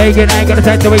waste an old pagan, I ain't got the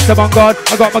time to waste them on God.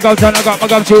 I got my guns on, I got my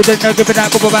gun children, no giving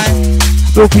that bubble man.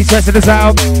 We'll keep stressing us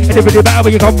out. It don't really matter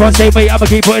where you come from, same way, I'ma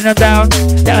keep putting them down.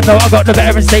 Yeah, I know I got the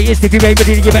veteran status. If you ain't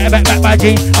ready, you better back my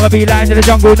G. I'ma be lying in the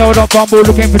jungle, no, not fumble,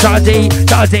 looking for something to eat.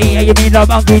 Hey, you mean I'm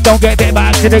hungry, don't get bit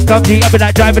by accident, come G. I'll be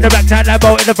like driving the black time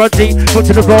Lambo in the front seat. Foot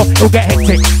to the floor, it'll get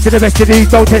hectic. To the rest of these,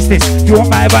 don't test this. You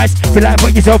want my advice? Feel like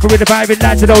putting yourself through the private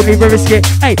line, so don't even risk it.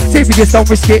 Hey, see if you just don't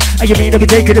risk it. And you mean I can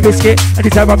take it a biscuit.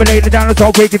 Anytime I'm laying it down, I'll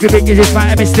talk quick if you think you just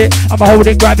might have missed it. I'ma hold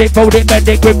it, grab it, fold it, bend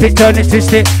it, grip it, turn it,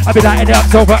 twist it. I'll be lighting it up,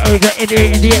 so far, in the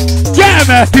yeah,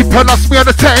 man. People ask me on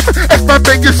the time. If man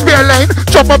beg you spare lane,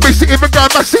 drop my basic even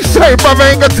got my see same, brother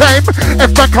ain't got time.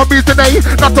 If man come here today,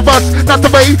 not the bus, not the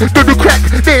way, do the crack,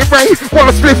 they ain't Ray,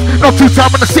 wanna split, not too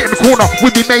time when I sit in the corner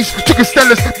with me mates, chicken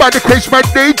stellars, by the craze, man,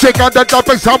 DJ got that up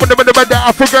and sound with the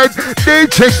African,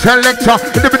 DJ selector,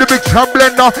 the big time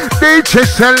blender, DJ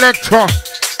selector,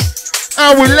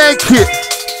 and we like it.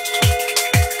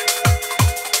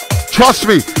 Trust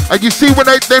me, and you see when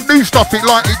they do stuff, it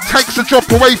takes a drop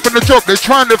away from the job. They're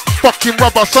trying to fucking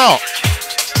rub us out.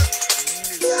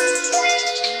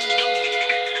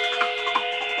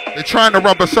 They're trying to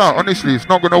rub us out. Honestly, it's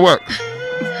not gonna work.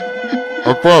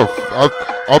 Oh, bro,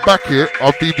 I'll back it.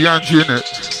 I'll be behind you in it.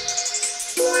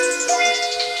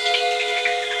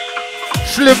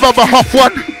 Slimbubba,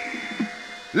 Huffone.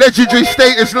 Legendary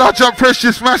status, large up,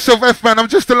 Preshus, massive F-man. I'm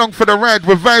just along for the ride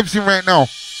with vibes in right now.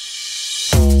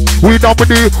 We done with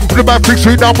it, the bad fix,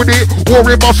 we done with it.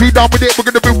 Warrior boss, we done with it. We're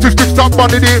gonna build this stop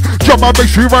running it. Drop my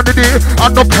bass, we running it.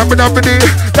 I'm not coming over it.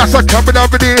 That's a coming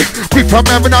over it. We from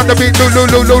having on the bit, no,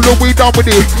 we done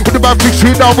with it. With the bad fix,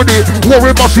 we done with it.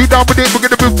 Warrior boss, we done with it. We're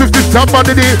gonna build this stop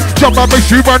running it. Drop my bass,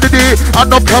 we running it. I'm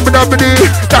not coming over it.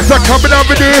 That's a coming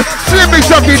over it. Slim is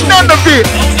something, none of it.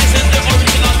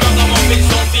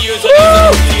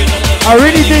 I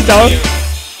really did though.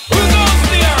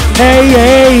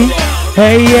 Hey.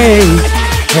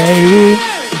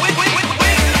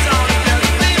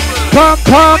 Pump.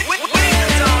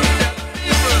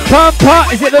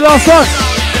 Is it the last one?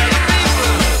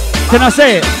 Can I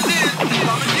say it?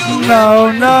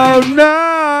 No.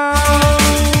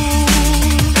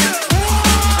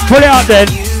 Pull it out then.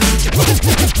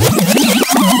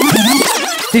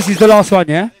 This is the last one,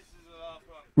 yeah?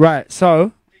 Right,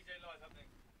 so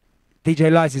DJ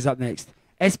Lies is up next.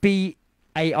 SBAR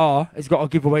has got to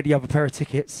give away the other pair of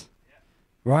tickets.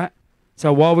 Right?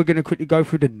 So while we're going to quickly go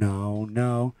through the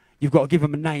no, you've got to give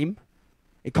them a name.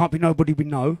 It can't be nobody we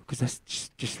know, because that's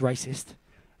just racist.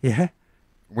 Yeah?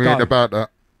 We ain't about that.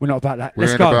 We're not about that. We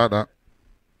Let's ain't go. about that.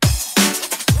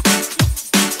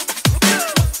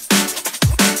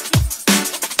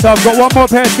 So I've got one more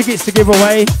pair of tickets to give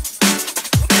away.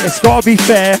 It's got to be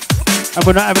fair, and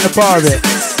we're not having a bar of it.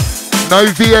 No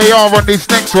VAR on this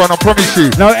next one, I promise you.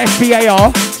 No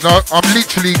SBAR? No, I'm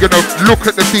literally going to look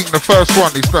at the thing. The first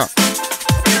one is that.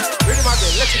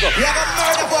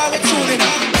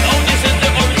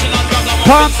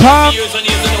 Pump.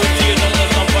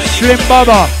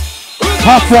 Slimbubba,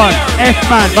 Huffone,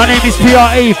 F-man. My name is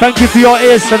PRE. Thank you for your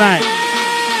ears tonight.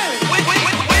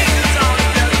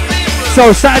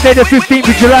 So Saturday the 15th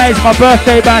of July is my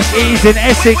birthday bash. It is in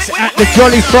Essex at the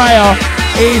Jolly Friar.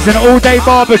 It is an all-day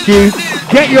barbecue.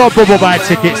 Get your bubble bag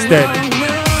tickets then.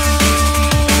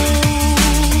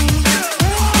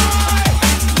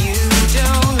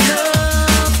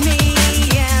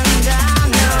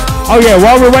 Oh yeah,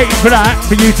 while we're waiting for that,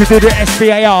 for you to do the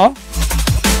SBAR,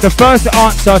 The first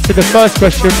answer to the first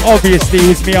question obviously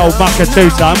was me old mucker 2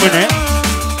 time, wasn't it?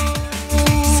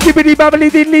 Skibbity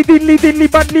babbly diddly diddly diddly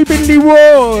buddly biddly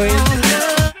boy.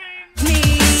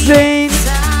 Sing.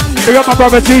 We got my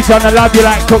brother 2 time, I love you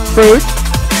like cooked food.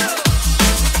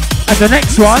 And the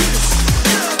next one,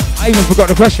 I even forgot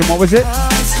the question, what was it?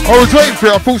 I was waiting for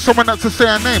it. I thought someone had to say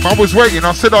her name. I was waiting.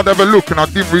 I said I'd have a look and I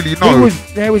didn't really know.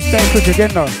 There was that quick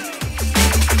again though.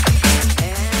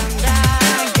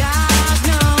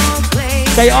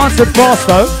 They answered fast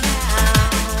though.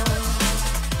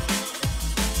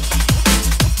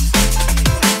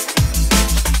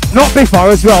 Not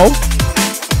Biffar as well.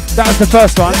 That was the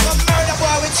first one.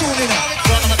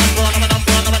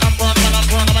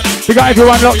 We got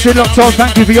everyone locked in, locked on.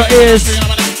 Thank you for your ears.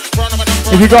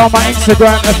 If you go on my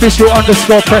Instagram,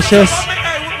 official_Preshus,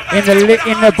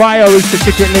 in the bio is the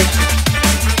ticket link.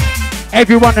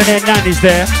 Everyone and their nan is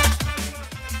there.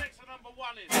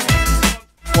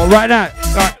 Well, right now,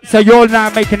 right, so you're now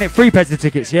making it 3 pairs of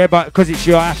tickets, yeah? But because it's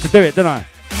you, I have to do it, don't I?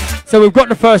 So we've got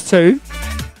the first 2.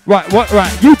 Right,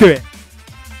 right, you do it.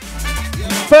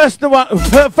 First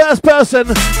person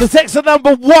to text the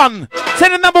number 1.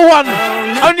 Send the number 1.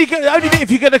 Only if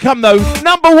you're going to come though.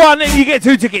 Number 1 and you get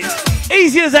 2 tickets.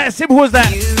 Easy as that, simple as that.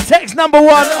 Text number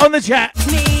 1 on the chat.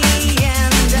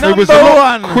 It was a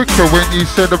lot quicker when you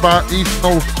said about East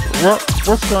North.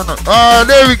 What's going on? Ah,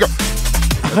 there we go.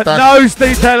 No,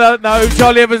 Steve Taylor, no.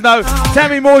 Charlie Evans, no.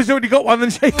 Tammy Moore's already got one,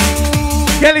 and she.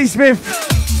 Kelly Smith.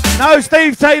 No,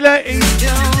 Steve Taylor.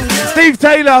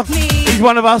 He's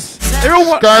one of us. They're all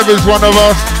one. Skyver's one of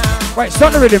us. Right,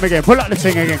 start the rhythm again. Pull up the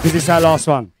thing again, because it's our last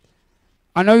one.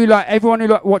 I know you like, everyone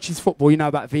who watches football, you know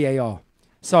about VAR.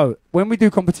 So, when we do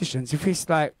competitions, if it's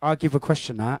like, I give a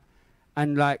question that,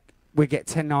 and like, we get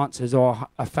 10 answers or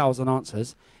 1,000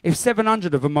 answers, if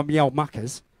 700 of them are me old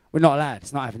muckers, we're not allowed.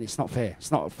 It's not happening. It's not fair.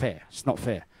 It's not fair. It's not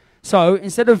fair. So,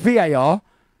 instead of VAR,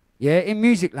 yeah, in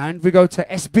music land, we go to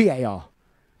SBAR,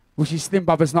 which is Slim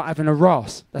Bubba's not having a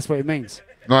Ross. That's what it means.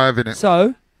 Not having it.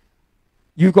 So,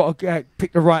 you've got to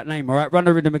pick the right name, all right? Run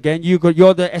the rhythm again. You're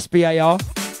the SBAR.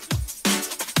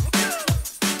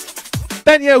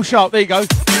 Danielle Sharp, there you go.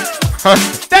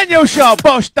 Danielle Sharp,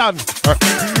 Bosh, done. Do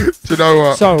you know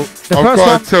what? So, the I've first got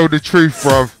one... to tell the truth,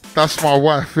 bruv. That's my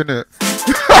wife, innit?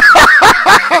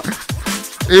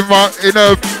 in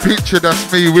her picture,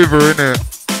 that's me with her, innit?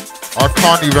 I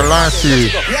can't even lie to you.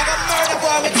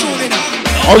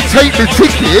 I'll take the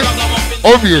ticket,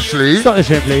 obviously. Stop the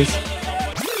shit, please.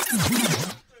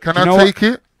 Can I take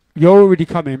it? You're already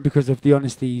coming because of the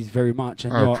honesty very much.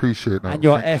 And I appreciate that. And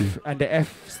your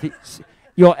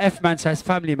your F man says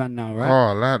family man now, right? Oh,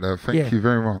 I like that. Thank you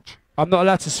very much. I'm not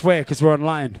allowed to swear because we're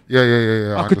online.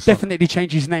 Yeah. I could definitely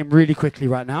change his name really quickly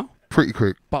right now. Pretty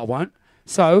quick. But I won't.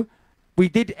 So, we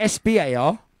did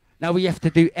SBAR. Now we have to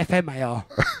do FMAR.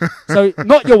 So,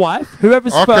 not your wife.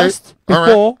 Whoever's first,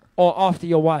 before or after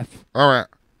your wife. All right.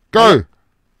 Go.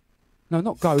 No,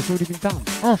 not go. It's already been done.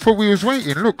 Oh, I thought we was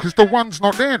waiting. Look, because the one's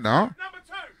not there now.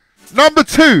 Number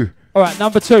 2. All right,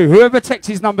 number 2. Whoever texts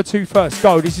his number 2 first,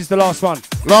 go. This is the last one.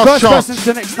 Last chance. First person to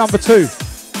the next number 2.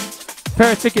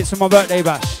 Pair of tickets for my birthday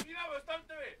bash.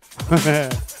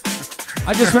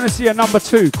 I just want to see a number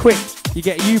 2. Quick. You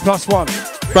get U plus 1.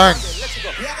 Bang.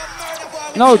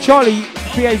 No, Charlie,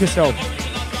 behave yourself.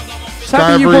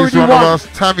 Tammy, you've Skyberry's already one won. of us.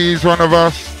 Tammy's one of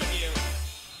us.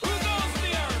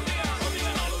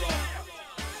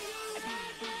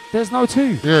 There's no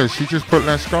 2. Yeah, she just put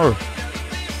let's go. Do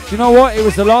you know what? It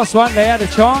was the last one. They had a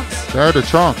chance. They had a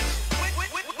chance.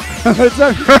 Johnny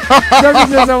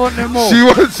says I want them more. She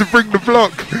wants to bring the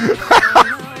block.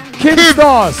 Kim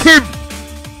Stars. Kim.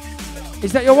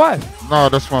 Is that your wife? No,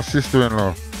 that's my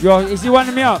sister-in-law. Is he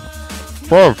winding me up?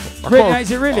 Bruv.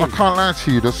 Is it really? I can't lie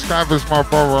to you. The Scaver's my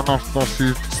brother. Not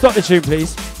you. Stop the tune,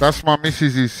 please. That's my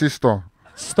missus' sister.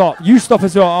 Stop. You stop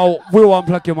as well. We'll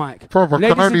unplug your mic. Bruv, I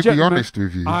can only be honest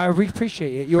with you. I really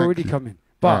appreciate it. You're already coming.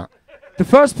 But the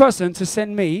first person to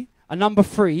send me a number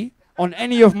 3 on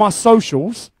any of my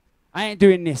socials, I ain't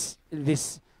doing this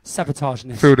sabotage.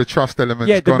 Feel the trust element.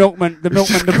 Yeah, the milkman, the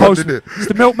postman. It's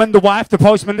the milkman, the wife, the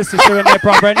postman, the sister, and their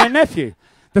brother and their nephew.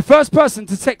 The first person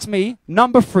to text me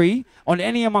number 3 on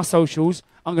any of my socials,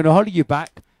 I'm going to holler you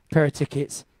back. Pair of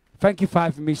tickets. Thank you for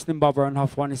having me, Slim Bubba and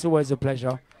Huffone. It's always a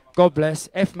pleasure. God bless.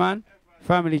 F-Man,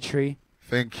 family tree.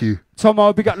 Thank you.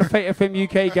 Tomo, big up the Fate FM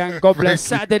UK gang. God bless.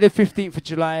 Saturday the 15th of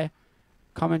July.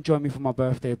 Come and join me for my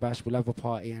birthday bash. We'll have a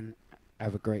party and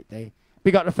have a great day.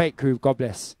 Big up the Fate crew. God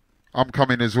bless. I'm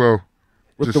coming as well.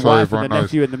 With just the wife and the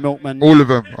nephew and the milkman. All of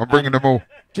them. I'm bringing them all.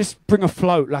 Just bring a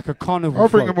float, like a carnival I'll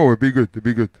bring float. them all. It'll be good. It'll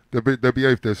be good. They'll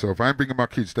behave themselves. I ain't bringing my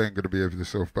kids. They ain't going to behave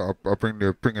themselves. But I'll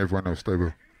bring everyone else. They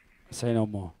will. Say no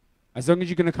more. As long as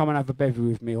you're gonna come and have a bevy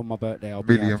with me on my birthday, I'll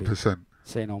be happy. %.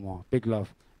 Say no more. Big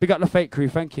love. Big up the fake crew.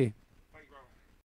 Thank you.